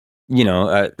 but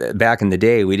back in the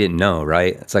day, we didn't know,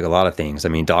 right? It's like a lot of things. I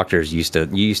mean, doctors you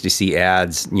used to see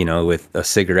ads, with a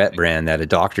cigarette brand that a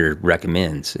doctor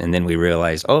recommends. And then we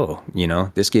realized,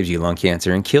 this gives you lung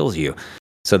cancer and kills you.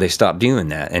 So they stopped doing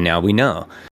that. And now we know.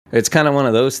 It's kind of one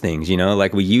of those things,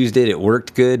 like we used it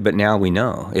worked good, but now we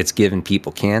know it's giving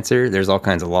people cancer. There's all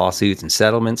kinds of lawsuits and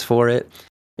settlements for it.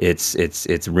 It's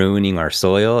ruining our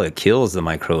soil. It kills the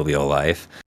microbial life.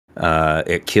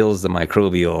 It kills the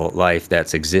microbial life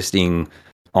that's existing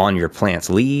on your plant's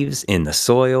leaves, in the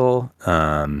soil,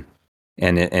 and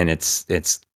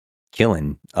it's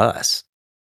killing us.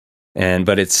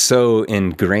 But it's so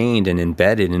ingrained and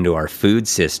embedded into our food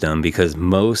system because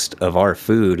most of our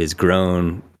food is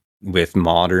grown with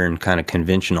modern kind of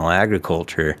conventional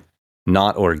agriculture,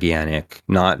 not organic,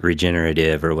 not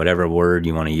regenerative, or whatever word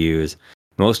you want to use.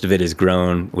 Most of it is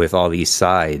grown with all these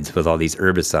with all these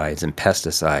herbicides and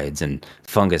pesticides and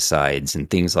fungicides and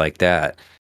things like that.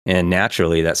 And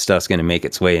naturally, that stuff's going to make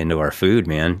its way into our food,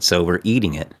 man. So we're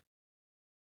eating it.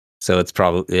 So it's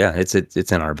probably, it's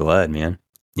in our blood, man.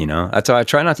 That's why I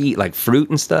try not to eat like fruit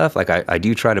and stuff. Like I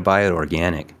do try to buy it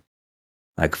organic,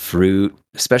 like fruit,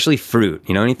 especially fruit.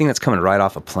 Anything that's coming right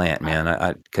off a plant,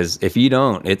 man. Because if you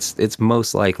don't, it's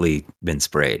most likely been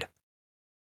sprayed.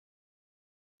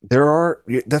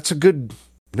 That's a good,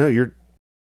 I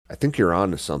think you're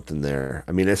onto something there.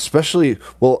 I mean, especially,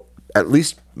 well, at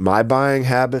least my buying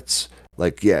habits,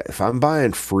 like, if I'm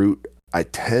buying fruit, I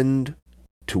tend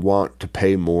to want to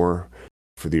pay more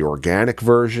for the organic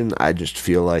version. I just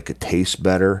feel like it tastes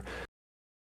better.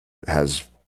 It has,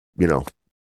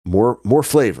 more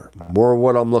flavor, more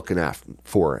what I'm looking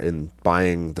for in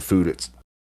buying the food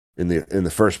in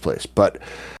the first place. But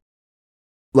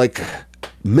like,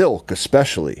 milk,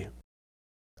 especially.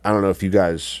 I don't know if you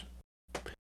guys,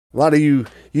 a lot of you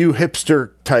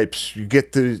hipster types, you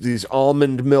get these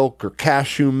almond milk or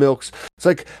cashew milks. It's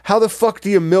like, how the fuck do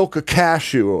you milk a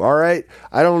cashew? All right,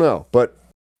 I don't know, but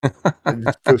I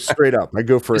just go straight up. I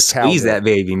go for Just a cow. squeeze that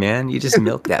baby, man. You just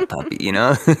milk that puppy, you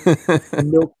know.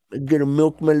 Milk, I'm gonna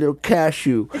milk my little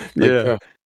cashew. Yeah.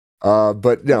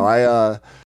 But no,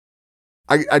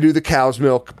 I do the cow's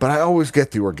milk, but I always get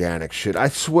the organic shit. I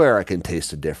swear I can taste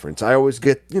the difference. I always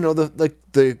get,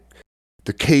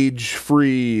 the cage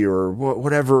free or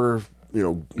whatever,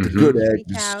 the good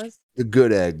eggs. Cows. The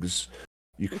good eggs.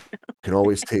 You can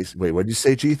always taste. Wait, what did you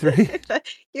say, G3?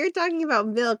 You're talking about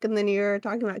milk, and then you're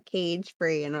talking about cage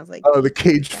free, and I was like, Oh, the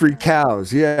cage free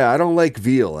cows. Yeah, I don't like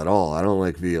veal at all. I don't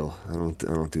like veal. I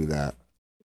don't do that.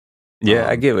 Yeah,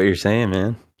 I get what you're saying,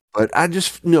 man. But I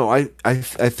just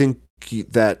I think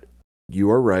that you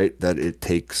are right that it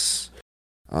takes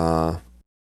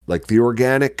like the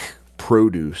organic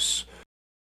produce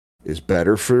is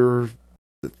better for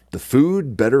the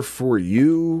food, better for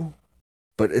you,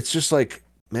 but it's just like,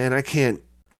 man,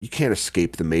 you can't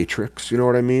escape the matrix, you know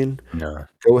what I mean? No.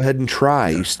 Go ahead and try.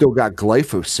 You still got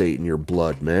glyphosate in your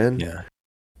blood, man. Yeah.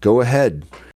 Go ahead.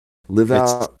 Live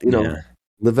out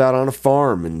on a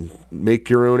farm and make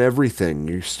your own everything.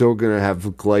 You're still going to have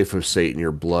glyphosate in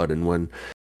your blood. And when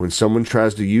someone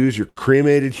tries to use your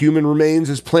cremated human remains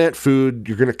as plant food,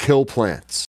 you're going to kill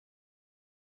plants.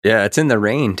 Yeah, it's in the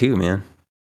rain too, man.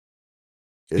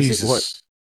 Is it what?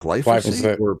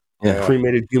 Glyphosate or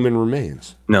cremated human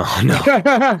remains? No.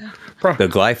 The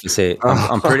glyphosate.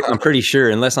 I'm pretty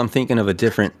sure, unless I'm thinking of a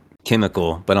different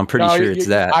chemical, but I'm pretty sure it's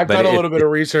that. I've done a little bit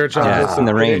of research on this. It's in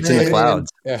the rain. It's in the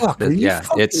clouds. Fuck, are you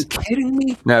fucking kidding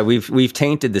me? No, we've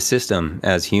tainted the system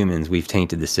as humans. We've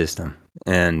tainted the system,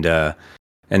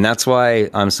 and that's why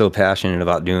I'm so passionate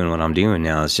about doing what I'm doing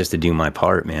now. It's just to do my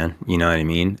part, man. You know what I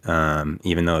mean?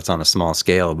 Even though it's on a small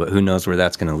scale, but who knows where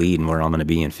that's going to lead and where I'm going to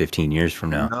be in 15 years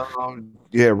from now.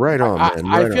 Yeah, right on,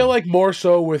 man. I feel like more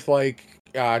so with like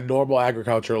normal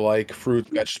agriculture, like fruit,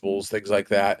 vegetables, things like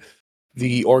that.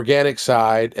 The organic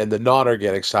side and the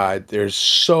non-organic side, there's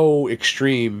so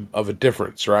extreme of a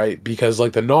difference, right? Because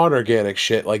like the non-organic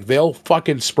shit, like they'll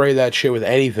fucking spray that shit with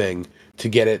anything to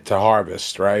get it to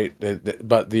harvest, right?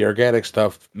 But the organic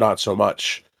stuff, not so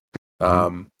much.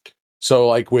 So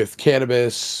like with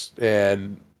cannabis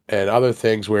and other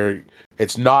things where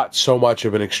it's not so much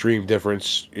of an extreme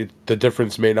difference, the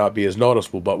difference may not be as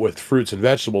noticeable, but with fruits and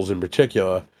vegetables in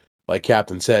particular, like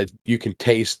Captain said, you can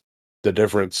taste the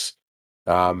difference.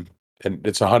 And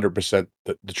it's 100%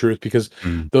 the truth, because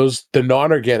the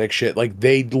non-organic shit, like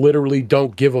they literally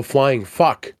don't give a flying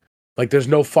fuck. Like there's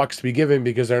no fucks to be given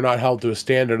because they're not held to a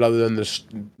standard other than this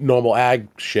normal ag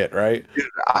shit, right?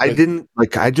 I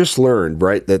just learned,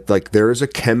 right, that like there is a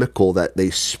chemical that they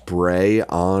spray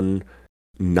on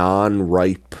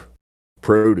non-ripe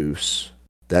produce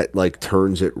that like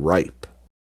turns it ripe.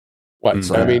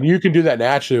 What? I mean, you can do that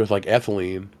naturally with like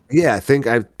ethylene. Yeah,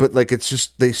 but like it's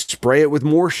just they spray it with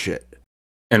more shit.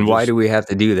 And why do we have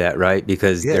to do that, right?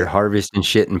 Because they're harvesting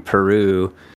shit in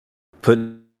Peru,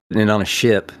 putting it on a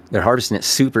ship. They're harvesting it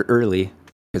super early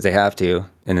because they have to,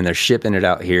 and then they're shipping it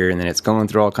out here, and then it's going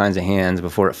through all kinds of hands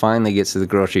before it finally gets to the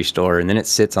grocery store, and then it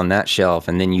sits on that shelf,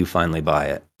 and then you finally buy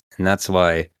it. And that's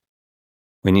why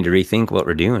we need to rethink what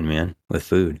we're doing, man, with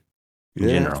food. In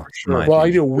general. Sure. Well,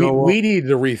 we need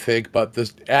to rethink, but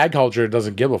this ag culture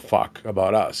doesn't give a fuck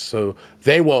about us, so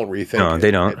they won't rethink. No,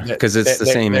 they don't, because it's the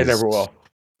same. They never will.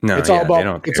 No, it's all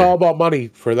about all about money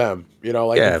for them. You know,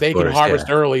 like if they can harvest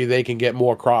early, they can get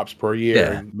more crops per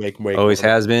year and make always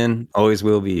has been, always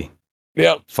will be.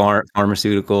 Yeah,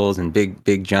 pharmaceuticals and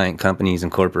big giant companies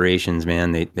and corporations,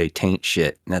 man, they taint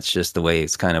shit. And that's just the way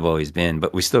it's kind of always been.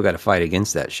 But we still got to fight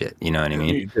against that shit. You know what I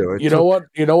mean? You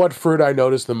know what fruit I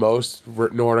noticed the most,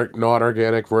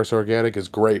 non-organic versus organic, is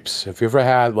grapes. If you ever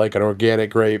had like an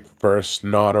organic grape versus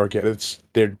non-organic,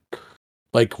 they're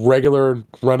like regular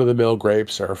run-of-the-mill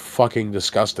grapes are fucking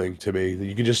disgusting to me.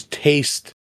 You can just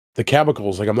taste the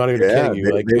chemicals. Like I'm not even kidding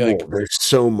you. There's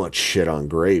so much shit on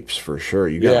grapes for sure.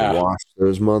 You gotta wash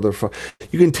those motherfuckers.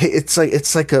 You can take.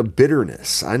 It's like a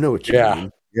bitterness. I know what you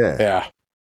mean. Yeah.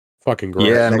 Fucking gross.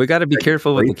 Yeah, and we got to be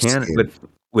careful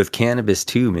with cannabis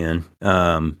too,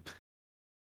 man.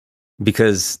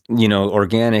 Because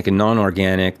organic and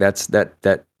non-organic.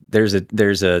 There's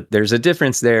a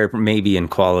difference there, maybe in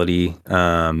quality,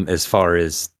 as far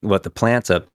as what the plant's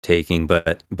uptaking,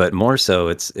 but more so,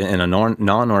 it's in a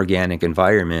non-organic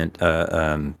environment.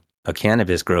 A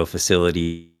cannabis grow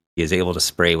facility is able to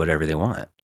spray whatever they want.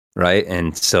 right?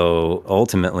 And so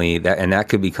ultimately that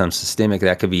could become systemic.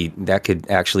 That could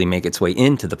actually make its way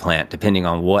into the plant, depending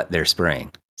on what they're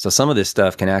spraying. So some of this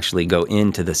stuff can actually go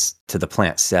into the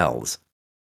plant cells,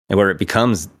 and where it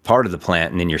becomes part of the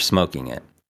plant, and then you're smoking it,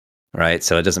 right?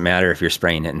 So it doesn't matter if you're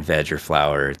spraying it in veg or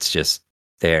flower; it's just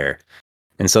there.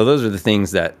 And so those are the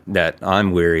things that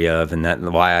I'm weary of, and that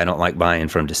why I don't like buying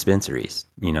from dispensaries.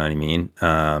 You know what I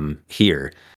mean?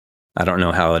 Here. I don't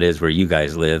know how it is where you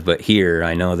guys live, but here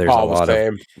I know there's a lot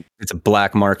of it's a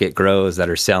black market grows that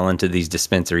are selling to these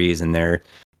dispensaries, and they're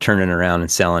turning around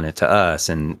and selling it to us.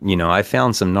 And I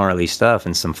found some gnarly stuff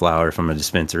and some flower from a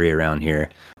dispensary around here.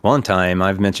 One time,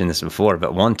 I've mentioned this before,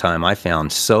 but one time I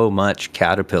found so much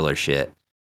caterpillar shit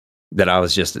that I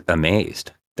was just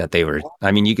amazed that they were.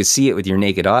 I mean, you could see it with your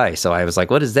naked eye. So I was like,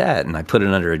 "What is that?" And I put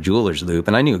it under a jeweler's loop,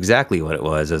 and I knew exactly what it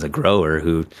was as a grower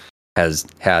who has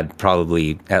had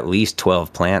probably at least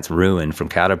 12 plants ruined from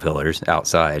caterpillars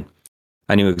outside.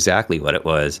 I knew exactly what it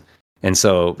was. And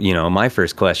so, my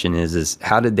first question is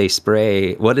how did they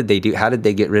spray? What did they do? How did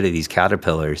they get rid of these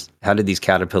caterpillars? How did these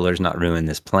caterpillars not ruin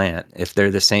this plant? If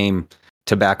they're the same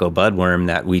tobacco budworm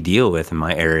that we deal with in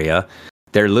my area,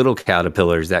 they're little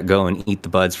caterpillars that go and eat the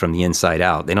buds from the inside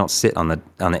out. They don't sit on the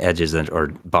edges or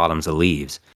bottoms of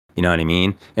leaves. You know what I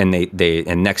mean? And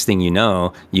and next thing you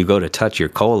know, you go to touch your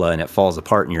cola and it falls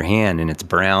apart in your hand and it's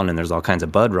brown and there's all kinds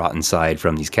of bud rot inside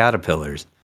from these caterpillars.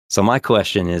 So my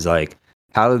question is like,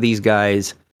 how do these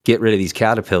guys get rid of these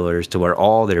caterpillars to where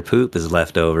all their poop is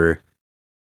left over,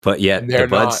 but yet the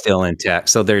bud's still intact?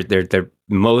 So they're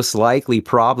most likely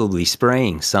probably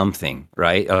spraying something,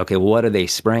 right? Okay, well, what are they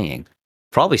spraying?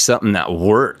 Probably something that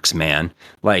works, man.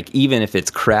 Like, even if it's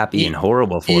crappy and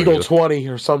horrible for you. Eagle 20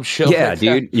 or some shit. Yeah,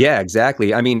 dude. Yeah,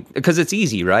 exactly. I mean, because it's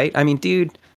easy, right? I mean,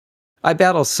 dude, I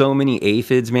battle so many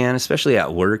aphids, man, especially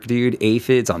at work, dude.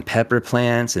 Aphids on pepper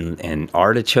plants and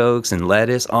artichokes and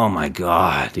lettuce. Oh my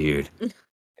God, dude.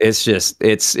 It's just,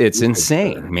 it's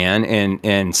insane, man.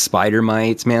 And spider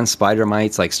mites, man. Spider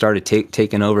mites like started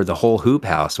taking over the whole hoop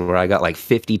house where I got like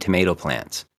 50 tomato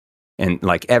plants. And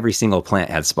like every single plant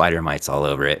had spider mites all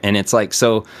over it. And it's like,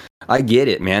 so I get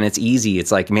it, man. It's easy.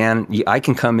 It's like, man, I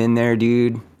can come in there,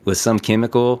 dude, with some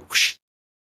chemical, whoosh,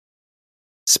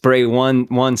 spray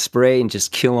one spray and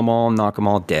just kill them all, knock them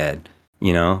all dead,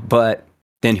 But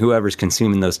then whoever's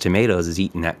consuming those tomatoes is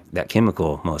eating that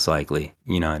chemical, most likely.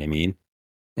 You know what I mean?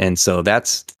 And so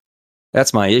that's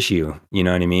my issue, you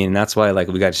know what I mean? And that's why, like,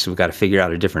 we got to figure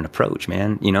out a different approach,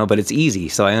 man, but it's easy.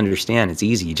 So I understand it's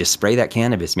easy. Just spray that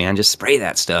cannabis, man. Just spray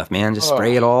that stuff, man. Just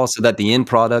spray it all so that the end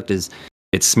product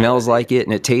it smells like it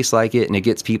and it tastes like it and it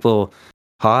gets people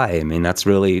high. I mean, that's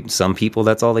really, some people,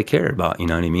 that's all they care about, you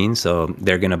know what I mean? So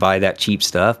they're going to buy that cheap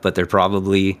stuff, but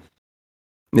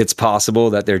it's possible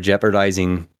that they're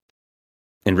jeopardizing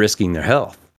and risking their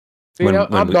health.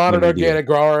 I'm not an organic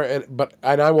grower,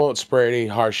 and I won't spray any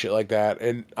harsh shit like that.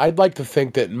 And I'd like to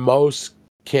think that most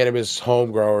cannabis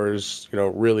home growers,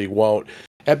 really won't.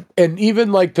 And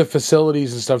even like the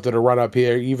facilities and stuff that are run up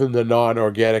here, even the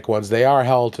non-organic ones, they are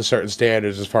held to certain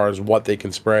standards as far as what they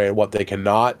can spray and what they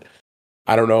cannot.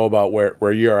 I don't know about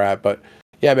where you're at, but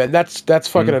yeah, man, that's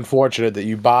fucking unfortunate that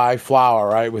you buy flour,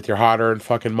 right, with your hard-earned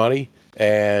fucking money,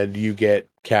 and you get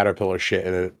caterpillar shit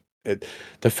in it.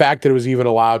 The fact that it was even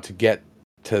allowed to get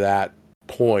to that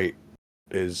point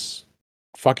is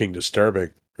fucking disturbing,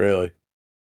 really.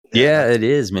 Yeah, it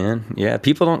is, man. Yeah,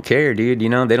 people don't care, dude.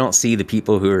 They don't see the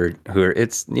people who are.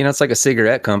 It's it's like a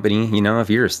cigarette company. If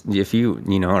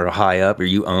you are high up or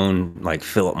you own like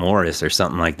Philip Morris or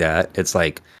something like that, it's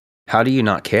like, how do you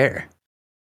not care?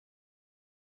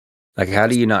 Like, how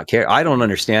do you not care? I don't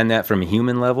understand that from a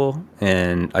human level,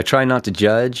 and I try not to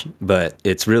judge, but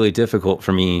it's really difficult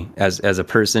for me as a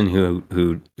person who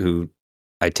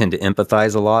I tend to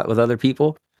empathize a lot with other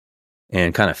people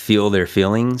and kind of feel their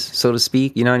feelings, so to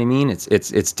speak. You know what I mean?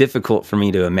 It's difficult for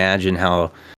me to imagine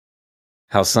how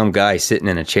some guy sitting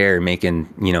in a chair making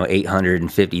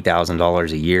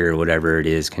 $850,000 a year or whatever it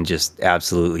is can just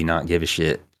absolutely not give a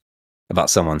shit about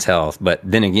someone's health. But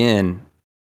then again,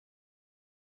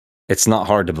 it's not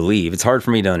hard to believe. It's hard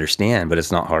for me to understand, but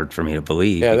it's not hard for me to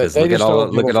believe, because look at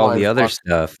all the other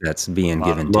stuff that's being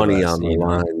given to us. Money on the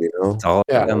line, It's all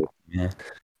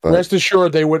But rest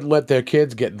assured, they wouldn't let their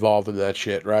kids get involved in that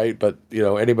shit, right? But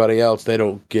anybody else, they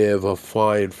don't give a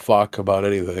flying fuck about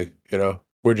anything.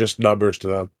 We're just numbers to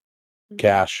them.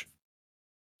 Cash.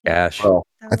 Well,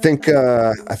 I think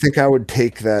I would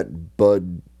take that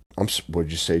bud.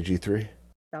 What'd you say, G3?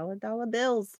 Dollar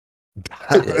bills.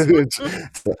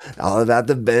 All about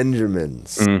the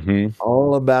Benjamins. Mm-hmm.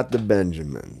 All about the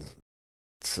Benjamins.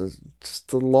 It's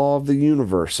the law of the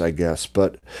universe, I guess.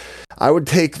 But I would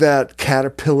take that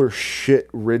caterpillar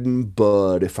shit-ridden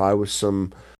bud if I was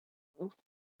some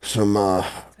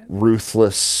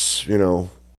ruthless,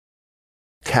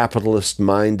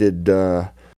 capitalist-minded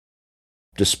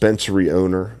dispensary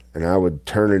owner, and I would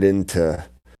turn it into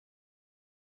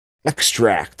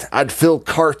extract. I'd fill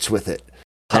carts with it.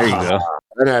 There you go.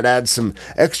 And I'd add some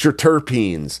extra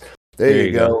terpenes. There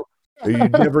you go.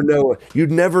 You'd never know.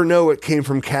 You'd never know it came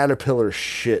from caterpillar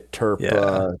shit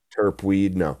terp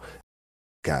weed. No,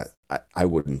 God, I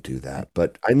wouldn't do that.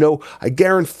 But I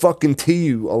guarantee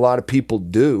you, a lot of people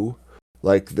do.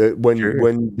 Like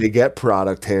when they get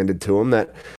product handed to them,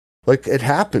 that like it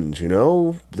happens.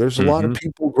 There's a lot of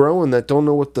people growing that don't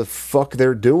know what the fuck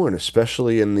they're doing,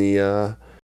 especially in the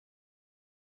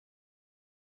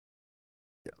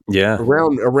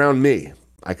around me.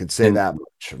 I could say that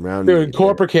much around. Dude, in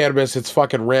corporate cannabis, it's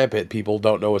fucking rampant. People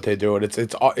don't know what they're doing.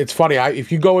 It's funny.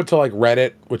 If you go into like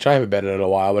Reddit, which I haven't been in a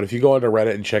while, but if you go into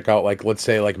Reddit and check out like, let's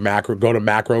say like go to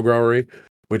Macro Growery,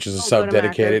 which is a sub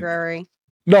dedicated.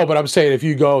 No, but I'm saying if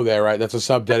you go there, right, that's a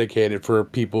sub dedicated for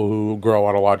people who grow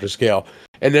on a larger scale,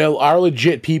 and there are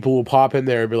legit people who pop in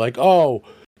there and be like, "Oh,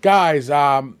 guys,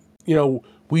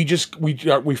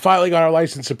 we finally got our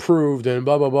license approved and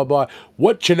blah, blah, blah, blah.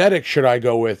 What genetics should I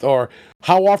go with? Or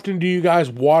how often do you guys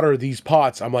water these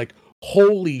pots?" I'm like,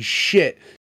 holy shit.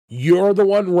 You're the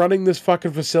one running this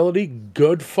fucking facility?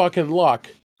 Good fucking luck.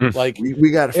 Like we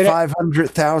got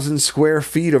 500,000 square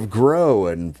feet of grow,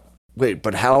 and wait,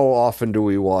 but how often do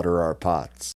we water our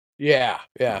pots? Yeah.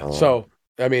 Oh. So,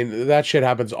 I mean, that shit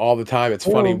happens all the time. It's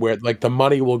funny where like the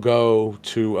money will go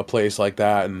to a place like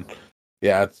that, and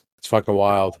yeah, it's fucking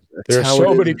wild. There are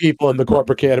so many people in the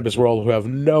corporate cannabis world who have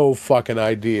no fucking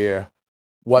idea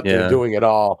what they're doing at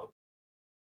all.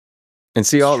 And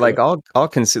see, I'll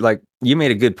consider, like, you made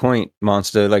a good point,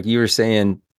 Monster. Like you were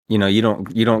saying, you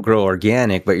don't grow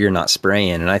organic, but you're not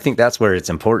spraying, and I think that's where it's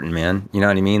important, man. You know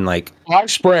what I mean? Like I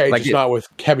spray, like just not with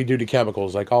heavy duty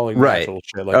chemicals, like all natural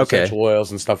shit, like essential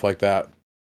oils and stuff like that.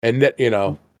 And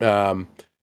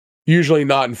usually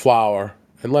not in flower.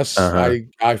 Unless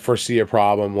I foresee a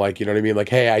problem, like, you know what I mean? Like,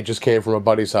 hey, I just came from a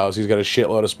buddy's house. He's got a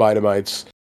shitload of spider mites.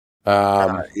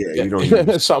 You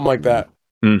don't something like that.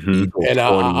 Mm-hmm. And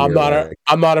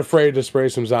I'm not afraid to spray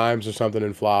some Zymes or something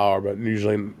in flower, but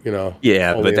usually,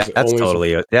 Yeah, but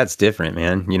that's different,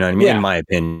 man. You know what I mean? Yeah. In my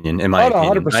opinion.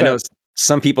 100%. I know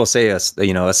some people say a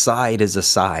side is a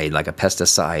side, like a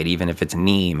pesticide, even if it's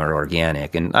neem or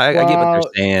organic. And I get what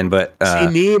they're saying, but see,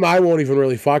 neem I won't even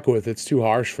really fuck with. It's too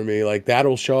harsh for me. Like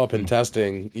that'll show up in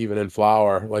testing, even in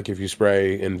flower. Like if you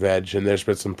spray in veg, and there's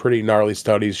been some pretty gnarly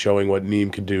studies showing what neem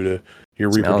could do to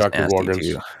your reproductive organs.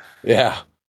 Too. Yeah,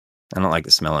 I don't like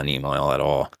the smell of neem oil at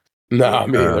all. No,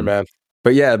 me either, man.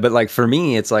 But yeah, but like for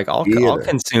me, it's like I'll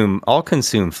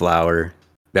consume flower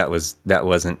that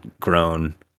wasn't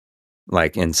grown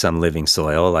like in some living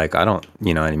soil. Like I don't,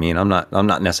 you know what I mean? I'm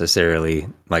not necessarily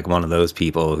like one of those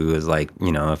people who is like,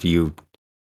 if you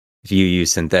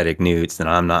use synthetic newts, then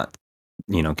I'm not,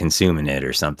 consuming it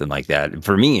or something like that.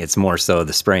 For me, it's more so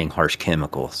the spraying harsh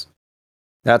chemicals.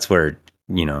 That's where,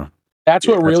 that's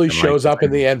what really shows up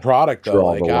in the end product, though.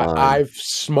 Like I've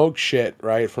smoked shit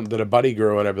right from that a buddy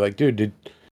grew, and I'd be like, dude, did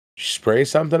you spray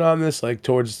something on this? Like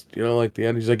towards like the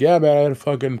end, he's like, yeah, man, I had a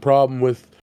fucking problem with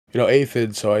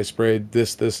aphid, so I sprayed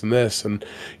this, and this. And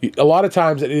a lot of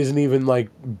times it isn't even like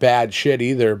bad shit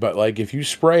either. But like if you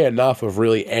spray enough of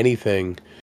really anything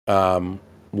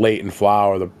late in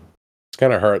flower, it's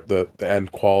gonna hurt the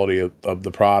end quality of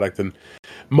the product. And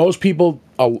most people,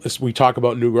 we talk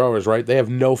about new growers, right? They have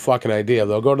no fucking idea.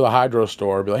 They'll go to the hydro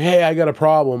store and be like, hey, I got a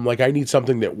problem. Like, I need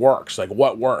something that works. Like,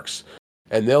 what works?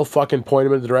 And they'll fucking point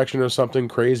them in the direction of something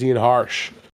crazy and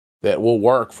harsh that will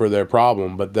work for their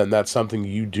problem. But then that's something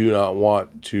you do not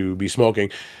want to be smoking.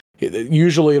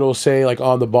 Usually it'll say, like,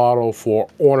 on the bottle for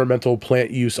ornamental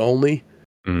plant use only.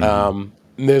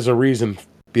 Mm-hmm. There's a reason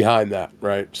behind that,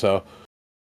 right? So,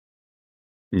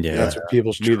 yeah, that's what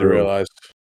people need to realize.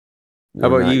 How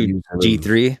about you,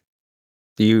 G3?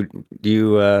 Do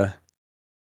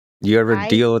you ever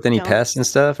deal with any pests and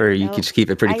stuff, or you can just keep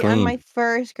it pretty clean? On my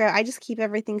first grow, I just keep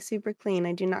everything super clean.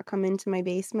 I do not come into my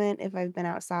basement if I've been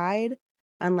outside,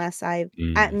 unless I've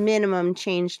at minimum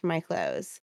changed my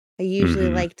clothes. I usually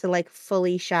like to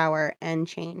fully shower and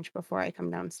change before I come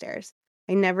downstairs.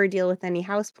 I never deal with any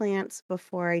house plants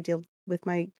before I deal with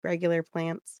my regular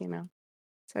plants.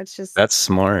 So it's just that's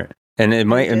smart. And it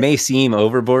may seem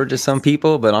overboard to some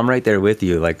people, but I'm right there with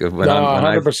you. Like when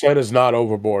 100% is not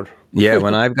overboard. Yeah,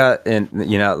 when I've got, and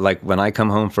like when I come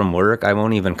home from work, I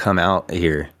won't even come out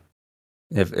here.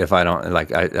 If I don't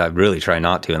like, I really try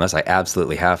not to unless I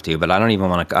absolutely have to. But I don't even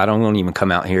want to. I don't even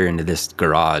come out here into this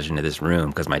garage, into this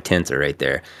room, because my tents are right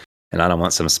there, and I don't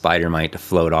want some spider mite to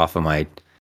float off of my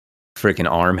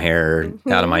freaking arm hair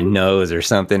out of my nose or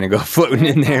something and go floating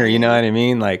in there. You know what I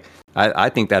mean? Like, I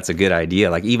think that's a good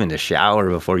idea. Like, even to shower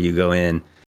before you go in,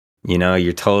 you know,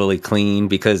 you're totally clean,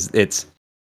 because it's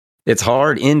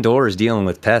hard indoors. Dealing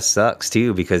with pests sucks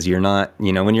too, because you're not,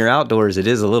 you know, when you're outdoors, it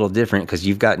is a little different because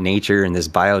you've got nature and this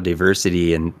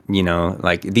biodiversity, and, you know,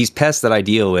 like these pests that I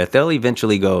deal with, they'll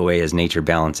eventually go away as nature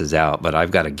balances out, but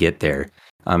I've got to get there.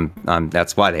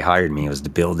 That's why they hired me, was to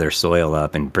build their soil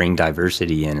up and bring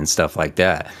diversity in and stuff like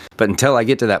that. But until I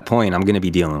get to that point, I'm going to be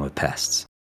dealing with pests.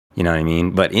 You know what I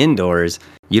mean? But indoors,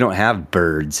 you don't have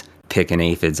birds picking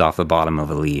aphids off the bottom of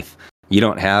a leaf. You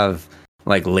don't have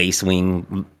like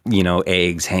lacewing, you know,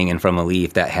 eggs hanging from a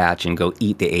leaf that hatch and go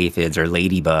eat the aphids, or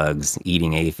ladybugs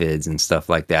eating aphids and stuff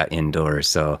like that indoors.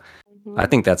 So I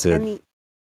think that's And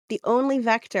the only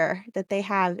vector that they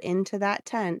have into that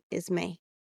tent is me.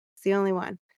 It's the only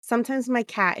one. Sometimes my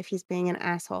cat, if he's being an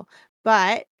asshole,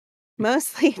 but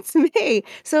mostly it's me.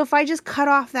 So if I just cut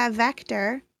off that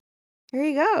vector, there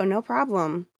you go, no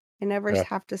problem. I never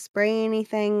have to spray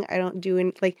anything. I don't do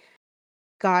any, like,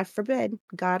 God forbid,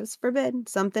 God is forbid,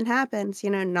 something happens, you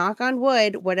know, knock on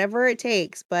wood, whatever it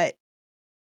takes. But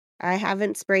I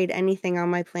haven't sprayed anything on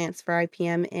my plants for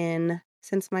IPM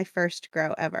since my first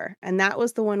grow ever. And that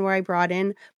was the one where I brought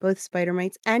in both spider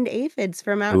mites and aphids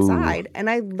from outside. And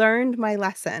I learned my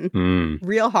lesson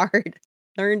real hard.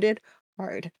 Learned it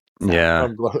hard. So, yeah.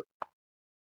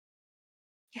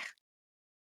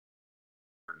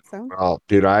 So Oh,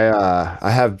 dude, I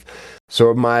have,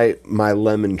 so my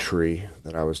lemon tree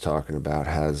that I was talking about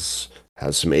has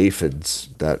some aphids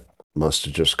that must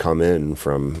have just come in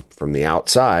from the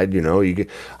outside. You know,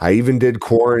 I even did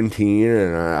quarantine,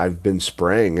 and I've been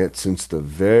spraying it since the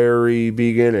very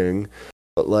beginning.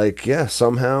 But like, yeah,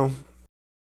 somehow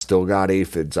still got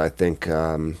aphids. I think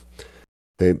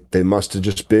they must have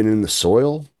just been in the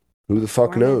soil. Who the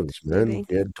fuck knows, man? maybe.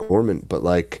 Yeah, dormant. But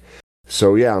like,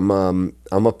 so yeah, I'm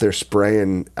up there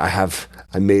spraying. I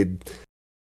made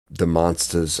the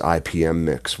Monsters IPM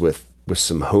mix with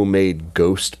some homemade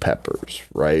ghost peppers,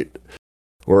 right?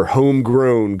 Or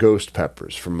homegrown ghost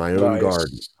peppers from my own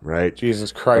garden, right?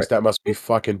 Jesus Christ, that must be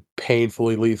fucking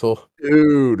painfully lethal.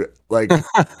 Dude, like,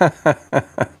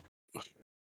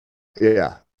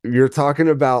 yeah, you're talking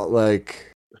about,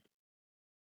 like,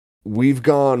 we've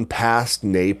gone past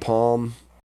napalm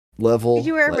level. Did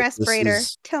you wear a Like, respirator?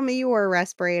 Tell me you wore a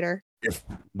respirator. If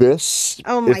this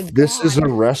is a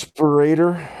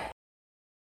respirator,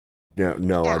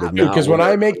 no, I did not. Because when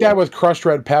I make that with crushed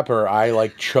red pepper, I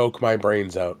like choke my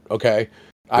brains out. Okay,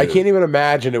 I can't even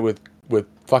imagine it with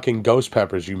fucking ghost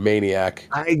peppers, you maniac.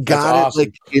 I got it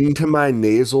like into my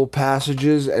nasal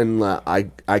passages, and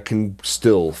I can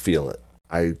still feel it.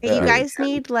 You guys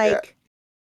need like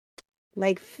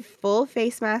full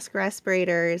face mask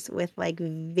respirators with like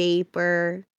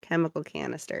vapor chemical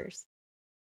canisters.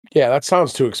 Yeah, that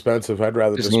sounds too expensive. I'd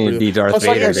rather just breathe. be Darth Plus,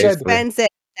 like Vader, I said, Expensive.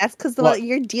 That's because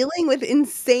you're dealing with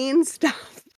insane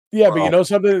stuff. yeah, but you know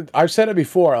something? I've said it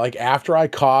before. Like, after I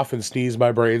cough and sneeze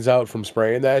my brains out from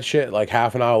spraying that shit, like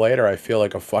half an hour later, I feel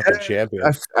like a fucking champion.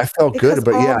 I felt good,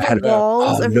 but yeah, I had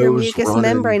walls of your mucous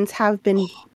membranes have been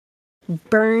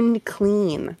burned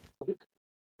clean.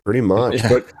 Pretty much,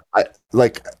 but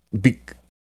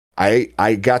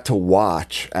I got to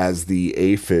watch as the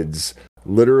aphids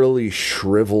literally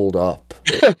shriveled up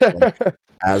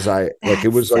as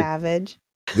it was savage. Like,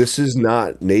 this is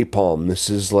not napalm. This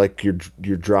is like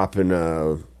you're dropping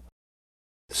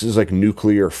this is like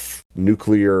nuclear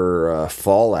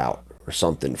fallout or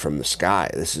something from the sky.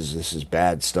 This is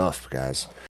bad stuff, guys.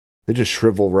 They just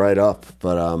shrivel right up.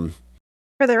 But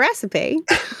for the recipe,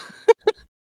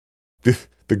 the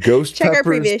ghost check peppers, our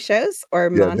previous shows or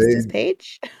Monsters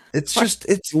page.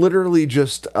 It's literally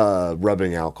just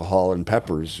rubbing alcohol and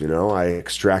peppers. You know, I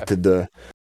extracted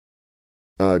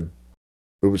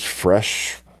it was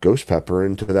fresh ghost pepper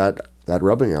into that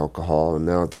rubbing alcohol, and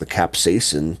now the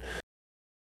capsaicin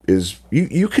is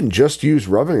you can just use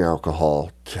rubbing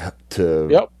alcohol to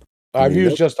Yep, I've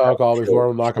used just alcohol before.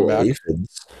 I'm not back.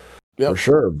 Aphids, for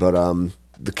sure, but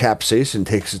the capsaicin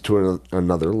takes it to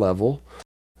another level,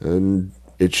 and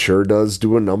it sure does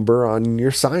do a number on your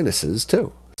sinuses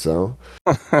too. So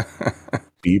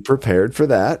be prepared for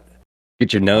that.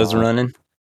 Get your nose running.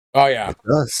 Oh yeah, it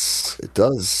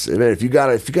does. And man, if you got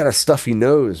a stuffy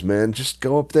nose, man, just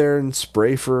go up there and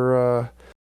spray some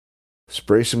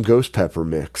ghost pepper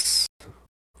mix.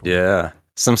 Yeah,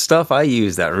 some stuff I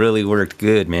used that really worked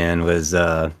good, man, was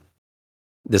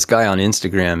this guy on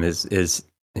Instagram is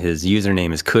his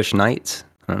username is Kush Knights.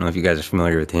 I don't know if you guys are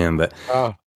familiar with him, but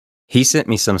he sent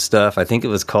me some stuff. I think it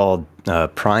was called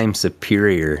Prime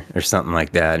Superior or something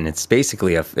like that, and it's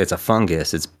basically it's a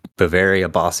fungus. It's Bavaria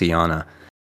bassiana,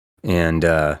 and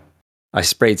I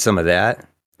sprayed some of that,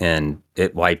 and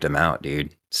it wiped them out,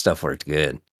 dude. Stuff worked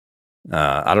good.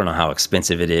 I don't know how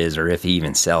expensive it is, or if he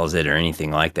even sells it, or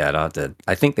anything like that.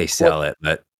 I think they sell it,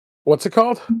 but what's it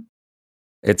called?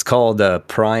 It's called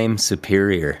Prime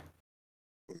Superior.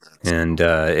 And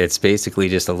it's basically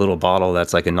just a little bottle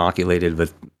that's like inoculated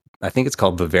with, I think it's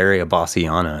called Bavaria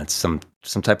bassiana. It's some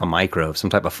type of microbe, some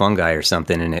type of fungi or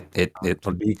something, and it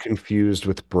be confused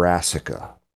with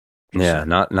brassica. Yeah,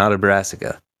 not a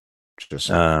brassica.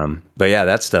 But yeah,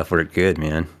 that stuff worked good,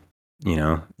 man. You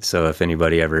know, so if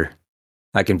anybody ever,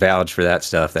 I can vouch for that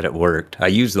stuff that it worked. I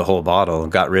used the whole bottle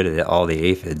and got rid of all the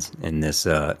aphids in this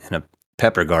in a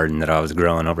pepper garden that I was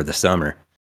growing over the summer.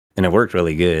 And it worked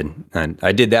really good. And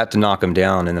I did that to knock them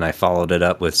down, and then I followed it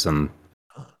up with some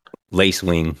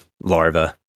lacewing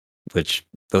larvae, which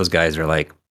those guys are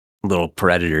like little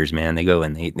predators, man. They go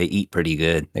and they eat pretty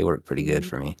good. They work pretty good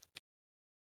for me.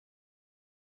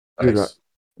 Nice.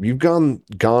 You've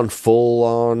gone full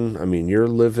on. I mean, you're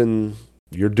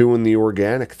doing the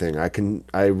organic thing.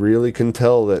 I really can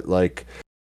tell that, like,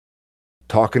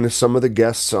 talking to some of the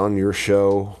guests on your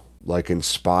show, like,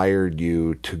 inspired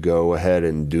you to go ahead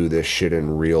and do this shit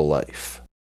in real life,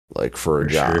 like, for a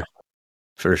job. Sure.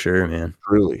 For sure, man.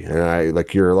 Truly.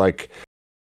 And you're like,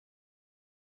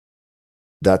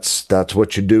 that's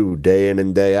what you do day in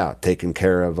and day out, taking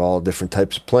care of all different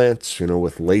types of plants, you know,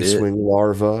 with lacewing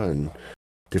larvae and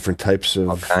different types of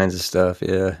all kinds of stuff.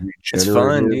 Yeah, it's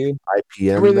fun, dude.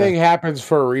 IPM. Everything happens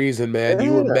for a reason, man. Yeah.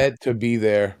 You were meant to be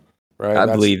there. Right, I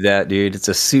believe that, dude. It's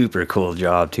a super cool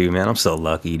job too, man. I'm so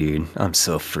lucky, dude. I'm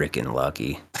so freaking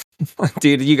lucky.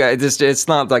 Dude, you guys, it's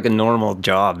not like a normal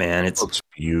job, man. It's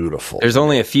beautiful. There's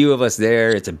only a few of us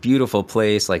there. It's a beautiful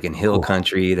place, like in hill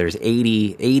country. There's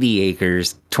 80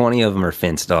 acres. 20 of them are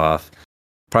fenced off.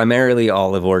 Primarily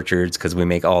olive orchards, because we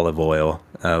make olive oil.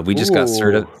 We just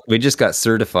got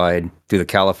certified through the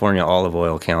California Olive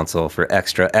Oil Council for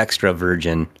extra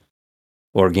virgin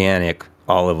organic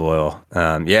olive oil.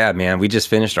 Yeah, man, we just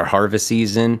finished our harvest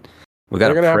season. We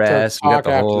got a press. We got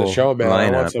the whole the show, man. lineup,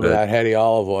 I want some of that heady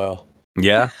olive oil.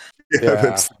 Yeah. Yeah,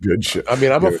 that's good shit. I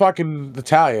mean, I'm a fucking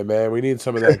Italian, man. We need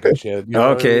some of that good shit. You know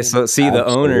okay, I mean? So see, the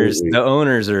owners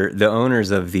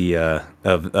of the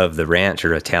of the ranch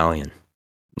are Italian.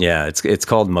 Yeah, it's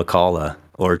called McCalla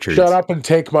Orchards. Shut up and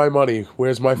take my money.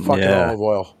 Where's my fucking olive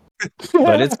oil?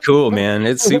 But it's cool, man.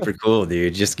 It's super cool,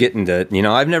 dude. Just getting to, you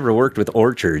know, I've never worked with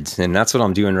orchards, and that's what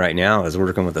I'm doing right now is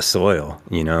working with the soil,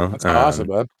 you know. That's awesome,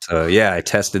 man. So yeah, I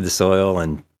tested the soil,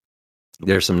 and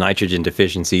there's some nitrogen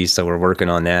deficiencies, so we're working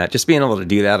on that. Just being able to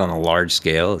do that on a large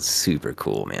scale is super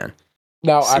cool, man.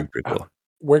 Now, cool.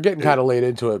 We're getting kind of late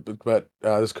into it, but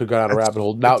this could go down a rabbit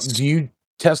hole. Now, do you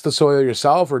test the soil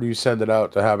yourself, or do you send it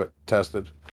out to have it tested?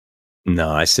 No,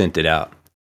 I sent it out.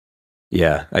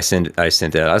 Yeah, I sent it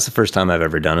out. That's the first time I've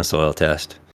ever done a soil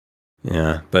test.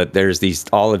 Yeah, but there's these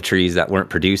olive trees that weren't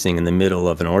producing in the middle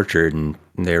of an orchard, and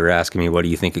they were asking me, what do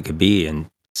you think it could be? And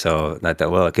so I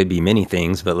thought, well, it could be many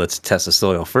things, but let's test the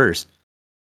soil first.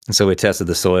 And so we tested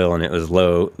the soil, and it was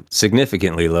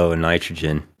significantly low in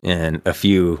nitrogen and a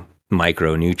few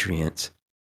micronutrients.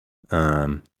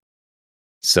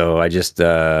 So I just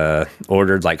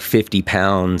ordered like 50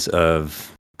 pounds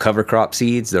of cover crop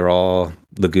seeds. They're all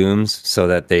legumes, so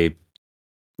that they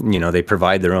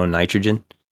provide their own nitrogen,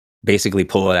 basically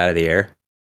pull it out of the air,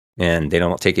 and they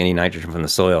don't take any nitrogen from the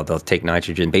soil. They'll take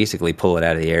nitrogen, basically pull it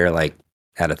out of the air, like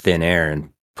out of thin air, and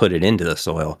put it into the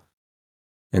soil.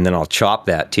 And then I'll chop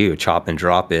and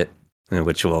drop it,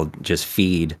 which will just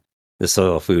feed the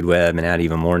soil food web and add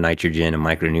even more nitrogen and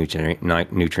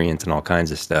micronutrients and all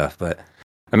kinds of stuff. But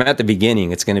I'm at the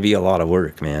beginning. It's going to be a lot of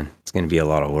work, man. It's going to be a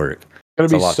lot of work. It's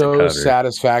going to be so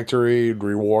satisfactory and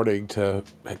rewarding to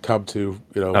come to,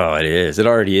 you know. Oh, it is. It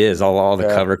already is. All the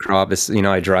cover crop is, you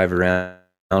know, I drive around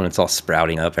and it's all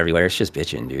sprouting up everywhere. It's just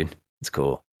bitching, dude. It's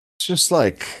cool. It's just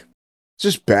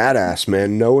badass,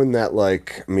 man. Knowing that,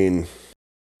 like, I mean,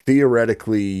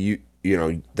 theoretically, you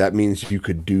know, that means you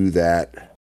could do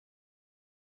that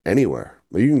anywhere.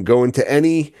 You can go into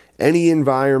any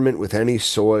environment with any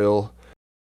soil,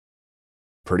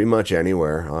 pretty much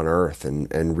anywhere on Earth,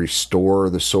 and restore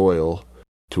the soil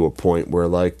to a point where,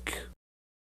 like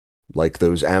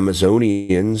those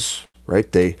Amazonians,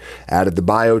 right? They added the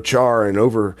biochar, and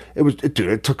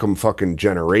it took them fucking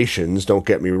generations. Don't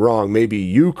get me wrong. Maybe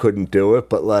you couldn't do it,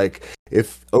 but like,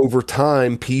 if over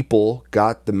time people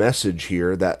got the message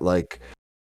here that, like,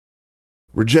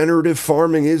 regenerative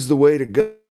farming is the way to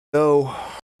go.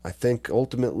 I think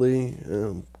ultimately,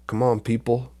 come on,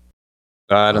 people.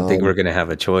 I don't think we're going to have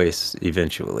a choice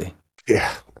eventually.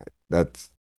 Yeah, that's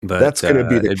going to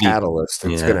be the catalyst.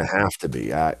 It's going to have to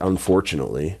be,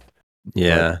 unfortunately.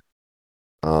 Yeah.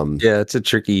 It's a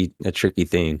tricky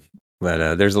thing,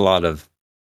 but there's a lot of,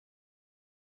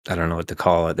 I don't know what to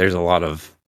call it. There's a lot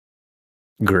of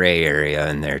gray area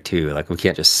in there too. Like we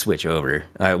can't just switch over.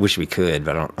 I wish we could,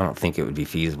 but I don't think it would be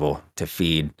feasible to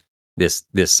feed this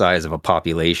size of a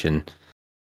population,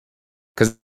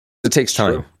 because it takes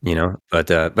time, you know. But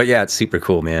yeah, it's super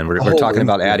cool, man. We're talking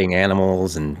about adding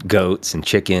animals and goats and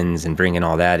chickens and bringing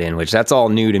all that in, which that's all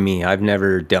new to me. I've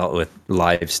never dealt with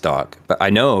livestock, but I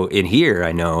know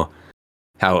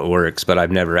how it works, but I've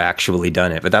never actually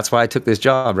done it. But that's why I took this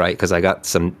job, right? Because I got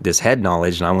this head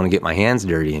knowledge, and I want to get my hands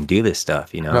dirty and do this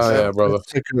stuff, you know. Yeah, brother.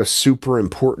 It's taking a super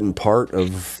important part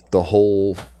of the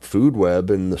whole food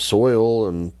web and the soil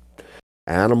and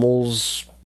animals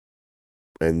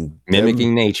and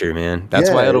mimicking nature, man. That's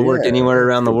why it'll work anywhere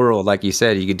around the world. Like you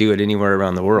said, you could do it anywhere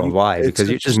around the world. Why? Because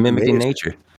you're just mimicking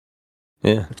nature.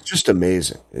 Yeah, it's just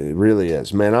amazing. It really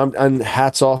is, man. I'm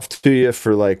hats off to you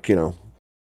for, like, you know.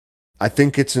 I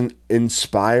think it's an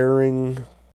inspiring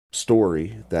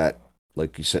story that,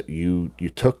 like you said, you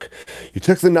took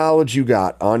the knowledge you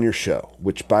got on your show,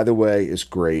 which, by the way, is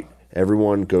great.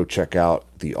 Everyone go check out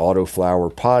the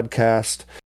Autoflower podcast.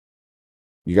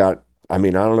 You got, I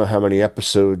mean, I don't know how many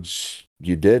episodes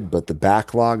you did, but the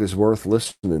backlog is worth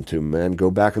listening to, man.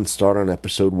 Go back and start on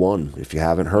episode 1 if you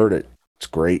haven't heard it. It's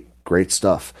great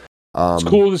stuff. It's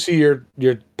cool to see your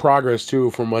progress too,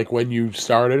 from like when you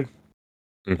started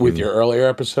with your earlier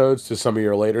episodes to some of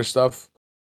your later stuff.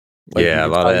 Like, a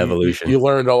lot of evolution. You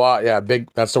learned a lot. Yeah,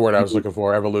 that's the word I was looking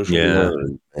for. Evolution. Yeah,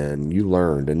 you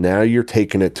learned, and now you're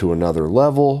taking it to another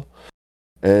level.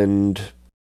 And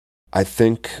I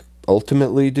think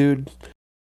ultimately, dude,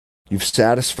 you've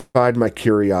satisfied my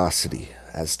curiosity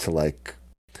as to, like,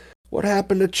 what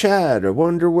happened to Chad. I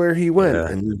wonder where he went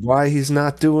and why he's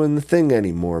not doing the thing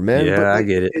anymore, man. Yeah, but I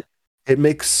get it. It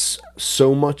makes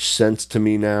so much sense to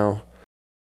me now.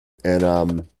 And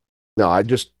no,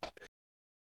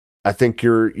 I think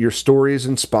your story is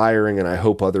inspiring, and I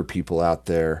hope other people out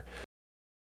there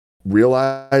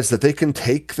realize that they can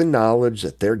take the knowledge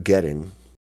that they're getting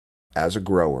as a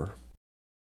grower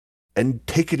and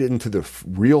take it into the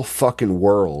real fucking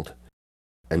world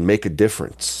and make a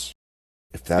difference.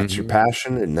 If that's your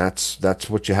passion and that's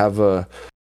what you have a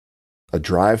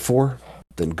drive for,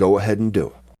 then go ahead and do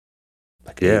it.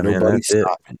 Like, yeah, man, that's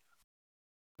stopping.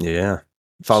 Yeah.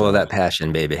 Follow that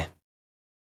passion, baby.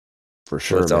 For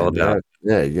sure. That's all about.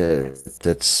 Yeah.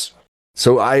 That's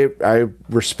so I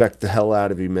respect the hell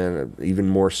out of you, man. Even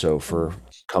more so for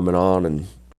coming on and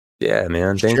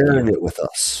man, sharing it with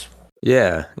us.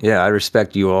 Yeah. I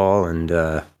respect you all, and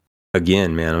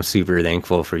again, man, I'm super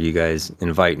thankful for you guys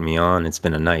inviting me on. It's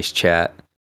been a nice chat,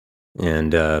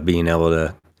 and being able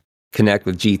to connect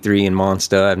with G3 and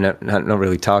Monsta. I've not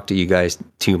really talked to you guys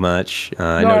too much.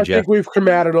 I know Jeff. I think we've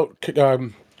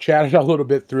chatted a little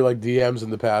bit through like DMs in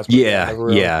the past.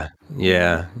 Yeah.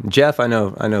 Jeff, I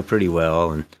know pretty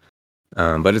well, and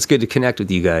but it's good to connect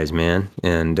with you guys, man.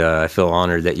 And I feel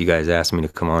honored that you guys asked me to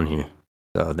come on here.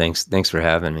 So thanks for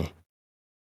having me.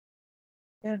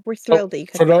 Yeah, we're thrilled that you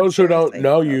could. For those who don't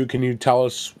know you, can you tell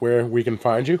us where we can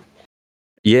find you?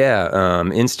 Yeah,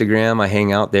 Instagram, I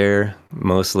hang out there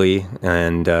mostly,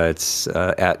 and it's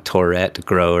at Tourette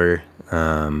Grower,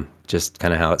 just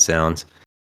kind of how it sounds.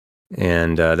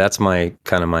 And that's my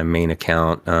main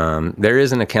account. There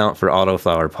is an account for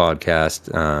Autoflower Podcast.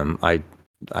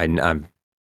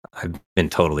 I've been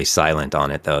totally silent on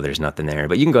it, though. There's nothing there,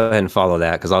 but you can go ahead and follow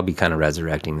that, because I'll be kind of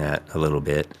resurrecting that a little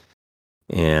bit.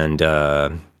 And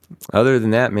other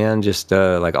than that, man, just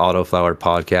like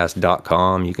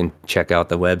autoflowerpodcast.com. You can check out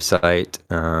the website.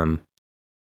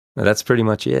 That's pretty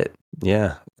much it.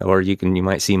 Yeah. Or you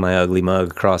might see my ugly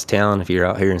mug across town if you're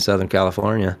out here in Southern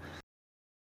California.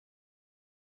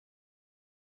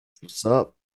 What's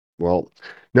up? Well,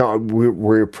 no,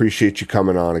 we appreciate you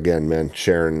coming on again, man,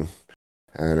 sharing.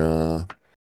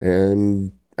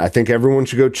 And I think everyone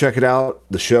should go check it out,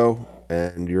 the show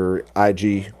and your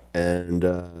IG. And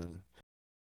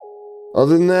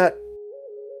other than that,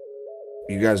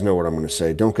 you guys know what I'm going to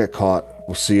say. Don't get caught.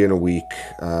 We'll see you in a week.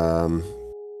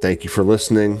 Thank you for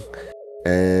listening.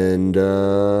 And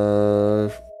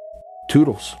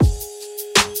toodles.